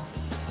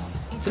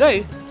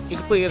 Today, you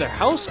can play either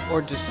House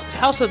or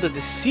House of the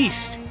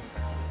Deceased.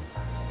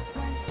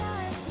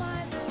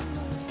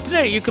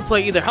 Today, you can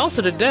play either House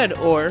of the Dead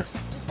or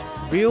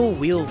Real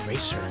Wheel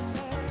Racer.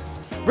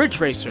 Ridge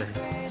Racer,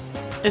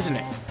 isn't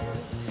it?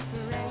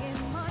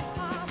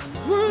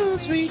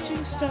 World's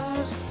reaching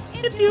stars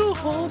if you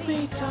hold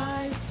me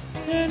tight.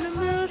 And the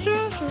mirrors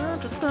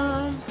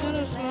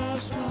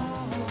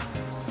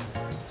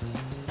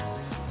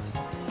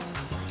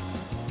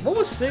What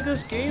was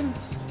Sega's game?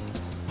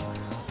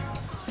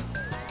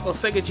 Well,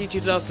 Sega GT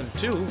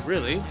 2002,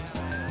 really.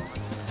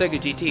 Sega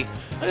GT.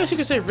 I guess you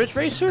could say Ridge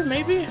Racer,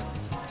 maybe?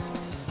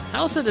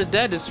 House of the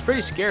Dead is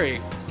pretty scary.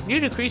 You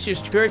need to increase your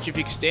courage if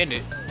you can stand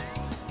it.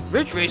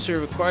 Ridge Racer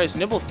requires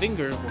nimble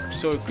finger work,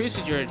 so it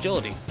increases your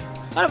agility.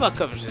 That about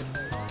covers it.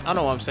 I don't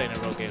know what I'm saying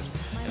in real games.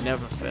 I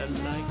never felt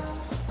like...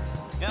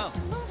 Yo.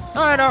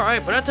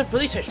 Alright, but that's a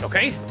police station,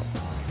 okay?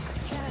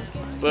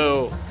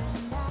 Boo.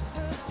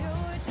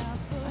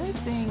 I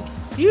think...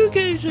 Do you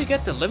usually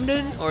get the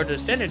limited or the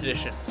standard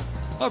edition?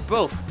 Or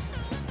both?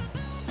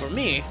 For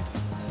me...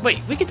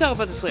 Wait, we can talk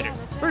about this later.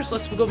 First,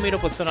 let's go meet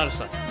up with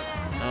Sonata-san.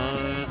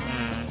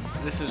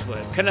 This is what?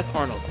 Kenneth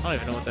Arnold. I don't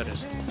even know what that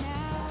is.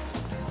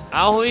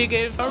 Aoi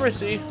Game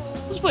Pharmacy.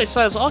 This place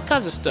sells all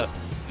kinds of stuff.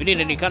 If you need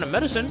any kind of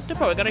medicine, they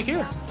probably got it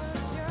here.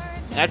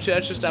 Actually, I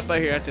should stop by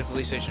here after the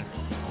police station.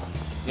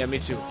 Yeah, me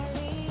too.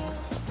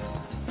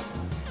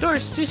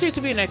 Doors, this seems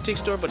to be an antique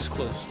store, but it's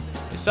closed.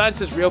 The sign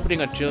says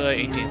reopening on July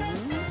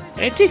 18th.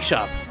 An antique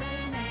shop.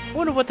 I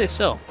wonder what they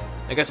sell.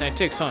 I guess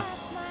antiques, huh?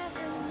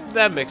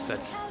 That makes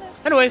sense.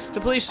 Anyways,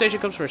 the police station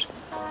comes first.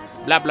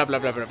 Blah, blah, blah,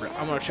 blah, blah, blah.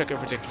 I'm gonna check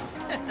everything.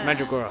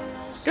 Mandragora.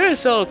 Doing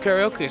solo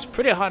karaoke is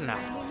pretty hot now.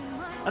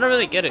 I don't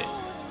really get it.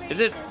 Is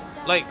it,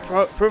 like,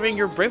 proving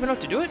you're brave enough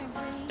to do it?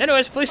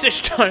 Anyways, police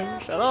station time.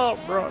 Shut up,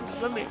 bro.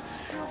 Just let me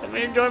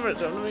enjoy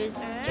myself. Let me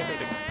check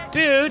everything.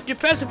 Dude, you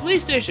passed the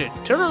police station.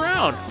 Turn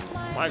around.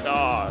 My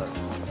god.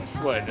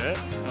 What, eh?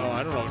 Oh,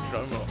 I don't know what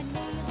you're talking about.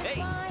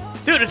 Hey.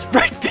 Dude, it's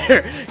right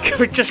there. Can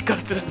we just go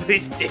to the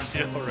police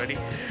station already?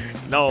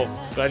 No,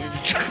 but I need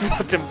to check the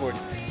bulletin board.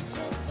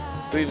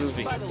 Please move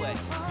me.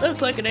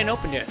 Looks like it ain't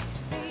open yet.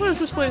 What is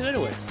this place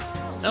anyway?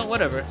 No,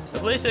 whatever. The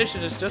police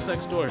station is just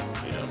next door.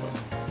 You know.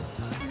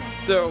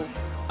 So,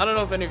 I don't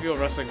know if any of you are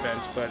wrestling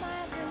fans, but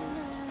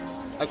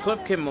a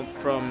clip came up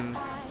from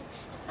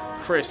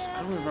Chris.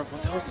 I don't remember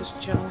what the hell was this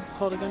channel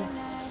called again.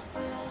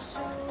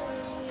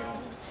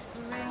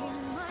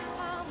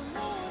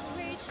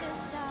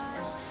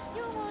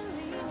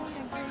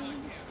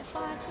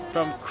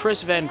 From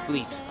Chris Van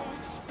Vliet.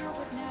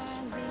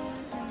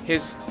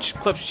 His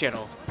clips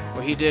channel,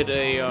 where he did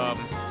a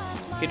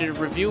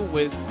review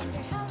with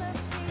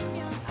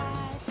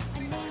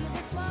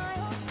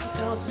what the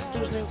hell is this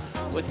dude's name?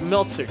 With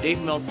Meltzer,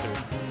 Dave Meltzer,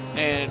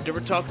 and they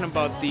were talking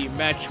about the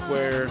match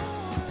where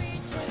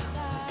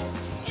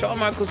Shawn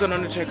Michaels and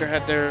Undertaker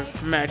had their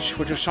match,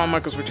 which was Shawn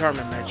Michaels'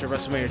 retirement match at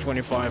WrestleMania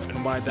 25,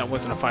 and why that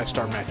wasn't a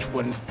 5-star match.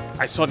 When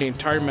I saw the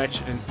entire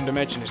match and the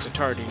match in its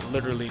entirety,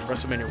 literally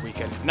WrestleMania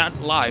weekend, not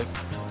live,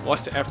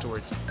 watched it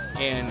afterwards,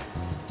 and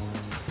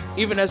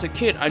even as a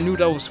kid, I knew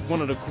that was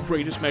one of the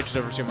greatest matches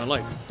I've ever seen in my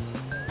life.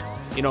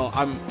 You know,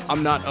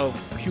 I'm not a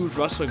huge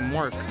wrestling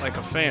mark, like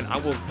a fan. I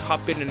will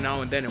hop in and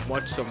now and then and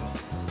watch some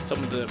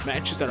of the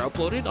matches that are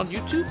uploaded on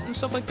YouTube and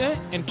stuff like that,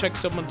 and check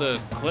some of the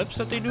clips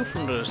that they do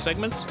from the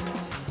segments.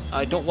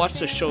 I don't watch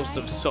the shows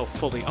themselves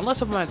fully,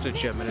 unless I'm at the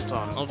gym and it's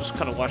on. I'll just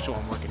kind of watch it while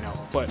I'm working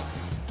out. But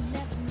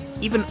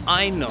even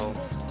I know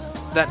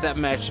that that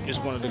match is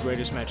one of the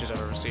greatest matches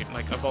I've ever seen,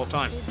 like of all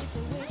time.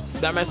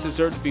 That match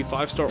deserved to be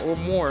 5-star or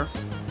more.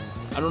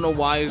 I don't know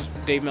why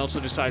Dave Meltzer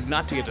decided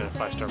not to get to a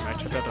 5-star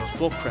match. I thought that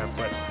was bullcrap,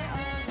 but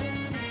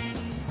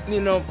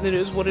you know, it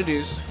is what it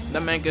is.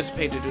 That man gets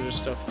paid to do this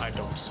stuff. I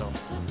don't, so.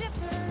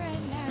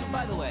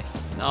 By the way.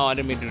 No, I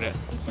didn't mean to do that.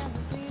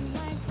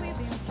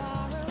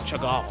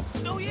 Chagall.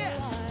 Oh yeah.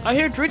 I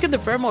hear drinking the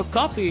Fairmont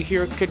coffee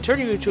here can turn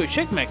you into a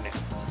chick magnet.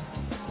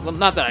 Well,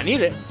 not that I need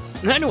it.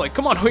 Anyway,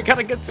 come on, we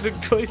gotta get to the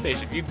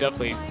PlayStation. You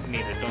definitely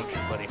need it, don't you,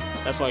 buddy?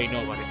 That's why you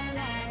know about it.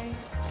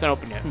 It's not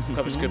open yet.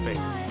 Cover's good faith.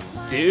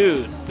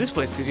 Dude, this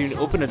place isn't even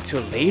open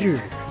until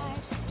later.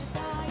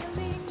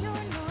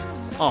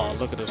 Oh,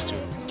 look at those two.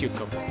 Cute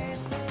couple.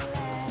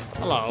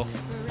 Hello.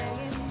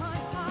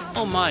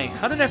 Oh my,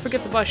 how did I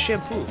forget to buy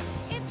shampoo?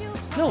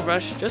 No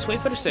rush, just wait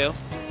for the sale.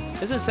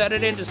 Isn't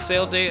Saturday the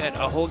sale day at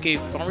a Holgate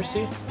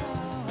Pharmacy?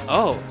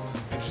 Oh,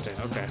 interesting,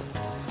 okay.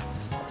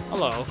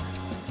 Hello.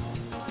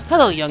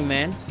 Hello, young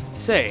man.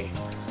 Say,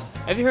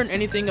 have you heard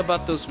anything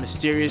about those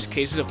mysterious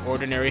cases of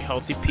ordinary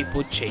healthy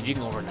people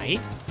changing overnight?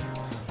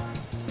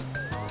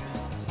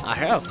 I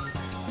have.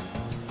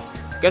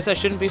 Guess I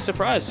shouldn't be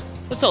surprised.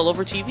 It's all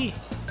over TV.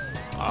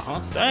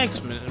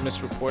 Thanks,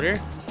 Miss Reporter.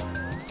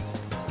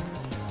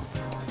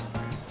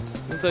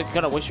 Looks like you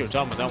kind of wasted your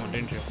time with that one,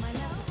 didn't you?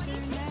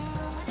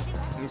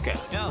 Okay.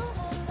 No.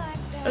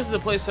 This is the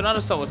place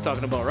Sonata was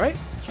talking about, right?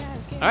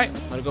 Alright,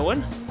 wanna go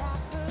in?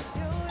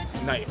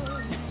 Night.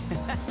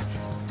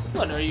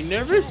 Come on, are you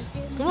nervous?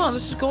 Come on,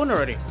 let's just go in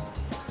already.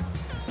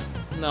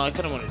 No, I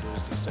kinda wanna do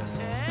this instead.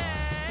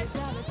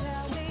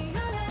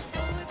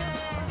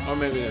 Or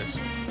maybe this.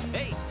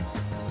 Hey.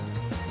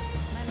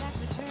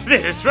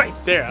 This right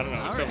there. I don't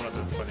know. Someone else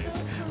is funny.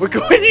 We're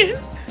going in?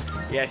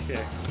 Yeah,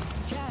 sure.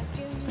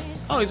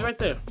 Oh, he's right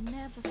there.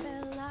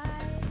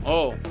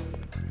 Oh.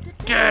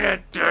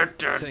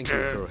 Thank you,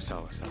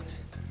 Kurosawa-san.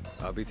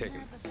 I'll be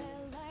taking this.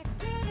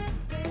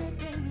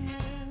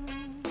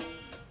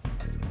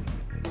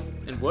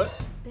 And what?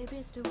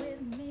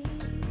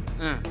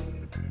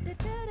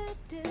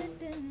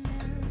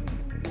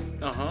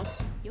 Uh-huh.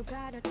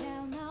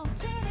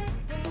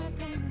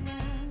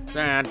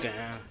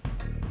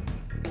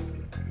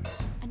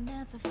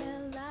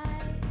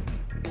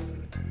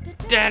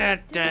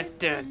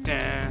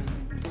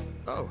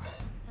 Oh,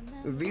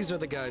 these are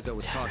the guys I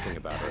was talking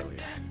about earlier.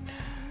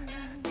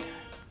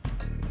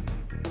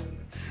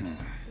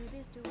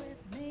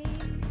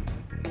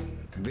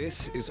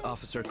 This is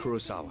Officer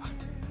Kurosawa.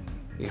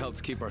 He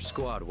helps keep our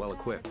squad well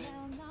equipped.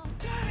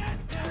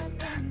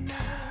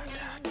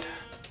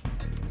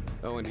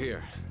 Oh, and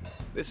here.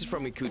 This is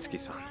from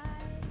Ikutsuki-san.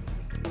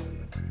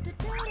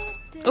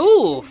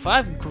 Ooh,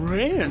 $5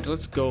 grand.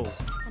 Let's go.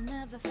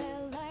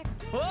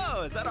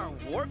 Whoa, is that our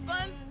war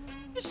funds?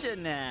 You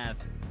shouldn't have.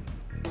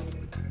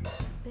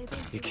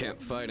 You can't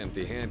fight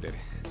empty-handed,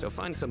 so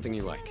find something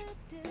you like.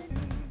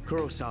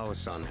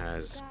 Kurosawa-san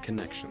has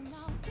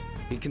connections.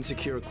 He can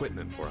secure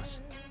equipment for us.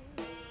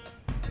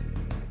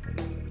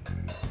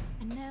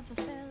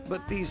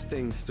 But these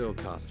things still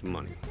cost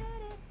money.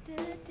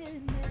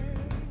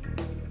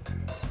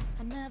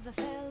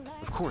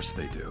 Of course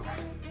they do.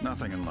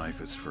 Nothing in life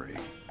is free.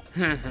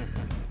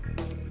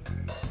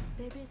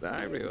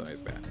 I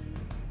realize that.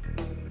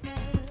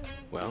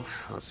 Well,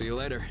 I'll see you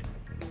later.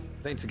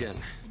 Thanks again.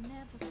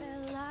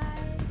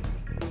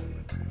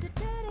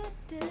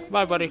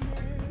 Bye, buddy.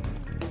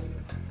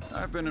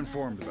 I've been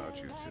informed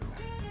about you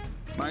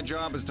two. My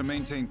job is to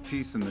maintain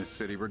peace in this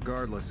city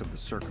regardless of the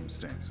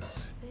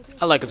circumstances.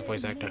 I like his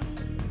voice actor.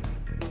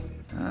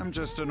 I'm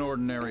just an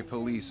ordinary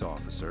police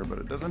officer, but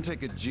it doesn't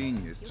take a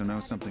genius to know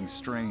something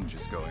strange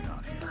is going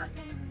on here.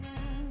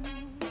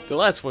 The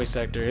last voice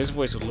actor, his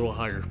voice was a little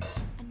higher.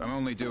 I'm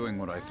only doing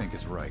what I think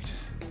is right.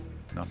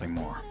 Nothing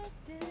more.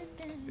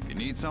 If you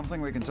need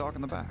something, we can talk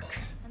in the back.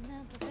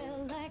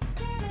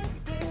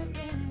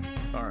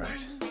 All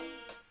right.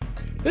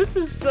 This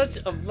is such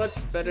a much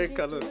better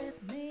kind of...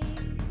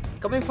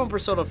 Coming from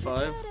Persona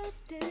 5,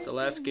 the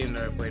last game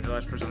that I played, the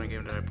last Persona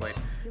game that I played,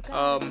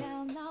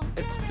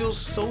 it feels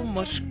so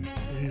much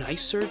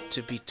nicer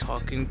to be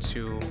talking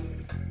to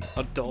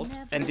adults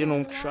and they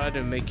don't try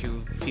to make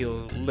you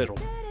feel little,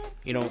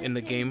 you know, in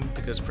the game,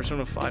 because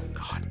Persona 5,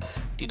 God,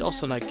 the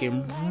adults in that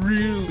game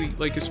really,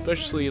 like,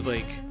 especially,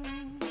 like,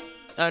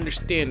 I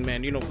understand,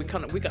 man, you know, we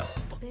got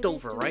fucked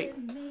over, right?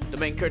 The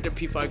main character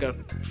P5 got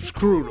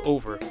screwed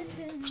over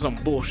for some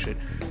bullshit,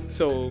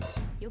 so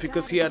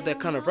because he had that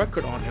kind of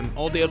record on him,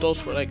 all the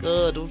adults were like,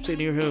 oh, don't stay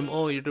near him,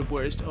 oh, you're the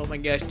worst, oh my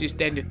gosh, just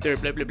stand the third,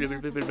 blah blah blah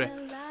blah blah blah.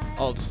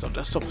 All the stuff,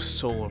 that stuff was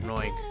so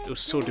annoying. It was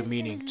so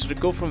demeaning. So to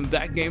go from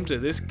that game to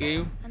this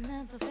game,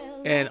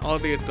 and all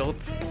the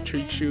adults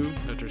treat you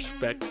with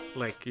respect,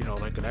 like, you know,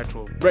 like an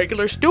actual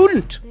regular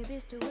student,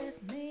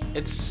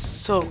 it's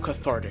so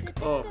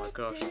cathartic. Oh my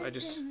gosh,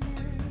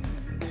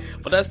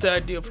 but that's the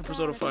idea for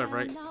Persona 5,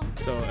 right?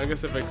 So I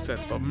guess it makes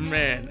sense, but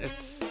man,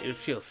 it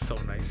feels so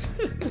nice.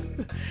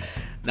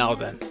 Now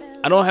then,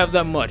 I don't have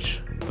that much,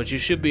 but you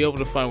should be able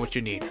to find what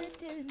you need.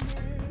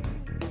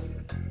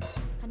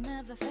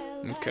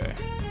 Okay.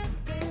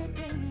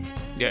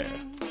 Yeah.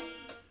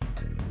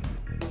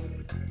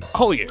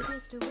 Oh yeah.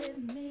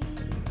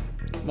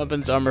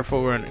 Weapons, armor,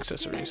 footwear, and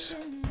accessories.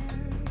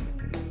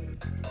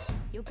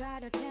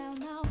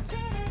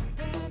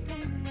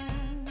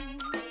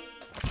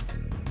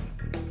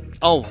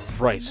 Oh,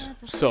 right.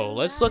 So,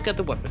 let's look at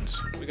the weapons.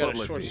 We got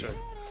a short sword.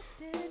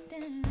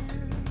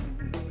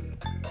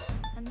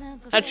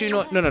 Actually, you know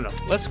what? No.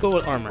 Let's go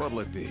with armor. What'll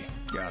it be?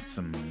 Got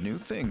some new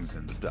things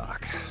in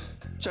stock.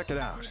 Check it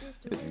out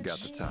if you've got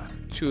the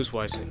time. Choose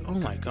wisely. Oh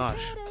my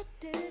gosh.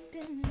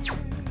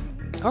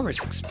 Armor's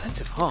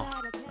expensive, huh?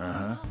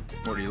 Uh-huh.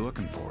 What are you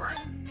looking for?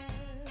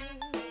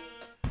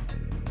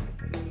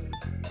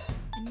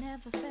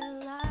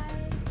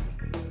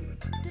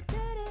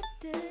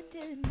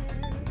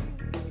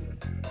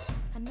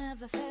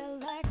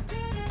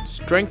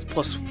 Strength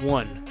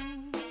 +1.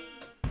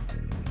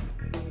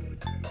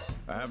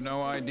 I have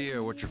no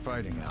idea what you're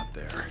fighting out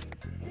there.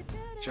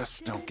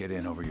 Just don't get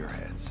in over your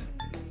heads.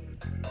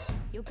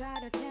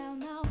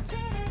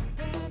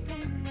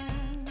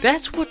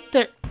 That's what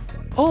they're...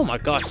 Oh my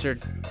gosh, their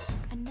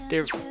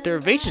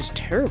evasion's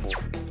terrible.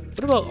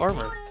 What about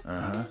armor?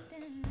 Uh-huh.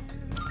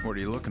 What are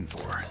you looking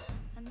for?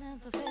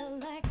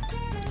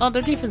 Oh,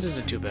 their defense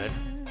isn't too bad.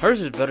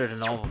 Hers is better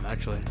than all of them,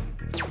 actually.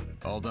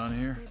 All done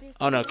here?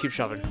 Oh no, keep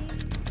shopping.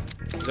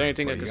 Is there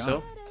anything I can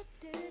sell?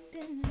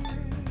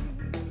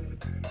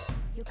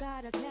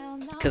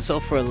 Can sell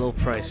for a low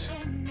price.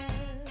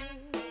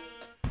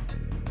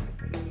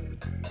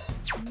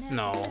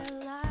 No.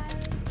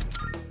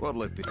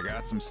 What'll it be? I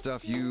got some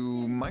stuff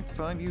you might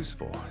find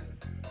useful,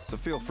 so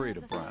feel free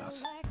to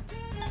browse.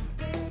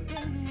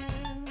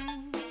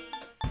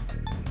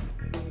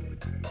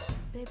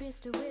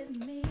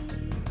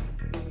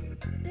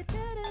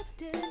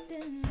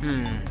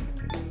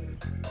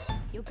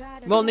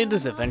 We'll need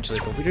this eventually,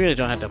 but we really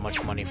don't have that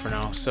much money for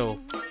now, so...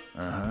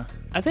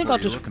 I think I'll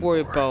just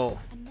worry about...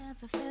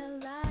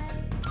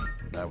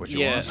 That what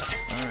you want?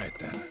 Alright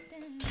then.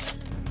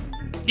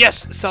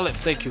 Yes! Sell it,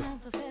 thank you.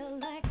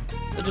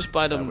 I'll just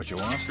buy them. That what you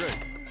want? Great.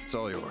 It's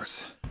all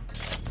yours.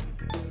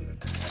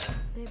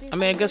 I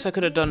mean, I guess I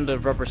could have done the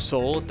rubber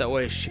sole, that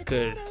way she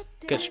could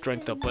get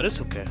strength up, but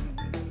it's okay.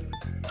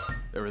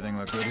 Everything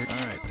look good here?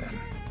 Alright then.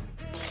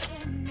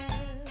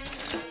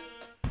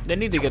 They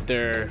need to get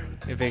their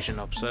evasion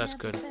up, so that's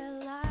good.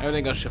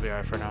 Everything else should be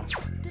alright for now.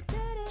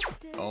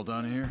 All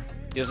done here?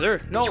 Yes, sir.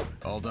 No!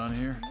 All done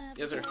here?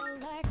 Yes, sir.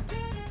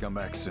 Come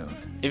back soon.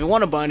 If you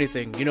want to buy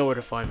anything, you know where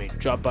to find me.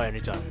 Drop by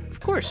anytime. Of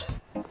course.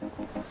 I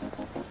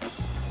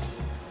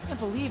can't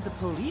believe the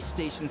police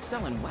station's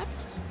selling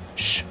weapons.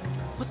 Shh.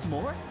 What's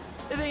more,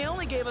 they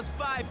only gave us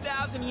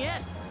 5,000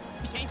 yen.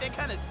 Ain't that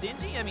kind of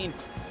stingy? I mean,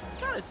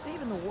 kind of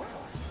saving the world.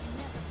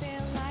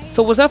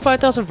 So was that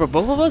 5,000 for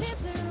both of us?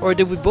 Or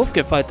did we both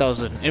get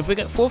 5,000? If we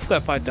both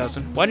got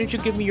 5,000, why didn't you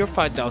give me your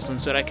 5,000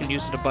 so that I can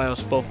use it to buy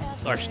us both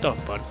our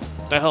stuff, bud?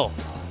 The hell?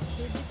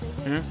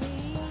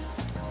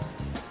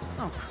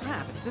 Oh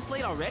crap, it's this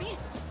late already?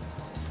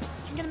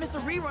 I'm gonna miss the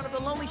rerun of The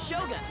Lonely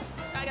Shogun.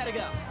 I gotta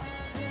go.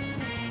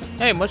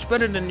 Hey, much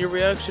better than your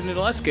reaction in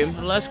the last game. In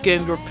the last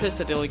game, you were pissed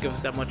that they only give us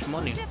that much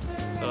money.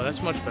 So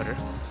that's much better.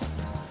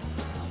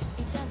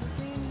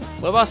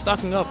 What about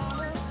stocking up?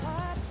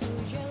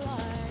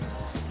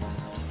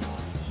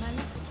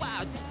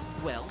 Wow,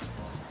 well,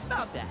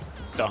 about that.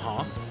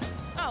 Uh-huh.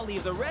 I'll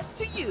leave the rest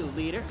to you,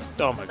 leader.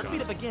 Oh my Let's god.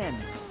 meet up again.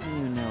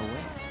 You know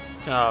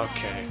where.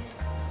 Okay.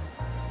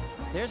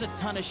 There's a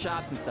ton of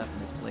shops and stuff in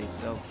this place,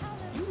 so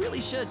you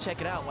really should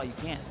check it out while you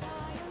can.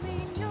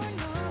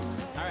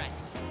 Alright,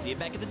 see you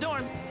back at the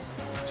dorm.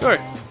 Sure.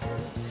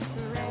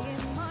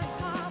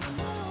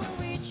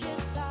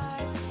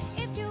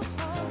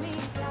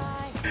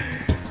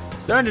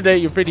 During the day,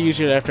 you're free to use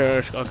it after.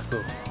 Okay,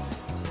 cool.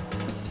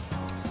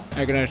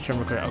 I can understand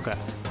record. Okay.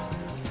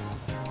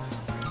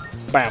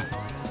 Bam.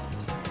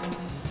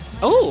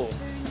 Oh!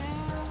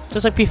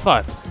 Just like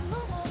P5.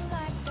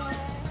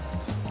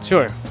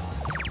 Sure.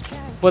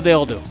 What they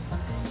all do.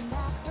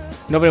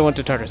 Nobody went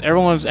to Tartarus.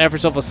 Everyone's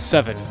average level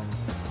 7.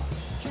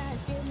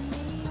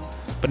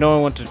 But no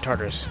one went to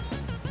Tartarus.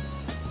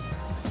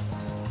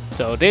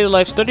 So, daily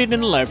life, studied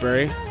in the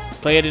library,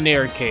 played in the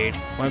arcade,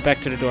 went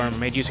back to the dorm,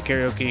 made use of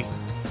karaoke,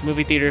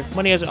 movie theater,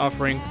 money as an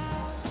offering,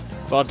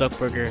 bought duck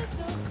burger.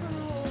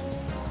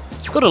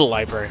 Let's go to the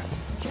library.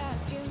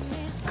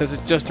 Because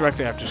it's just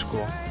directly after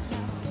school.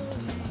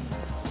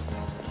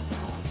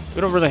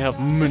 We don't really have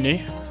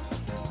money.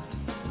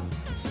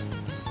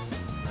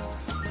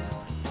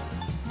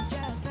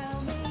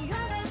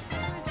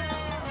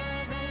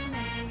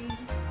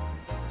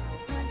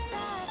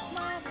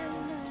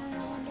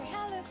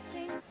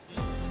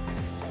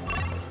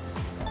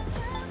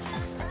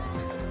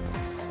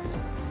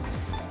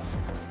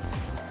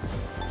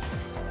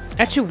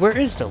 Actually, where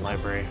is the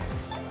library?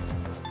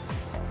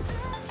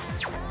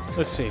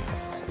 Let's see.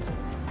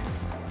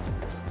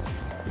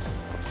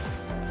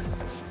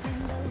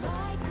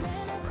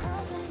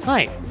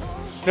 Hi.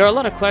 There are a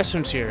lot of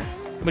classrooms here,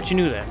 but you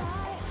knew that.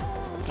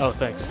 Oh,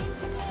 thanks.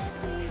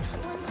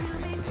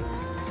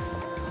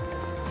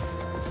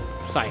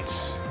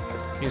 Science.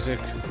 Music.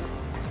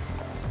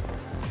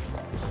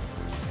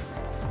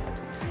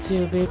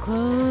 To be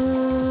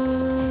close.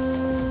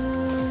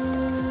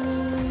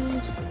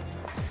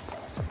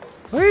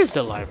 Where is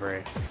the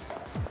library?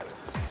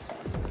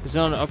 Is it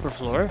on the upper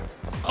floor?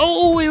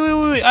 Oh,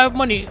 wait. I have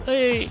money.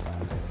 Hey.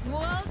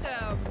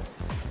 Welcome.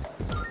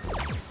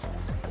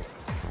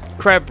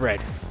 Crab bread.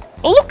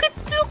 Oh, look at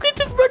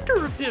the vendor.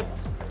 sure of him.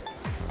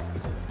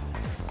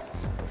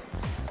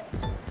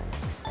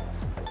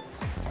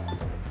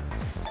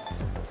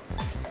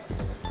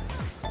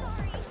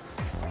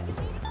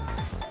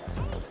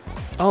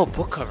 Oh,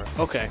 book cover.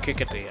 Okay, I can't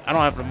get the. I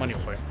don't have the money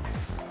for it.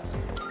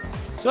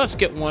 So let's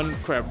get one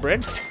crab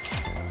bread,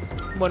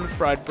 one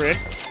fried bread,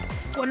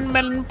 one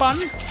melon bun,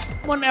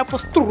 one apple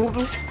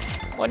strudel,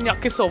 one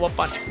yakisoba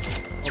bun.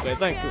 Okay,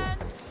 thank you.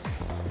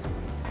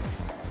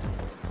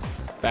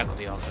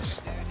 Faculty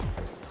office.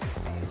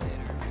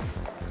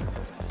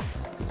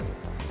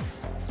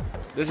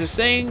 There's a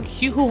saying,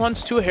 he who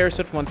hunts two hares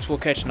at once will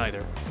catch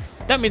neither.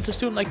 That means a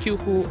student like you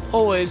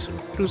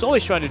who's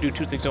always trying to do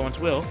two things at once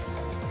will.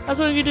 That's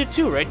what you did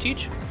too, right,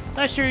 Teach?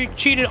 Last year you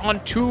cheated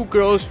on two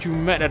girls you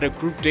met at a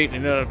group date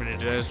and ended up in a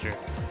disaster.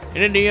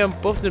 And in the end,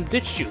 both of them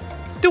ditched you.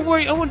 Don't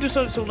worry, I won't do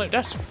something so late.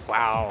 That's,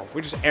 wow.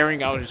 We're just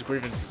airing out his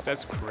grievances.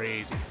 That's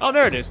crazy. Oh,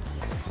 there it is.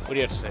 What do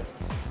you have to say?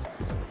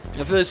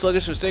 I feel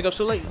sluggish for staying up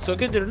so late, so I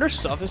get to the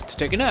nurse's office to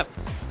take a nap.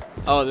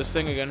 Oh, this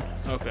thing again?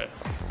 Okay.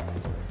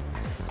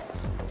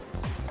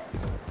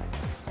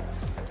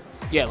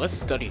 Yeah, let's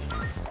study.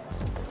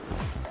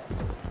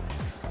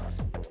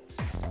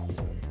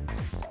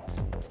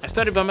 I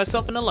studied by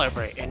myself in the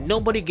library, and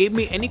nobody gave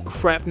me any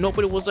crap.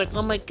 Nobody was like,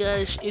 oh my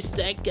gosh, it's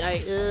that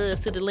guy,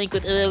 it's the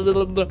delinquent, blah,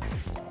 blah, blah.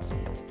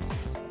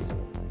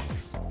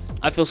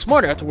 I feel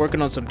smarter after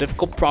working on some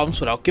difficult problems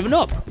without giving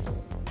up.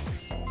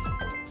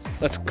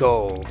 Let's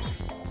go.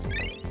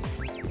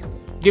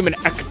 Give me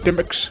an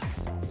academics.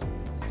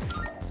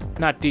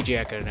 Not DJ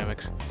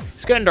academics.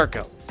 It's getting dark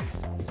out.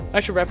 I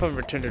should wrap up and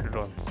return to the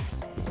dorm.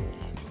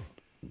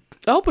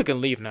 I hope we can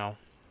leave now.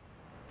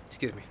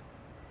 Excuse me.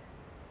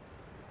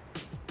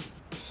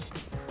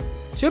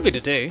 Should be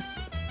today.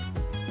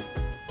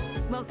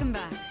 Welcome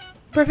back.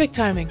 Perfect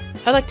timing.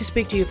 I'd like to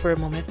speak to you for a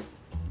moment.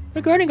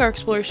 Regarding our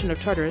exploration of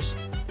Tartarus,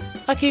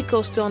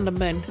 Akiko's still on the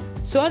mend,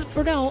 so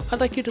for now, I'd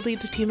like you to lead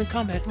the team in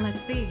combat.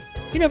 Let's see.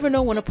 You never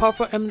know when a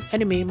powerful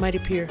enemy might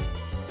appear,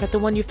 like the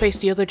one you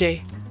faced the other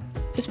day.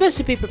 It's best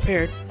to be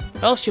prepared,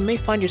 or else you may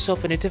find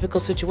yourself in a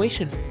difficult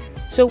situation.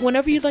 So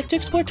whenever you'd like to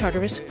explore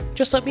Tartarus,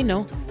 just let me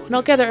know, and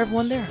I'll gather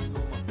everyone there.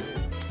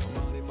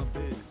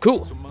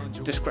 Cool.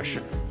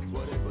 Discretion.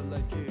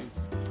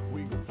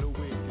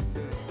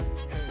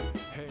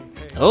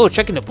 Oh,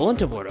 checking the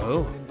bulletin board.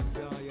 Oh.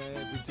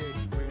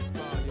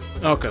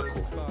 Okay,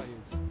 cool.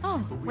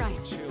 Oh,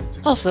 right.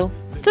 Also,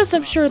 since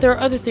I'm sure there are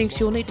other things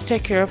you'll need to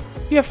take care of,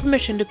 you have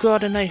permission to go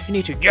out at night if you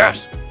need to.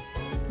 Yes!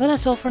 Well,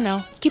 that's all for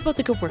now. Keep up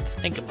the good work.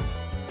 Thank you, Mom.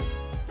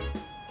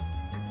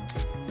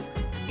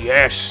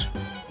 Yes!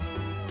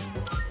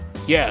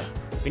 Yeah,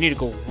 we need to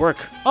go work.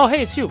 Oh,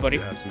 hey, it's you, buddy.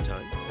 You have some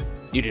time?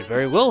 You did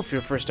very well for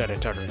your first night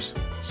at Tartarus.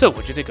 So,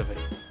 what'd you think of it?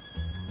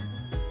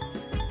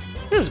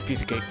 It was a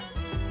piece of cake.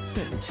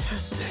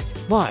 Fantastic.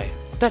 Why?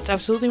 That's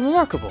absolutely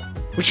remarkable.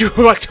 Would you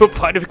like to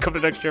apply to become the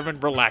next chairman?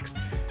 Relax.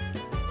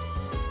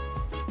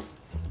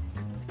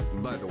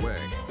 By the way,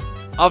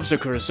 Officer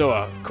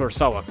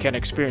Kurosawa can't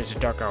experience the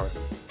dark hour.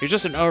 He's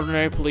just an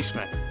ordinary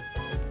policeman.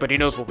 But he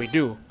knows what we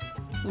do.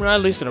 Well,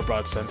 at least in a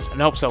broad sense, and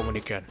helps out when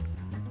he can.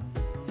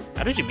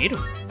 How did you meet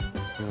him?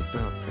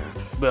 about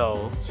that.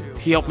 Well,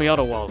 he helped me out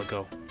a while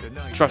ago.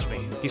 Trust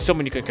me, he's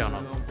someone you can count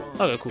on.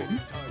 Okay, cool.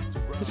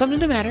 Is something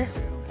the matter?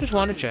 Just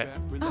wanted to chat.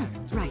 Oh,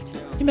 right.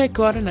 You might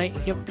go out at night.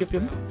 Yep.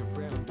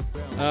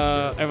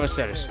 Everyone's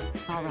status.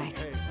 All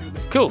right.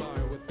 Cool.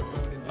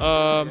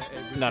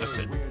 Not a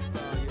sin.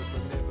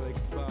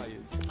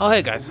 Oh,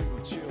 hey, guys.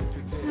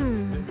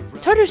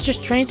 Tartarus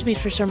just drains me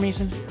for some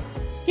reason.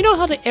 You know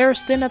how the air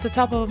is thin at the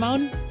top of a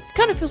mountain? It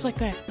kind of feels like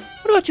that.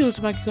 What about you,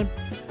 Uzumaki-kun?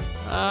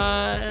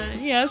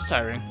 Yeah, it's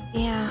tiring.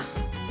 Yeah.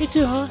 Me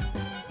too, huh?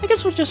 I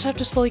guess we'll just have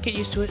to slowly get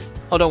used to it.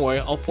 Oh, don't worry.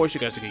 I'll force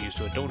you guys to get used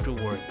to it. Don't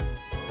worry.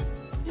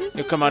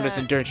 You'll come out as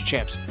endurance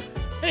champs.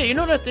 Hey, you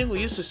know that thing we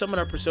used to summon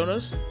our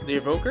personas? The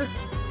Evoker?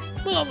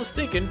 Well, I was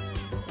thinking,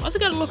 why's it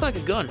gotta look like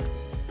a gun?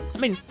 I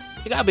mean,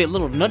 you gotta be a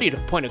little nutty to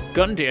point a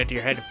gun to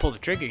your head and pull the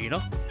trigger, you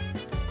know?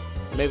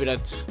 Maybe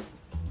that's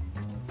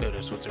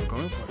what they're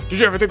going for. Did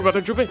you ever think about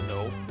that, Droopy?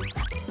 No.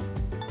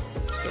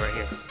 Let's go right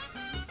here.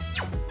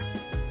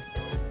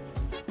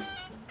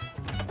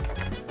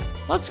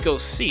 Let's go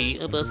see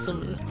about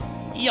some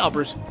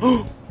yobbers.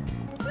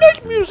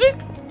 Night music!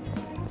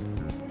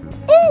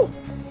 Oh!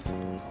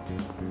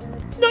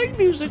 Night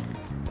music!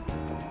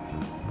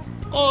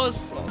 Oh,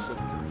 this is awesome.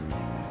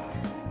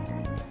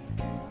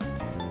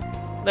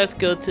 Let's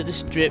go to the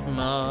strip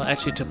mall.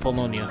 Actually, to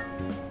Polonia.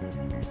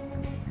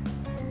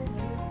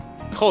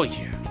 Oh,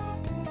 yeah.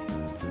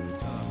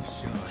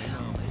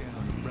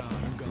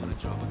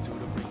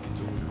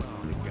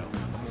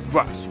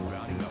 Right.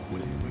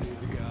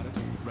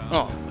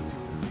 Oh.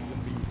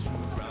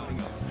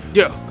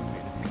 Yeah.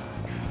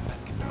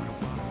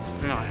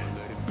 9.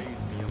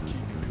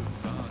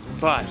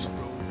 5.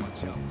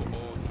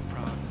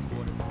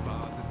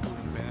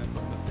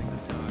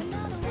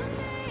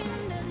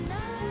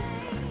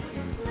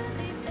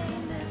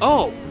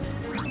 Oh!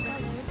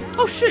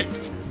 Oh shit!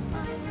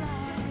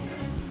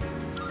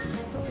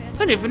 I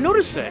didn't even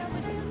notice that.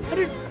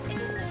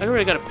 I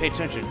really gotta pay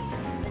attention.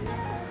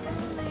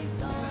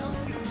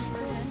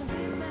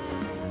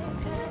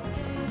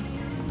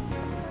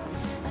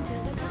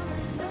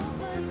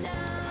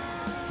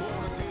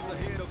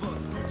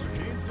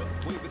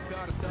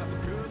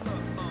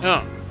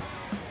 Yeah.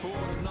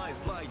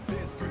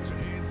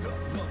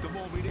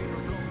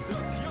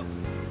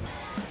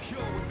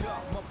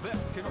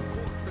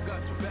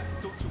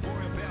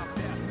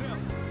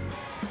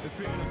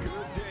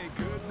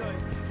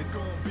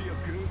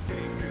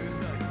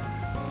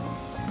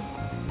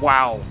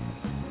 Wow.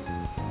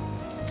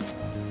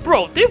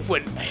 Bro, they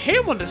went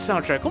ham on the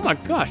soundtrack. Oh my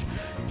gosh.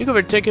 You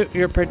can take it.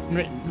 You can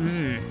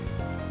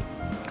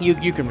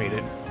read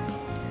it.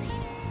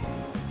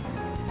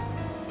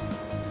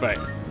 Right.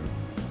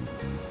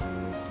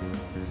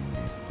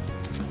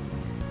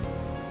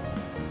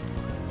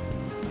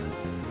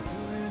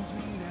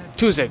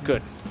 Tuesday,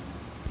 good.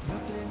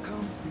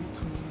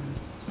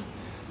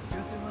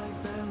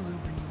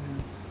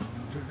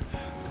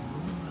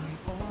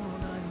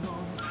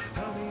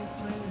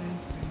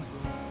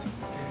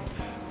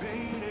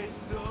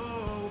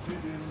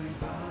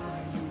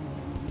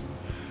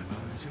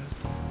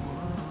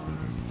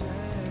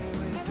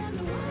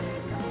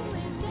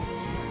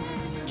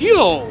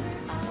 Yo!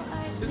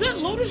 Is that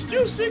Lotus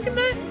Juice singing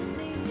that?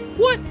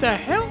 What the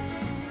hell?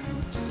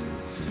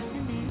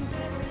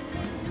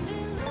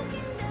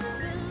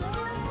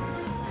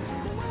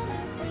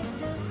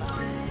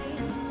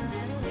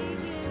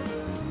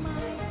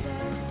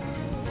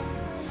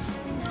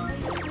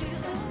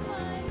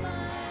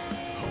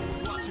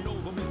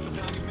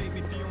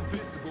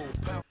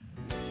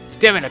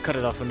 Damn it, I cut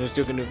it off when I was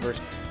doing a new verse.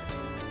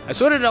 I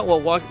sorted it out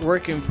while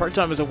working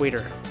part-time as a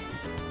waiter.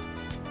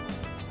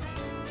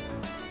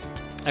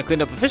 I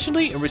cleaned up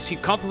efficiently and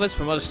received compliments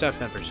from other staff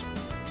members.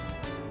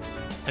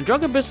 A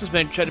drunken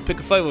businessman tried to pick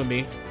a fight with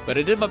me, but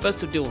I did my best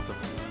to deal with him.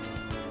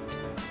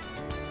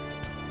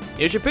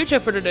 Here's your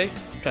paycheck for today.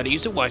 Try to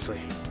use it wisely.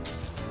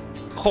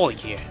 Oh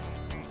yeah.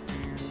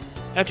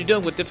 After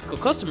dealing with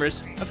difficult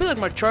customers, I feel like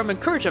my charm and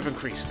courage have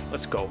increased.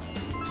 Let's go.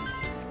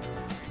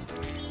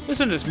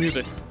 Listen to this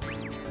music.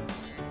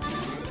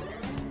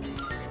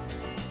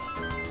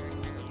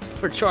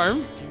 For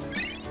charm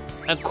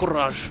and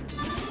courage.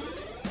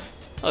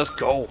 Let's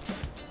go.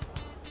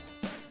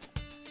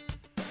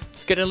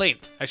 It's getting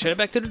late. I should head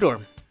back to the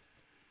dorm.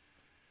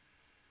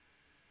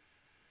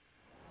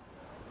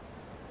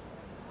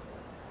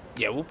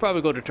 Yeah, we'll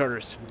probably go to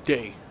Turner's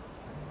today.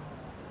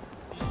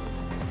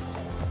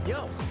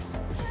 Yo,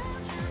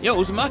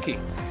 Uzumaki.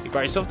 You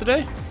by yourself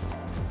today?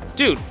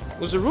 Dude,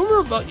 was the rumor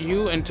about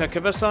you and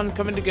Takeba-san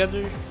coming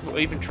together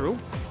even true?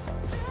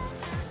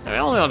 I mean,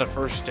 only on the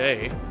first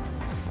day.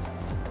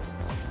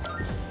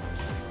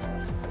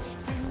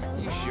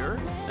 sure?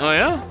 Oh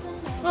yeah?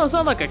 Well, it's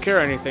not like I care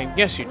or anything.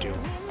 Yes, you do.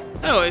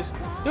 Anyways,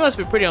 you must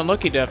be pretty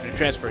unlucky to have to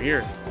transfer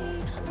here.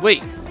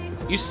 Wait,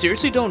 you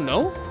seriously don't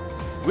know?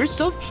 Weird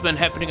stuff's been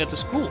happening at the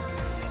school.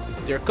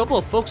 There are a couple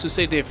of folks who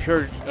say they've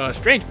heard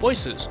strange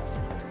voices.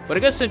 But I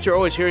guess since you're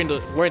always wearing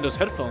those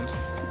headphones,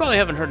 you probably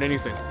haven't heard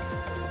anything.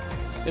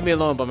 Leave me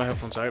alone by my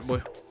headphones, alright,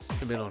 boy?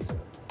 Leave me alone.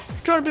 You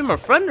trying to be my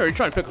friend, or are you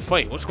trying to pick a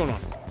fight? What's going on?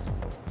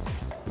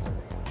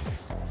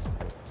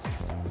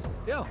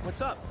 Yo,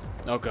 what's up?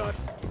 Oh god.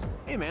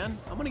 Hey man,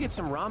 I'm gonna get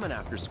some ramen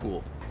after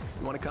school.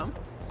 You wanna come?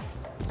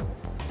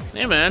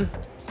 Hey man.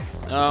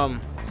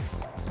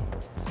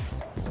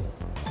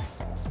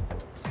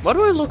 Why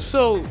do I look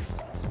so...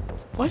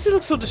 Why does he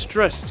look so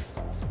distressed?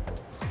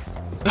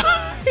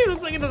 He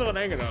looks like he doesn't want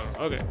to hang it out.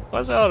 Okay,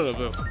 what's out of the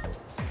blue?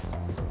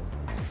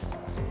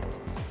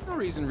 No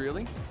reason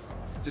really.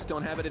 Just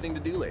don't have anything to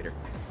do later.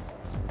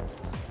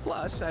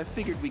 Plus, I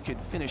figured we could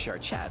finish our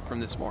chat from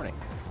this morning.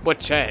 What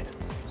chat?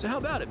 So how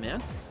about it,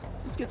 man?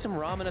 Let's get some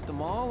ramen at the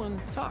mall and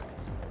talk.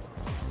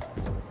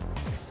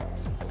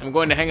 I'm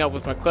going to hang out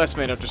with my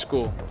classmate after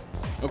school.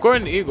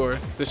 According to Igor,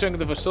 the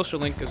strength of a social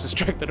link is the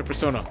strength of a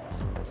persona.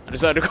 I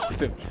decided to go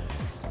with him.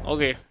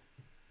 Okay.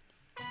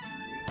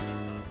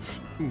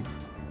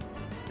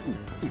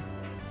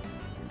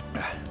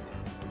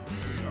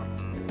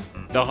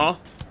 Uh-huh.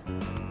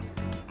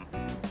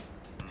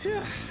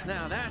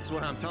 Now that's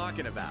what I'm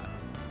talking about.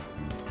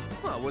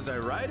 Well, was I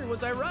right or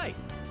was I right?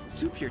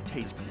 Soup here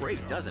tastes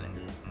great, doesn't it?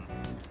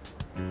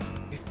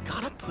 We've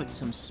gotta put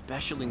some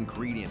special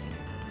ingredient in it.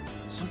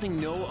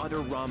 Something no other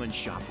ramen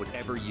shop would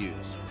ever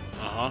use.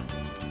 Uh-huh.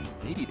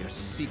 Maybe there's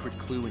a secret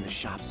clue in the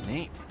shop's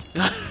name.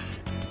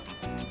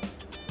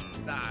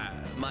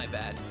 My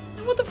bad.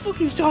 What the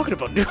fuck are you talking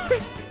about, dude?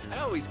 I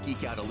always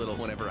geek out a little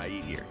whenever I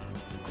eat here.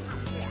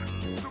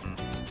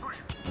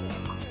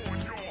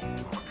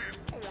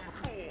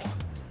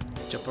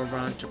 Jump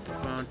around, jump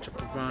around,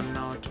 jump around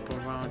now, jump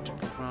around,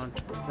 jump around,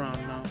 jump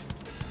around now.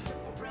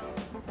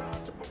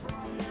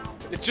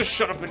 Just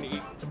shut up and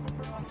eat.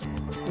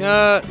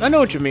 I know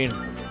what you mean.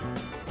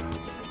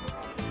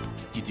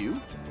 You do?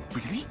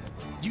 Really?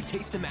 You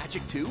taste the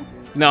magic too?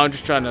 No, I'm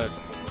just trying to...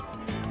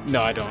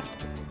 No, I don't.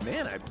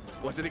 Man, I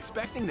wasn't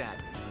expecting that.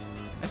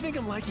 I think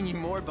I'm liking you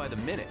more by the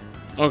minute.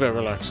 Okay,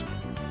 relax.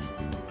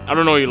 I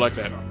don't know you like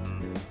that.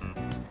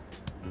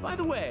 By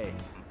the way,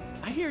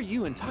 I hear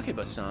you and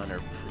Takeba-san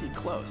are pretty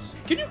close.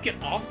 Can you get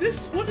off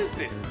this? What is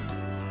this?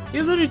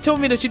 You literally told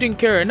me that you didn't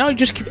care, and now you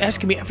just keep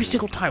asking me every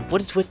single time, what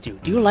is with you?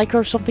 Do you like her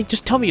or something?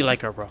 Just tell me you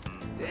like her, bro.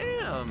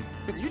 Damn,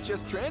 You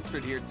just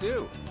transferred here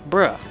too.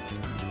 Bruh.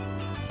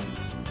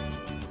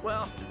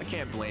 Well, I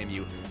can't blame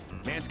you.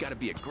 Man's gotta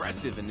be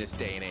aggressive in this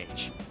day and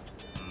age.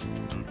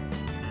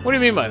 What do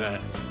you mean by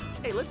that?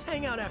 Hey, let's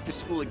hang out after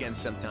school again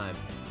sometime.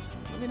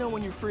 Let me know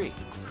when you're free.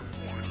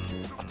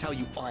 I'll tell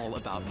you all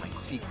about my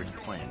secret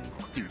plan.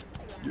 Dude,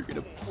 you're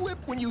gonna flip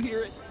when you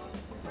hear it.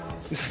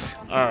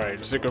 Alright,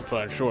 secret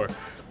plan, sure.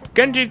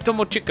 Genji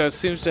Tomochika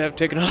seems to have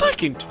taken a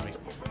liking to me.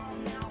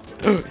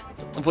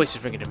 A voice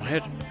is ringing in my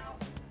head.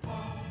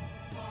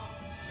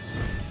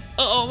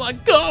 Oh my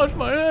gosh,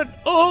 my head!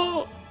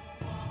 Oh!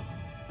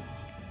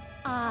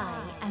 I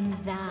am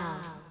thou.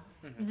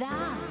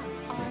 Thou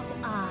art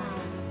I.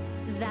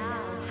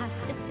 Thou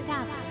hast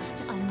established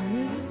a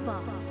new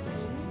bond.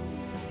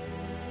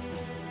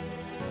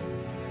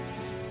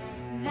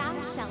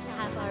 Thou shalt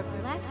have our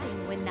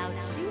blessing when thou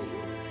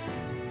choosest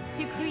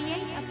to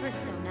create a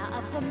persona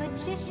of the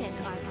Magician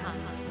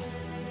Arcana.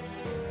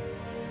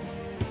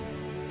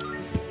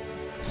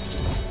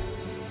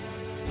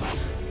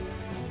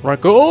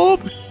 Rank up!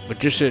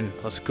 Magician,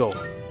 let's go.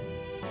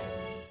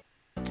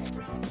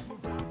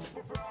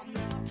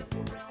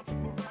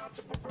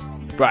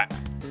 Right.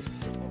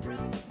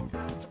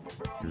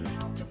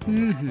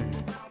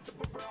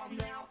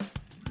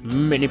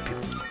 Many people.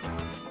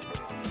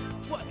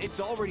 What, it's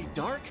already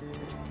dark?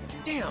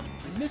 Damn,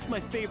 I missed my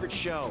favorite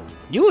show.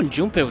 You and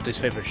Junpei with his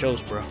favorite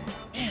shows, bro.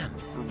 Man,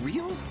 for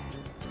real?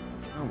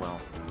 Oh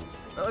well.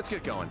 Let's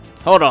get going.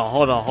 Hold on.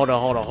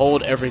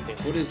 Hold everything.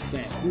 What is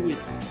that?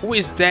 Who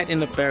is that in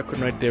the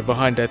background right there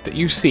behind that?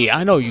 You see,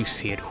 I know you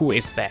see it. Who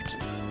is that?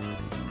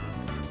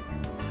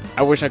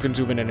 I wish I could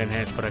zoom in and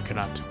enhance, but I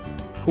cannot.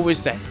 Who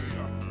is that?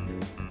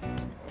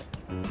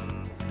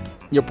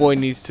 Your boy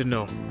needs to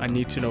know. I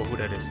need to know who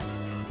that is.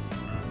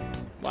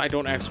 Why?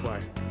 Don't ask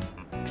why.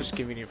 Just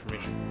give me the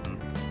information.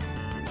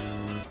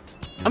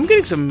 I'm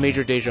getting some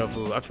major deja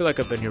vu. I feel like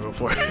I've been here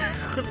before.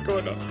 What's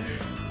going on?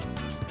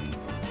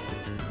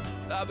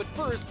 But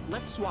first,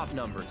 let's swap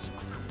numbers.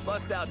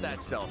 Bust out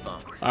that cell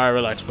phone. Alright,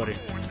 relax, buddy.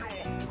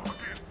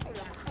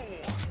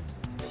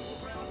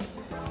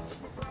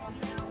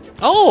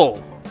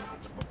 Oh!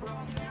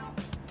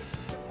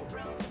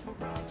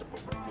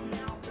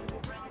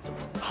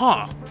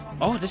 Huh.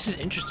 Oh, this is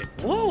interesting.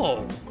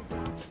 Whoa!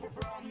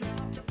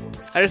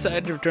 I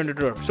decided to return the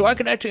door, so I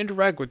can actually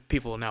interact with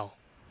people now.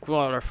 With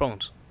all our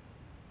phones.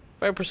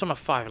 Very Persona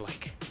 5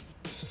 like.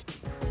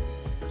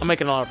 I'm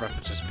making a lot of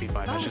references to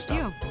P5. Oh, it's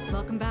you.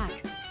 Welcome back.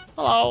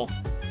 Hello.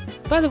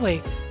 By the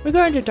way,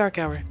 regarding the dark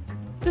hour,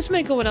 this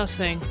may go without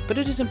saying, but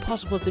it is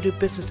impossible to do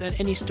business at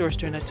any stores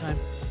during that time.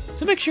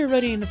 So make sure you're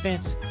ready in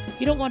advance.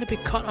 You don't want to be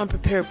caught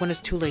unprepared when it's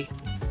too late.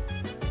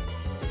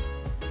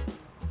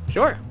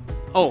 Sure.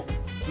 Oh,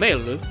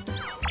 mail.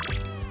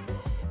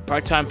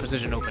 Part-time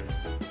position open.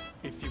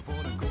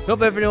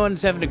 Hope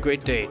everyone's having a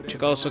great day.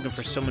 Chagall's looking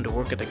for someone to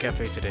work at the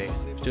cafe today.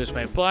 Students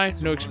may apply.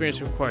 No experience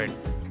required.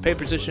 Pay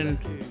position.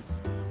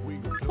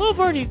 Well, I've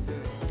already.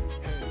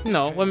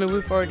 No, I mean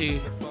we've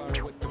already.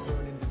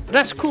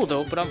 That's cool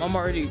though. But I'm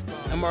already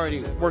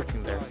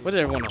working there. What did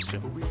everyone else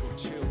do?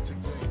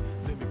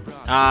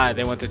 Ah,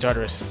 they went to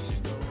Tartarus.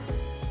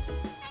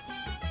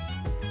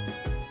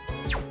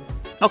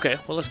 Okay,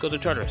 well let's go to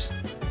Tartarus.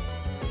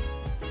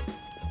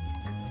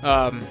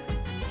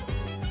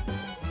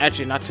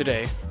 Actually, not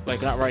today.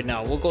 Like, not right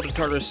now. We'll go to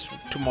Tartarus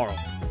tomorrow.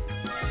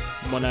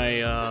 When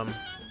I,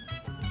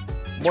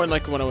 more than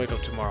likely when I wake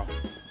up tomorrow.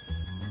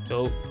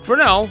 So, for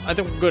now, I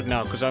think we're good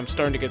now, because I'm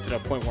starting to get to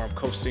that point where I'm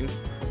coasting,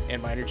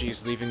 and my energy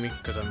is leaving me,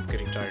 because I'm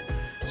getting tired.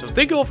 So,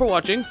 thank you all for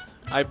watching.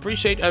 I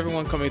appreciate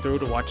everyone coming through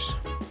to watch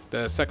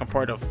the second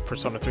part of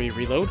Persona 3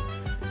 Reload.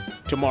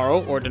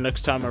 Tomorrow, or the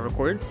next time I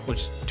record,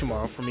 which is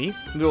tomorrow for me,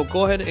 we'll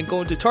go ahead and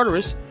go into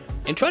Tartarus,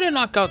 and try to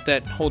knock out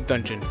that whole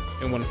dungeon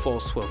in one fell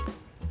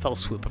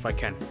swoop if I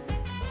can.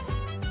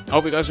 I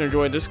hope you guys are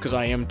enjoying this, because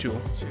I am too.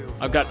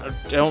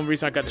 The only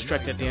reason I got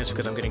distracted at the end is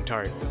because I'm getting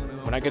tired.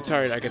 When I get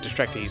tired, I get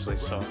distracted easily,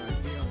 so.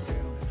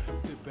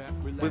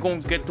 We're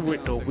gonna get through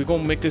it though. We're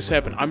gonna make this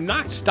happen. I'm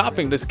not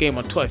stopping this game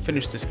until I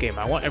finish this game.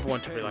 I want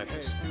everyone to realize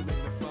this.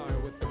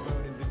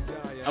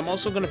 I'm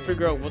also gonna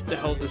figure out what the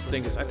hell this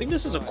thing is. I think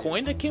this is a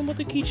coin that came with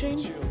the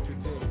keychain.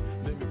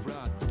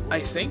 I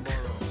think.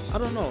 I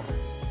don't know.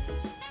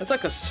 It's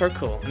like a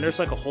circle, and there's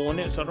like a hole in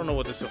it, so I don't know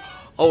what this is.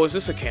 Oh, is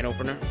this a can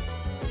opener?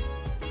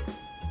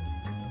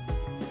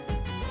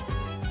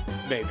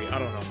 Maybe, I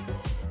don't know.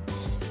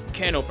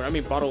 Can opener, I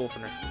mean bottle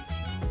opener.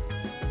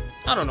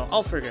 I don't know,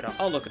 I'll figure it out.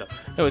 I'll look it up.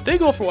 Anyways, thank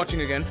you all for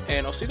watching again,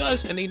 and I'll see you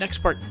guys in the next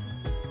part.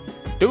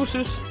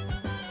 Deuces!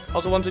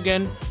 Also, once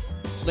again,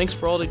 links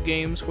for all the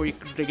games where you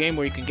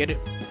can get it.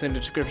 It's in the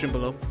description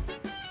below.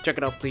 Check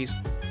it out, please.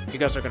 You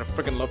guys are gonna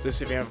freaking love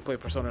this if you haven't played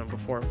Persona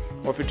before.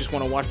 Or if you just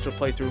want to watch the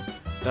playthrough,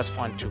 that's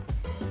fine too.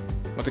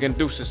 Once again,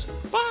 deuces.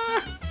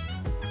 Bye!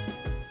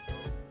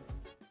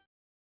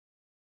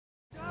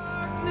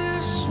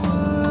 Darkness